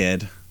a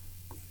kid.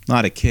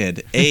 Not a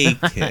kid, a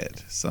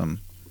kid.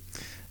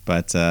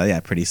 But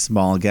pretty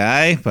small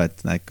guy. But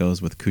that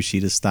goes with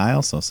Kushida's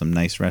style. So some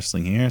nice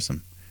wrestling here.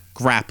 Some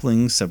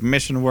grappling,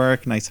 submission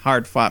work. Nice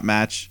hard-fought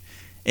match.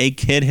 A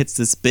kid hits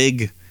this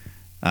big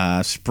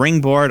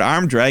springboard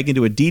arm drag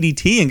into a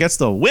DDT and gets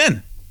the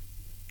win.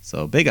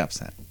 So big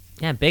upset.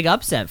 Yeah, big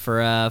upset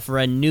for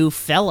a new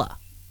fella.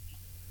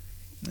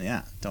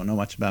 Yeah, don't know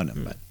much about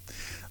him, but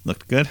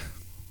looked good.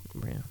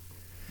 Yeah.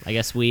 I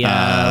guess we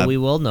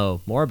will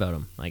know more about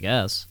him, I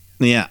guess.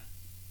 Yeah,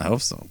 I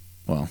hope so.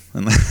 Well,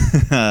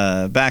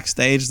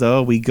 backstage,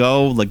 though, we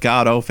go.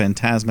 Legado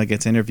Fantasma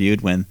gets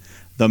interviewed when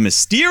the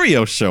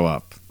Mysterio show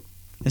up.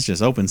 It's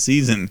just open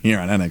season here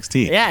on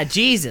NXT. Yeah,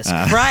 Jesus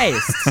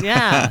Christ.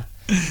 Yeah.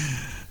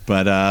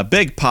 But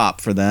big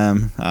pop for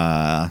them.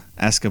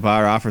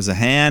 Escobar offers a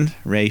hand.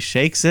 Ray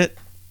shakes it.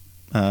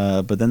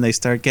 But then they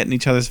start getting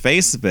each other's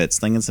face a bit,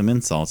 slinging some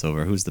insults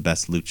over who's the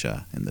best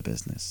lucha in the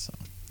business. So.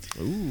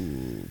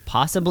 Ooh,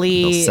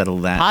 possibly. They'll settle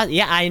that.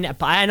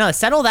 I know.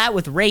 Settle that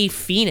with Ray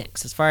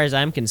Phoenix, as far as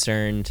I'm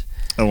concerned.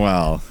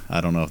 Well,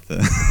 I don't know if the...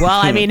 Well,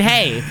 I mean,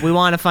 hey, if we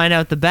want to find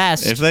out the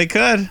best. If they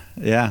could,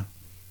 yeah.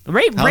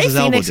 Ray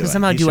Phoenix can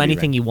somehow do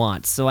anything he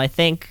wants, so I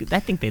think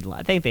they'd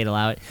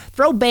allow it.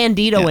 Throw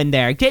Bandito in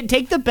there.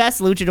 Take the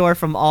best luchador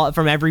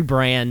from every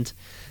brand,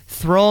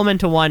 throw him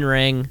into one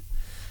ring,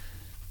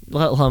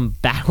 let him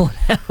battle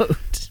it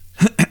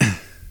out.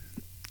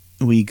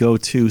 We go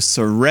to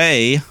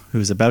Saray,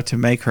 who's about to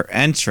make her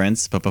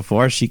entrance, but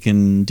before she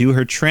can do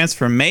her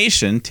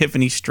transformation,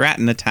 Tiffany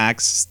Stratton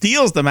attacks,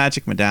 steals the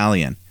magic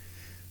medallion.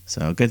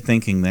 So good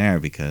thinking there,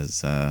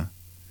 because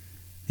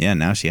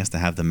now she has to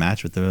have the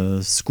match with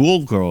the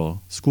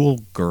schoolgirl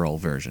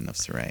version of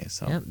Saray.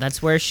 So yeah,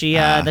 that's where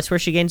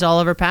she gains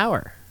all of her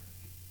power.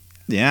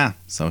 Yeah,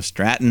 so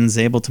Stratton's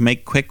able to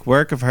make quick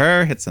work of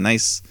her, hits a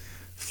nice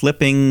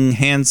flipping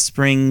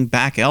handspring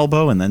back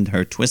elbow, and then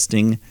her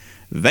twisting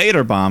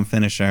Vader bomb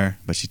finisher,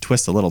 but she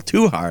twists a little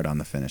too hard on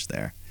the finish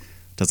there.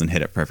 Doesn't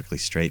hit it perfectly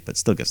straight, but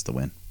still gets the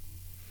win.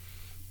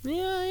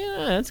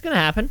 Yeah, it's gonna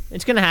happen.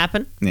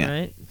 Yeah,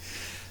 right?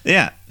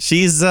 Yeah,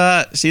 she's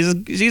a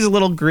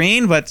little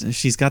green, but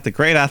she's got the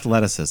great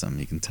athleticism.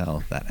 You can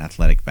tell that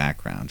athletic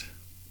background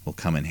will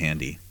come in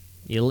handy.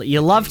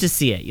 You love to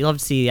see it. You love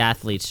to see the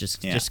athletes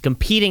just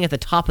competing at the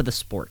top of the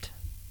sport.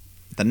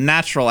 The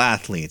natural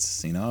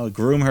athletes,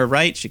 groom her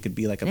right. She could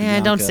be like a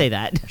Bianca, don't say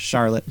that.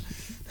 Charlotte.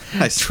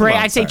 I'd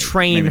say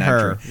train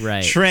her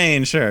right.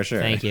 Train, sure.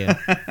 Thank you.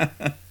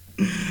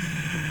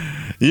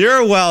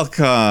 You're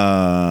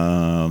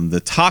welcome. The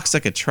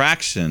Toxic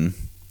Attraction.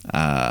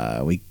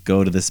 We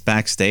go to this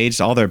backstage.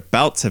 All their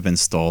belts have been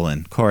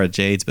stolen. Cora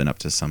Jade's been up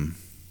to some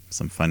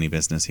funny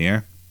business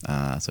here.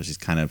 So she's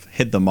kind of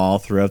hid them all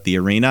throughout the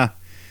arena.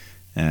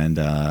 And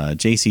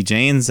JC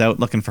Jane's out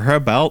looking for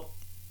her belt.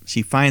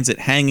 She finds it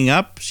hanging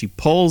up. She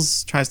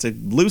pulls, tries to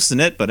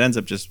loosen it, but ends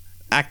up just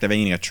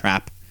activating a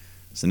trap.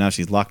 So now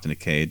she's locked in a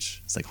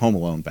cage. It's like Home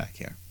Alone back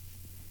here.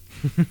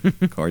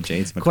 Cora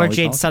Jade's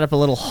set up a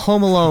little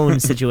Home Alone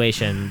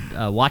situation.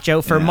 Watch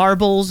out for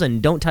marbles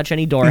and don't touch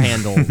any door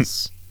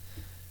handles.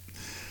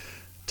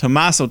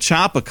 Tommaso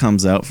Ciampa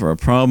comes out for a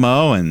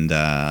promo and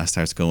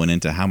starts going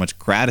into how much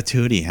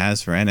gratitude he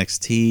has for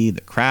NXT,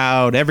 the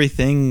crowd,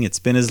 everything. It's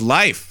been his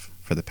life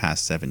for the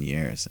past 7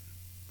 years.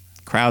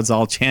 The crowd's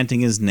all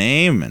chanting his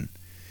name, and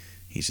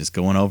he's just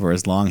going over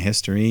his long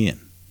history. And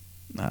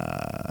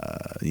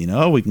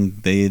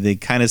they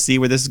kind of see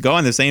where this is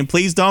going. They're saying,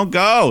 "Please don't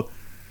go."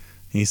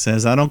 He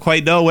says, "I don't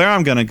quite know where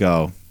I'm going to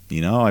go.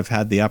 I've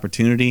had the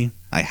opportunity.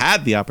 I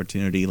had the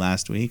opportunity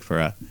last week for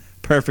a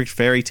perfect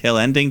fairy tale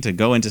ending to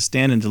go into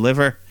Stand and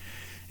Deliver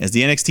as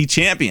the NXT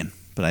champion,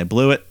 but I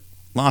blew it,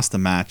 lost the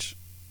match.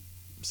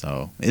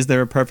 So is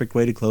there a perfect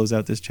way to close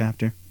out this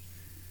chapter?"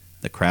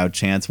 The crowd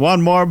chants,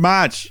 "One more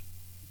match."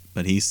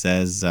 But he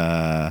says,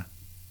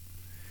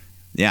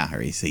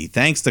 he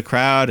thanks the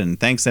crowd and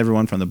thanks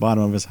everyone from the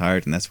bottom of his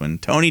heart. And that's when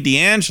Tony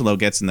D'Angelo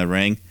gets in the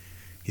ring.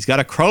 He's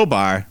got a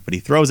crowbar, but he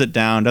throws it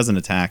down, doesn't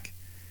attack.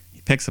 He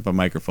picks up a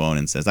microphone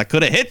and says, "I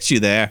could have hit you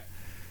there,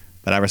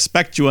 but I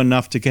respect you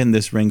enough to get in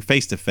this ring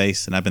face to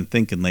face. And I've been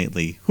thinking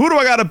lately, who do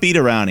I got to beat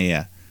around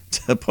here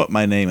to put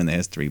my name in the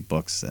history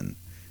books and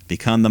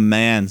become the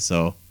man?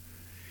 So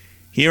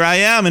here I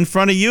am in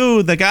front of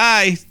you, the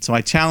guy. So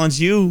I challenge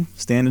you,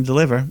 Stand and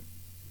Deliver."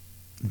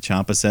 And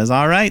Ciampa says,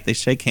 "All right." They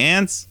shake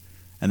hands.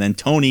 And then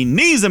Tony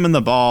knees him in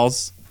the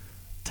balls,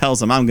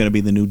 tells him, "I'm going to be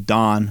the new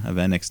Don of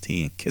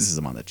NXT," and kisses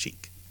him on the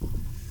cheek.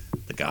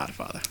 The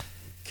Godfather.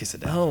 Kiss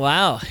it down. Oh,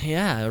 wow.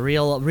 Yeah, a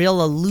real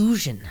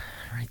allusion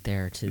right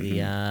there to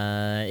the...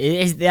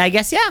 I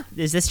guess, yeah.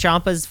 Is this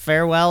Ciampa's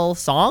farewell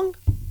song?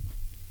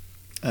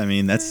 I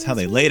mean, that's how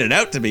they laid it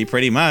out to be,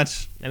 pretty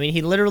much. I mean,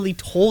 he literally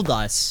told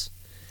us,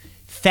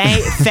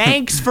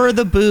 thanks for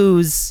the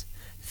booze,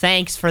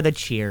 thanks for the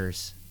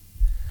cheers.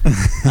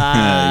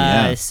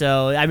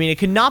 So, I mean, it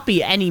could not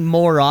be any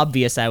more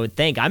obvious, I would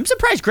think. I'm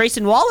surprised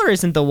Grayson Waller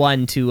isn't the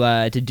one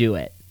to do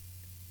it.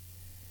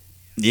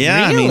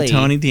 Yeah, I Really? mean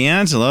Tony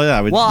D'Angelo. I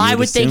would. Well, you I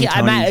would think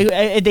assume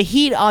Tony- the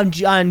heat on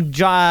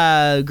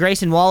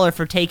Grayson Waller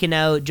for taking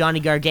out Johnny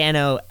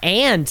Gargano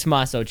and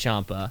Tommaso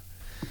Ciampa.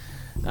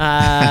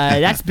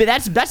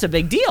 That's a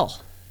big deal.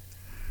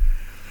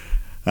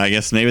 I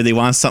guess maybe they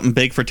want something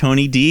big for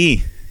Tony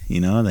D. You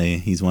know,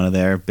 he's one of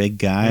their big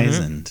guys,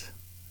 and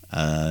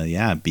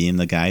being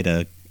the guy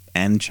to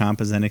end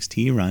Ciampa's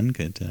NXT run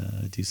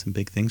could do some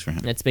big things for him.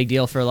 That's a big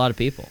deal for a lot of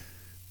people.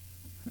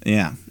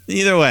 Yeah.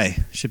 Either way,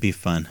 should be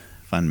fun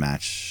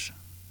match.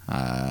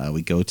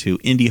 We go to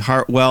Indy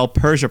Hartwell,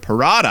 Persia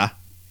Parada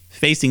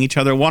facing each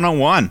other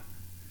one-on-one.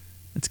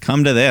 It's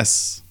come to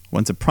this.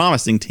 Once a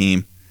promising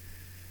team,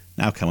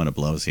 now coming to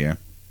blows here.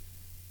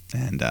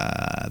 And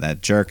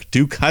that jerk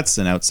Duke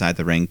Hudson outside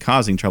the ring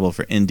causing trouble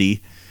for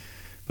Indy.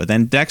 But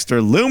then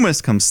Dexter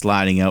Loomis comes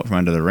sliding out from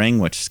under the ring,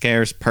 which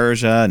scares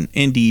Persia, and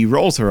Indy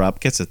rolls her up,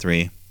 gets a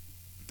 3.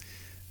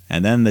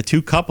 And then the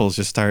two couples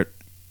just start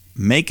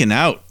making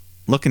out,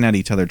 looking at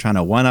each other, trying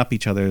to one-up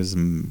each other's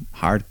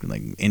hard.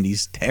 Like Indy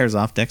tears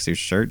off Dexter's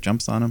shirt,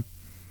 jumps on him.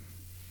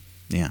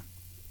 Yeah.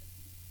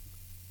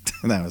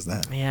 That was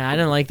that. Yeah, I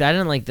didn't like that. I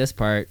didn't like this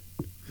part.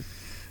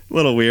 A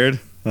little weird.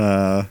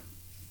 I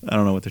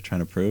don't know what they're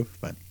trying to prove,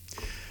 but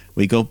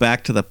we go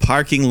back to the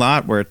parking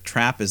lot where a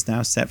trap is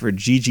now set for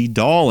Gigi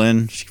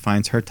Dolan. She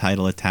finds her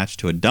title attached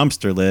to a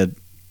dumpster lid.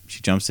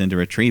 She jumps in to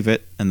retrieve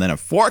it, and then a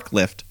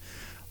forklift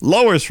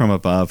lowers from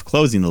above,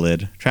 closing the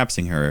lid,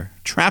 trapping her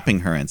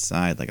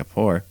inside like a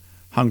poor,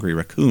 hungry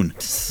raccoon.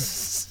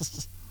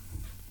 It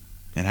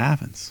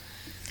happens.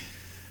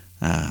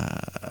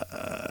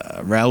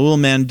 Raul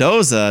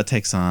Mendoza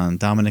takes on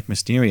Dominic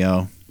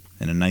Mysterio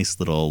in a nice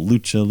little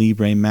lucha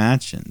libre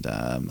match, and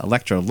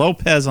Elektra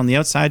Lopez on the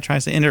outside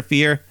tries to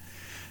interfere,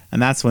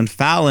 and that's when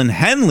Fallon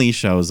Henley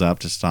shows up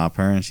to stop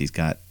her, and she's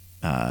got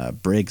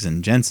Briggs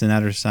and Jensen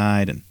at her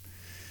side, and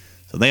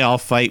so they all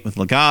fight with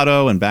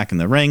Legado, and back in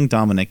the ring,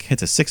 Dominic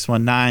hits a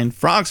 619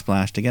 frog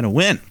splash to get a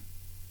win.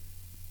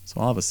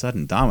 So all of a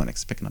sudden,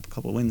 Dominic's picking up a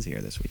couple wins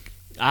here this week.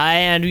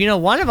 And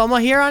one of them are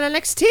here on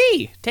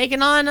NXT,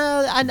 taking on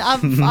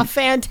a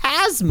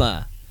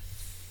Phantasma.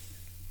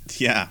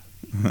 Yeah.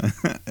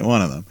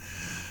 One of them.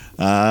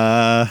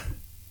 I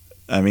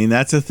mean,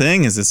 that's the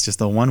thing. Is it's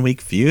just a 1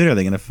 week feud? Are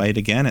they going to fight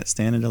again at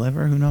Stand and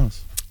Deliver? Who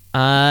knows?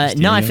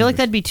 No, I feel like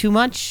that'd be too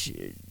much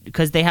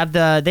because they have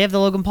the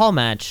Logan Paul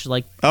match.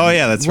 Like, oh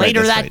yeah, that's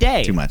later right. that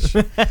day. Too much.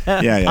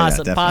 Yeah,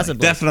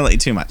 Possibly. Definitely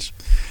too much.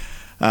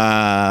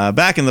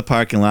 Back in the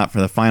parking lot for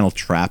the final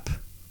trap,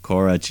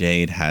 Cora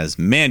Jade has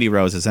Mandy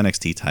Rose's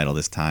NXT title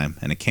this time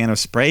and a can of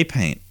spray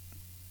paint,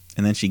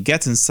 and then she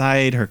gets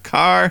inside her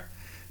car.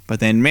 But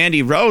then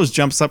Mandy Rose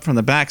jumps up from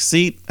the back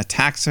seat,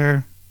 attacks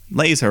her,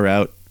 lays her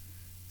out,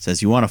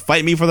 says, "You want to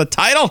fight me for the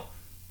title?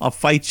 I'll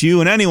fight you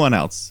and anyone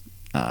else."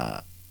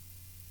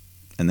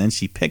 And then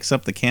she picks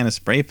up the can of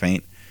spray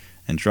paint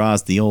and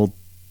draws the old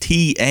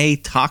TA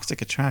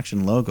Toxic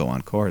Attraction logo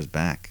on Cora's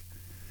back.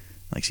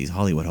 Like she's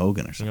Hollywood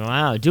Hogan or something.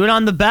 Wow. Do it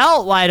on the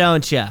belt, why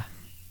don't you?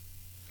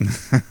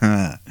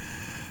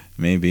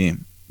 Maybe.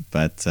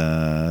 But,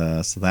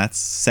 so that's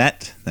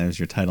set. There's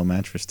your title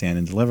match for Stand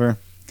and Deliver.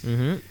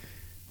 Mm-hmm.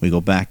 We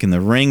go back in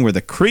the ring where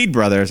the Creed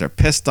brothers are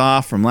pissed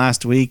off from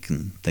last week,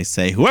 and they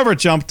say, "Whoever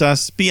jumped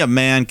us, be a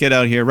man, get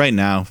out here right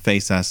now,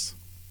 face us."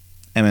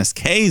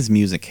 MSK's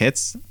music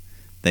hits.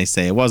 They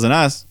say it wasn't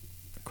us.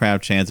 The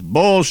crowd chants,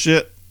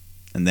 "Bullshit."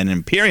 And then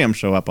Imperium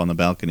show up on the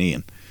balcony,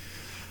 and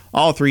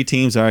all three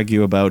teams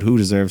argue about who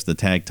deserves the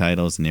tag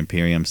titles, and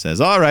Imperium says,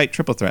 "All right,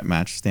 triple threat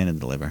match, Stand and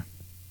Deliver."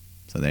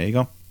 So there you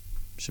go.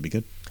 Should be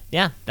good.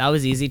 Yeah, that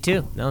was easy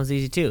too.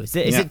 Is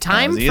it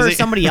time that was for easy.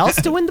 somebody else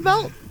to win the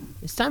belt?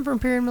 It's time for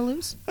Imperium to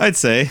lose? I'd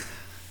say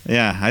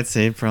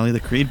probably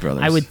the Creed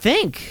brothers. I would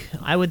think.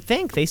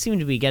 They seem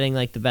to be getting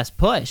like the best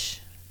push.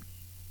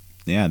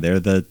 Yeah, they're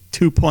the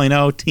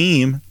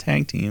 2.0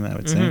 tag team, I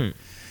would say,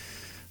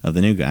 of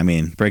the new guy. I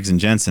mean, Briggs and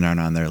Jensen aren't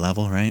on their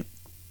level, right?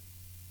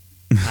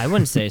 I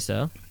wouldn't say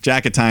so.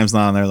 Jacket Time's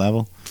not on their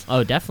level.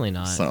 Oh, definitely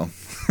not. So,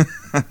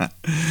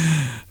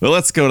 well,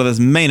 let's go to this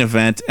main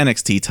event,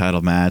 NXT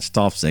title match.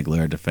 Dolph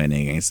Ziggler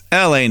defending against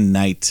LA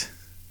Knight.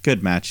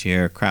 Good match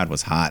here. Crowd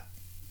was hot.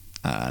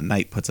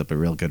 Knight puts up a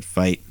real good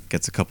fight.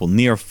 Gets a couple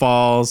near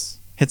falls.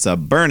 Hits a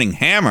burning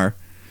hammer.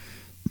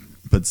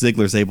 But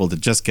Ziggler's able to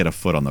just get a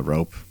foot on the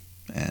rope.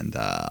 And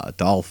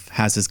Dolph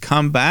has his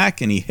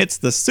comeback, and he hits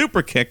the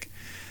super kick.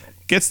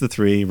 Gets the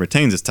 3,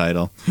 retains his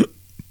title.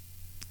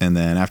 And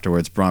then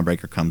afterwards, Braun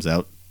Breaker comes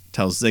out,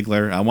 tells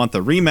Ziggler, "I want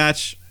the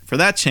rematch for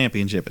that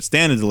championship at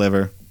Stand and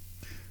Deliver."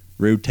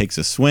 Rude takes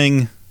a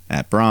swing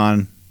at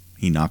Braun.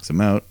 He knocks him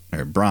out,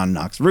 or Braun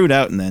knocks Rude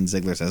out, and then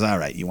Ziggler says, "All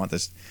right, you want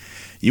this?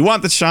 You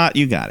want the shot?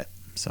 You got it."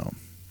 So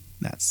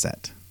that's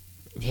set.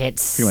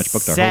 It's pretty much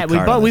booked our set. whole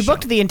card on We the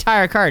booked show. the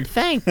entire card.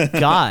 Thank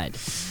God.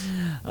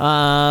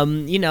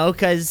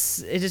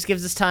 Because it just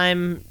gives us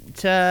time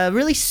to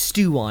really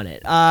stew on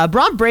it.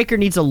 Braun Breaker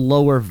needs a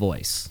lower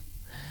voice.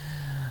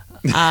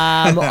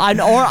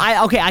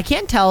 I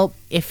can't tell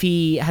if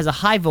he has a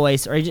high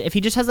voice or if he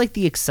just has like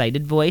the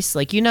excited voice.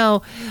 Like,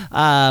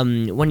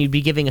 when you'd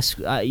be giving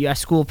a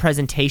school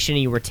presentation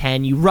and you were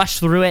 10, you rush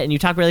through it and you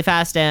talk really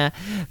fast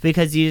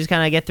because you just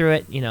kind of get through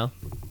it,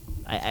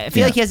 I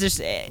feel like he has this.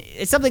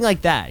 It's something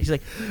like that. He's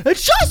like,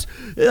 it's just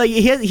like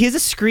he has a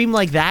scream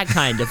like that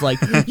kind of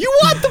like, you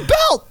want the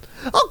belt?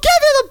 I'll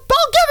give you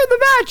the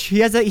match. He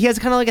has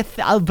kind of like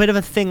a bit of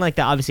a thing like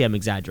that. Obviously, I'm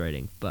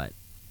exaggerating, but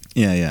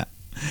yeah.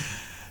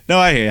 No,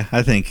 I hear you.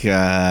 I think, he's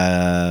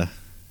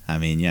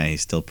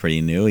still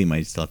pretty new. He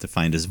might still have to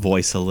find his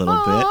voice a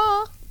little bit,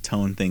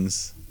 tone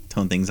things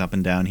up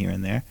and down here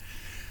and there.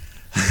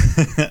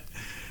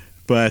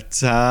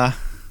 But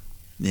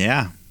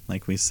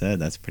like we said,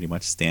 that's pretty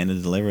much stand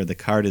and deliver. The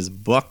card is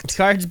booked. The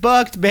card's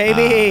booked,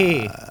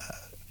 baby.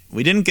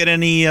 We didn't get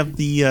any of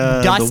the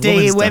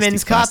Dusty the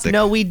Women's Cup. Classic.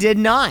 No, we did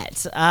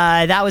not.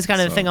 That was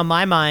kind of the thing on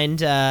my mind.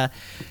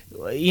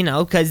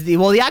 Because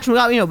the action we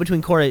got,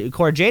 between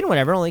Cora Jade and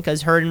whatever, only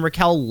because her and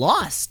Raquel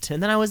lost,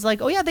 and then I was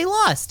like, oh yeah, they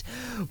lost.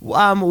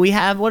 What do we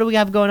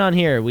have going on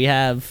here? We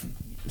have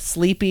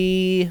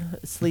Sleepy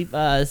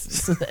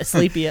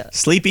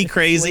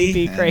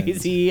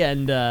Crazy,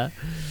 and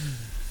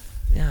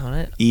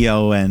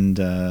EO and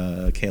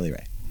Kaylee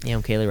Ray. Yeah,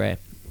 Kaylee Ray.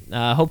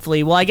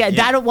 Hopefully, I guess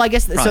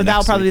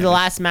that'll probably be the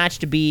last match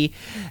to be,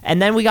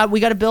 and then we got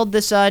to build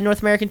this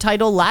North American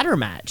title ladder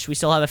match. We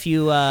still have a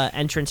few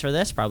entrants for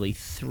this, probably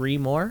 3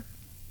 more.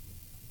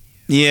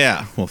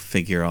 Yeah, we'll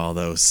figure all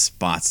those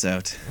spots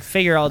out.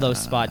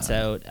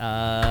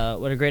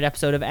 What a great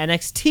episode of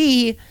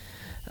NXT.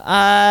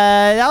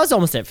 That was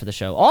almost it for the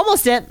show.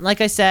 Almost it.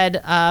 Like I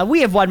said, we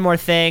have one more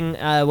thing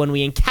when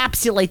we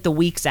encapsulate the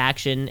week's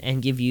action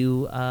and give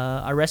you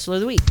our Wrestler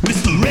of the Week.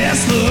 Mr.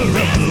 Wrestler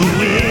of the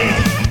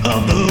Week,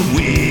 of the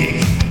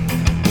week.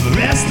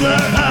 Wrestler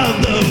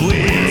of the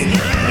Week,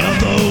 of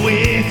the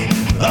week,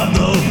 of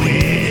the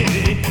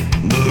week.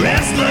 The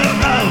Wrestler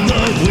of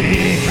the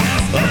Week,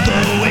 of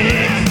the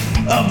week,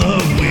 of the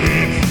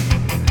week.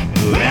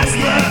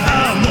 Wrestler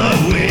of the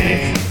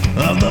Week,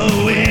 of the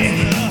week,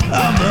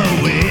 of the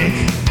week.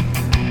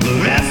 The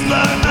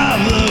Wrestler of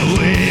the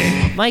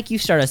Week. Mike, you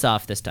start us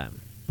off this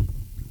time.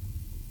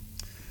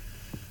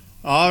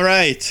 All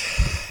right.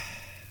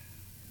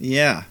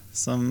 Yeah,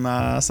 some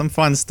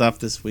fun stuff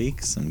this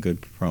week. Some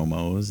good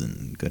promos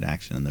and good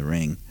action in the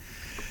ring.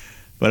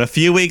 But a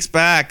few weeks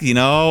back, we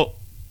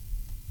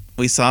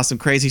saw some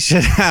crazy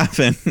shit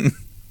happen.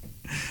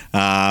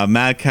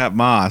 Madcap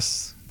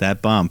Moss,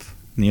 that bump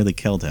nearly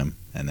killed him.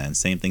 And then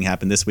same thing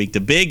happened this week to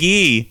Big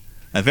E,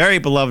 a very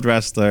beloved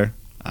wrestler.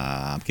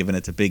 I'm giving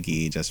it to Big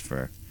E just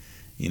for,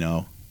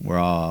 we're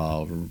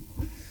all,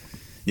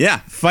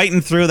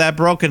 fighting through that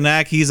broken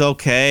neck. He's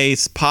okay.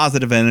 It's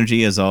positive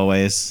energy as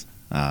always.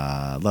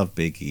 Love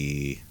Big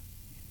E.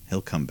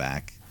 He'll come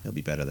back. He'll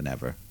be better than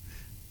ever.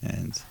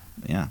 And,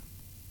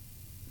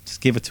 just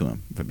give it to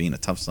him for being a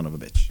tough son of a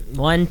bitch.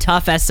 One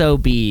tough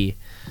SOB. Big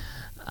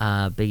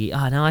E.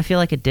 Oh, now I feel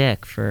like a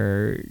dick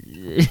for...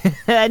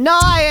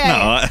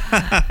 No,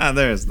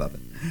 there's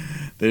nothing.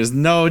 There's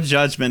no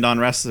judgment on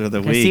Wrestler of the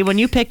Week. See, when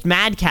you picked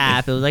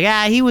Madcap, it was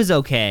like, he was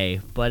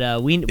okay.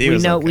 But we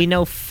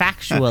know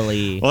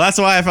factually. Well, that's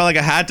why I felt like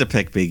I had to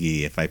pick Big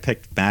E. If I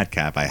picked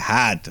Madcap, I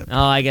had to.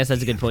 Oh, I guess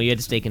that's a good point. You had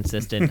to stay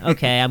consistent.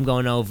 Okay, I'm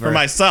going over. For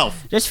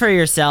myself. Just for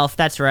yourself.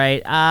 That's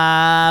right.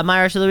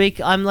 My Wrestler of the Week,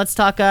 let's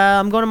talk,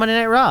 I'm going to Monday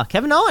Night Raw.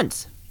 Kevin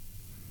Owens.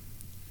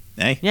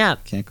 Hey, yeah,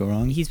 can't go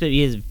wrong. He's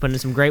putting in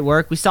some great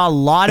work. We saw a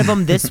lot of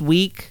him this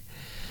week.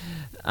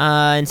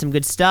 And some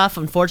good stuff.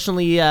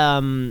 Unfortunately,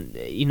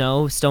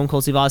 Stone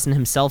Cold Steve Austin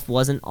himself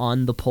wasn't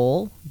on the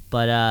poll,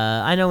 but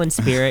I know in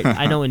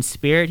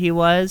spirit he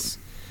was.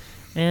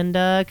 And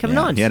Kevin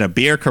Owens. He had a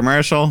beer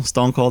commercial,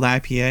 Stone Cold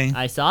IPA.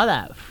 I saw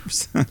that.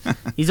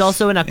 He's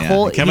also in a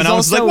cold. Kevin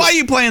Owens was like, "Why are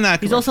you playing that?"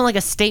 He's also in like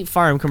a State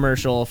Farm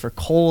commercial for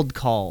cold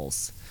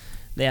calls.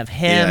 They have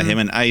him. Yeah, him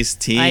and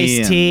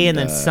Ice-T, and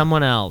then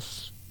someone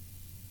else.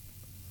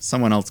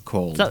 Someone else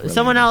cold.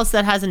 Someone else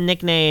that has a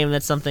nickname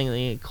that's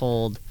something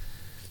cold.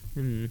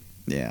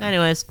 Yeah.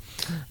 Anyways,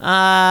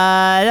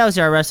 that was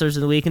our Wrestlers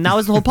of the Week, and that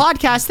was the whole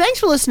podcast.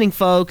 Thanks for listening,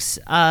 folks.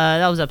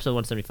 That was episode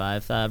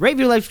 175. Rate,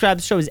 review, like, subscribe.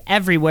 The show is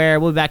everywhere.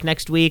 We'll be back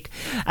next week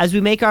as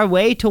we make our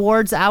way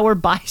towards our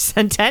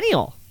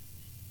bicentennial.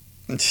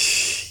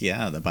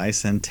 Yeah, the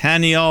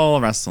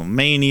bicentennial,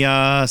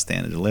 WrestleMania,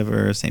 Stand and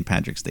Deliver, St.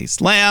 Patrick's Day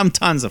Slam,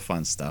 tons of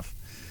fun stuff.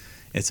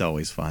 It's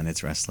always fun.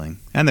 It's wrestling.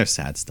 And there's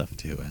sad stuff,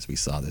 too, as we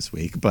saw this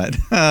week. But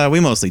we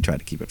mostly try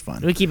to keep it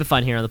fun. We keep it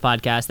fun here on the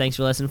podcast. Thanks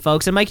for listening,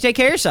 folks. And Mike, take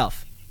care of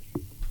yourself.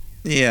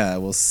 Yeah,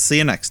 we'll see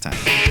you next time.